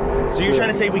that. So you're trying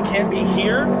to say we can't be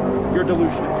here? You're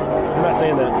delusional. I'm not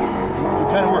saying that. You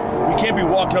kind of were. We can't be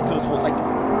walking up to those fools. Like,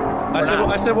 I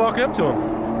said walking up to them.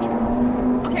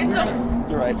 Okay, so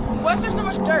you're right. why is there so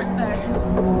much dirt there?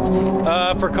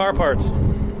 For car parts.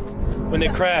 When they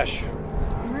crash.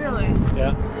 Really?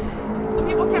 Yeah. So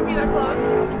people can't be that close?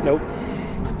 Nope.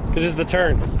 Because it's the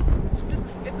turn. It's a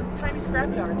tiny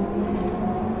scrapyard.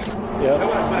 Yeah.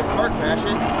 When a car crashes, I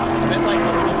bet like a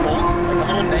little bolt, like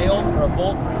a little nail or a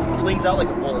bolt, flings out like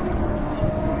a bullet.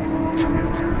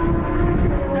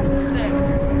 That's sick.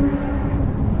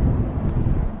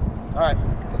 All right,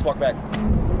 let's walk back.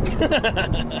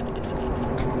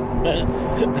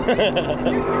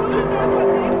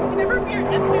 Whenever you're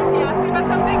enthusiastic about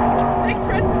something, make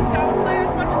Chris downplay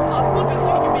as much as possible just so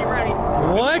you can be right.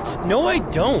 What? No, I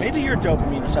don't. Maybe your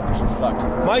dopamine receptors are fucked.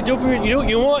 My dopamine, you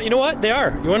know what? They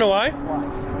are. You want to know why?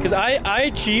 Because I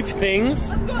achieved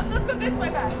things. Let's go this way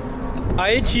back. I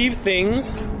achieved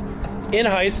things in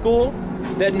high school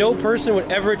that no person would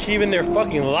ever achieve in their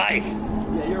fucking life.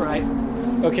 Yeah, you're right.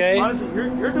 Okay? Honestly,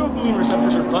 your dopamine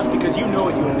receptors are fucked because you know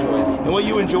what you enjoy. And what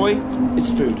you enjoy is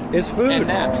food. It's food. And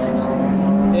naps.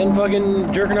 And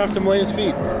fucking jerking off to Malena's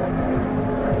feet.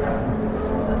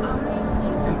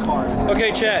 And cars.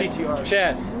 Okay, chat. GTRs.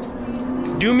 Chat.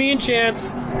 Do me and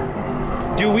Chance,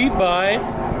 do we buy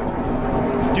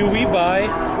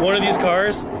one of these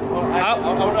cars? I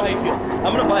don't know how you feel.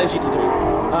 I'm going to buy a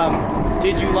GT3.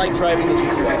 Did you like driving the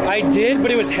GT3? I did, but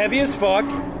it was heavy as fuck.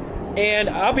 And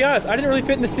I'll be honest, I didn't really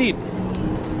fit in the seat.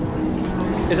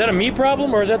 Is that a me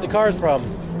problem or is that the car's problem?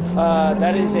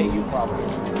 That is a you problem.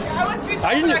 Yeah, I was too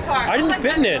tall for that car. I didn't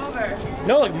fit in it.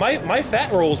 No, like my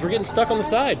fat rolls were getting stuck on the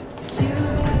side. Are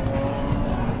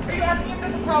you asking if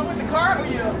there's a problem with the car or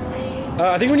you?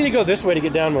 I think we need to go this way to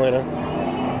get down, Malena.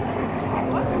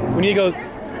 We need to go.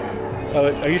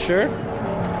 Are you sure?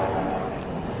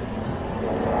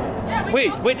 Yeah,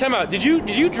 Wait, time out. Did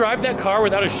you drive that car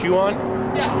without a shoe on?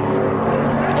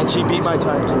 Yeah. And she beat my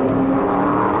time too.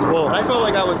 Well, And I felt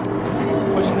like I was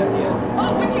pushing at the end.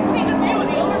 Oh, we can see the view,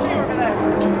 the overview over there.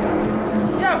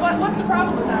 Yeah, what's the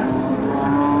problem with that?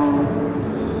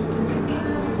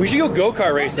 we should go go-kart What's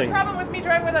the racing. problem with me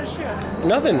driving without a shoe?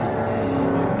 Nothing.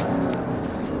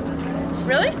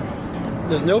 Really?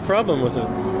 There's no problem with it.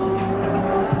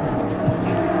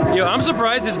 Yo, I'm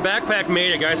surprised this backpack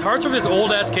made it, guys. Hearts of this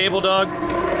old-ass cable, dog.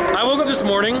 I woke up this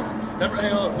morning.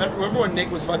 Remember when Nick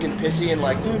was fucking pissy and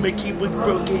like, oh, my keyboard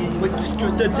broken,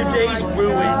 today's ruined.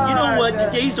 You know what?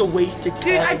 Today's a waste of time.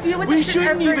 Dude, I deal with we this shit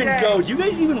shouldn't every even day. go. Do you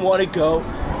guys even want to go?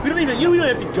 We don't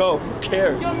have to go. Who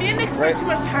cares? Yo, me and Nick spend too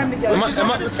much time together. Let's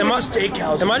go to the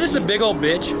steakhouse. Am I just a big old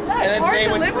bitch? Yeah, And it's then hard today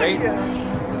to went live great. with you.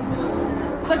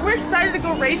 Like, we're excited to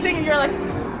go racing and you're like,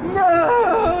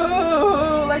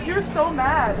 no! Like, you're so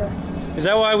mad. Is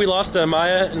that why we lost to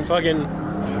Maya and fucking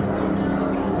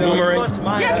Boomerang?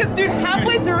 Yeah, because, dude,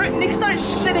 halfway through it, Nick started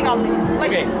shitting on me.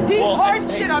 Like, he hard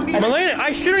shit on me. Malena,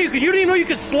 I shit on you because you didn't even know you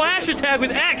could slash attack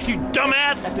with X, you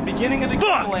dumbass! At the beginning of the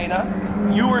game,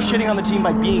 Malena, you were shitting on the team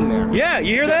by being there. Yeah,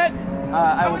 you hear that?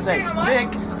 I will say,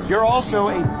 Nick, you're also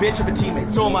a bitch of a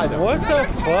teammate. So am I, though. What the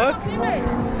fuck?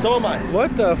 So am I.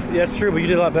 What the yeah, that's true, but you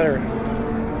did a lot better.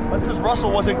 That's because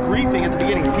Russell wasn't griefing at the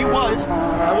beginning. If he was,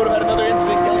 I would have had another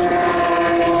incident yelling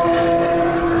at me.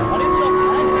 Why didn't y'all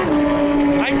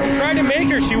practice? I tried to make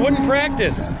her, she wouldn't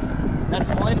practice. That's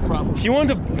a Malena problem. She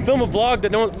wanted to film a vlog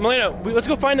that no one... Malena, let's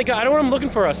go find the guy. I don't want him looking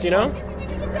for us, you know?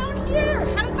 Down here.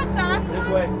 How does that This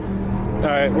way.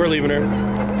 Alright, we're leaving her.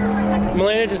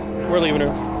 Malena, we're leaving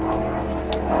her.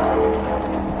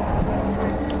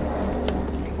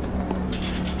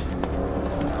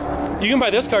 You can buy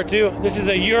this car too. This is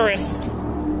a Urus.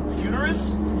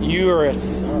 Uterus?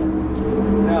 Urus.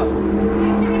 No.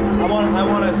 I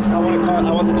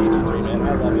want the GT3, man.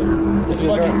 I love it. It's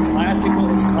fucking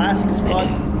classical. It's classic as fuck.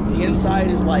 The inside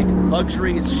is like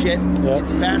luxury as shit. Yep.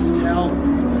 It's fast as hell.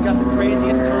 It's got the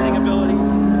craziest turning abilities.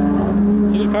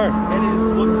 It's a good car. And it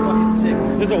looks fucking sick.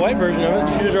 There's a white version of it.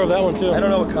 You should have drove that one too. I don't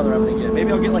know what color I'm gonna get.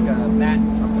 Maybe I'll get like a matte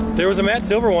something. There was a matte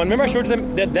silver one. Remember I showed you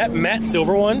them that matte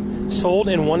silver one sold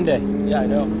in one day. Yeah, I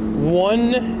know.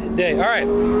 One day. All right.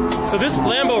 So this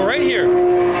Lambo right here.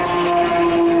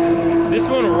 This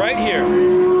one right here.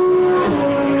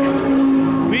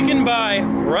 We can buy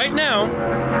right now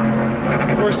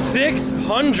for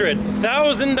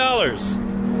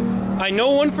 $600,000. I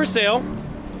know one for sale.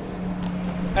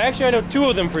 Actually, I know two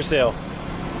of them for sale.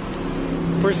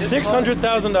 For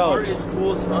 $600,000. It's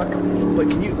cool as fuck. But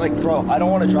can you, like, bro, I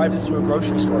don't want to drive this to a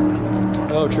grocery store.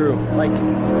 Oh, true. Like,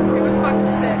 It was fucking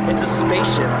sick. it's a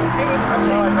spaceship. It was That's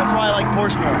why I like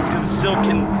Porsche motors, because it still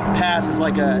can pass as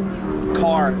like a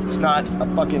car. It's not a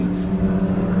fucking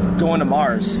going to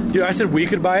Mars. Dude, I said we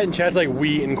could buy it, and Chad's like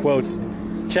we in quotes.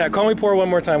 Chad, call me poor one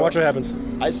more time. Watch what happens.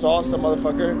 I saw some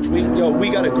motherfucker tweet, yo, we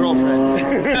got a girlfriend.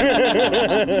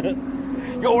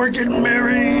 Yo, we're getting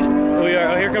married. We are.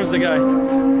 Oh, here comes the guy.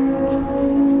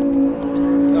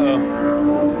 Uh-oh.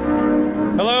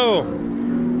 Hello.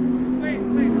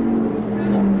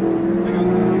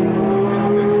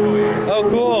 Oh,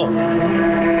 cool.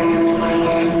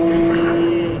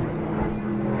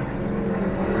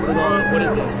 What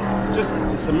is this?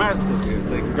 It's a marriage certificate. It's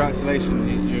like,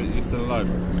 congratulations, you're still alive.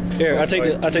 Here, I'll take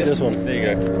this one. There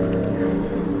you go.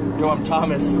 Yo, I'm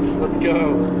Thomas. Let's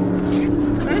go.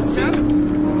 That's dope.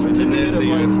 And there's the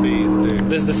USBs too.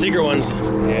 This is the secret ones.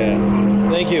 Yeah.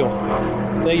 Thank you.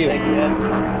 Thank you. Thank you,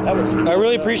 man. That was I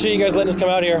really appreciate you guys letting us come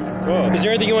out here. Cool. Is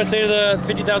there anything you want to say to the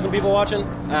 50,000 people watching?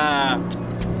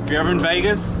 If you're ever in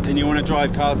Vegas and you want to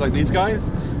drive cars like these guys,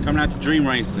 come out to Dream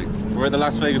Racing. We're at the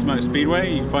Las Vegas Motor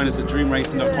Speedway. You can find us at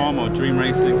dreamracing.com or Dream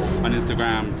Racing on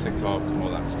Instagram, TikTok, all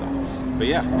that stuff. But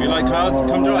yeah, if you like cars,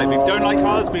 come drive. If you don't like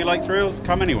cars but you like thrills,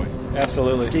 come anyway.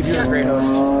 Absolutely. Steve, you're a great host.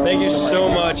 Thank you so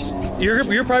much. You're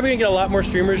probably gonna get a lot more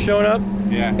streamers showing up.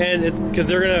 Yeah. And it's because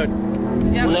they're gonna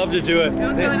Yeah, love to do it. It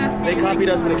was really nice to meet They you. copied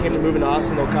us when it came to moving to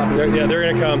Austin. They'll copy us. Yeah, they're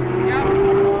gonna come. Yeah.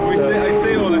 I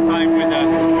see it all the time with we do a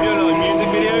lot of music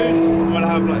videos. We'll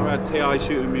have like a TI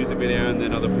shoot a music video and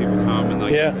then other people come and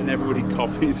like and everybody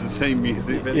copies the same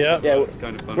music video. Yeah. It's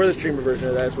kind of fun. We're the streamer version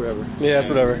of that. It's whatever. Yeah, it's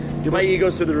whatever. Dude, my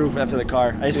ego's through the roof after the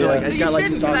car. I just feel like I just got like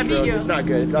testosterone. It's not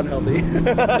good. It's unhealthy.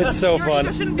 It's so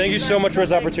fun. Thank you so much for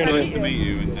this opportunity. Nice to meet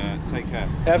you and take care.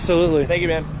 Absolutely. Thank you,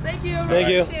 man. Thank you. Thank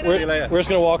you. Appreciate We're, it. we're just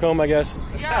gonna walk home, I guess.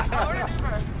 Yeah, I'll order an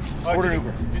Uber. Order an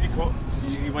Uber. Did you call?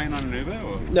 You waiting on an Uber?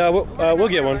 Or? No, we'll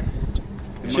get one.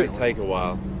 It might take a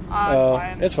while.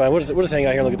 It's fine. We'll just hang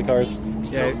out here and look at the cars.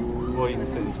 Yeah. Or you can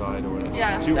sit inside or whatever.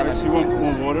 Yeah. Do you want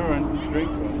more water and drink?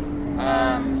 Or? You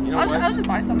know I'll just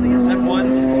buy something. Step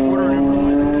one, order an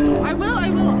Uber. I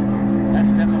will. That's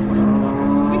step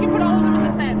one. We can put all of them in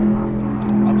the same.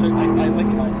 I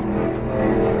licked mine.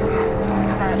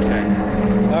 Okay.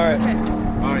 All right.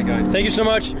 All right, guys. Thank you so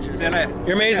much. See you later.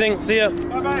 You're amazing. See ya.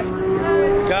 Bye-bye.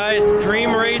 Guys,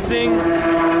 Dream Racing.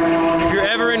 If you're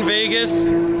ever in Vegas,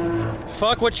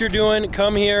 fuck what you're doing.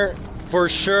 Come here for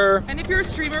sure. And if you're a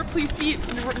streamer, please be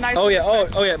nice. Oh yeah.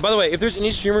 Oh yeah. By the way, if there's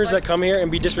any streamers that come here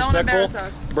and be disrespectful, embarrass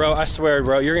us. bro, I swear,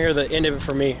 bro, you're gonna hear the end of it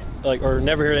from me. Like, or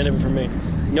never hear the end of it from me.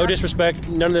 No disrespect.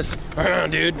 None of this,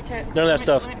 dude. Okay. None of that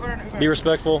stuff. Let me order an Uber. Be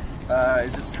respectful.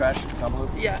 Is this trash envelope?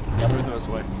 Yeah. I'm gonna throw this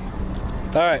away.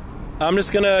 All right. I'm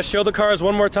just gonna show the cars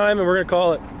one more time, and we're gonna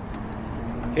call it.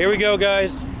 Here we go,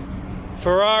 guys.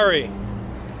 Ferrari.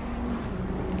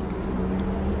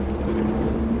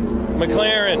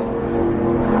 McLaren.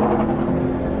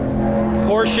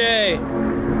 Porsche.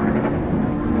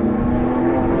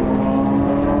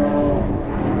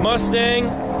 Mustang.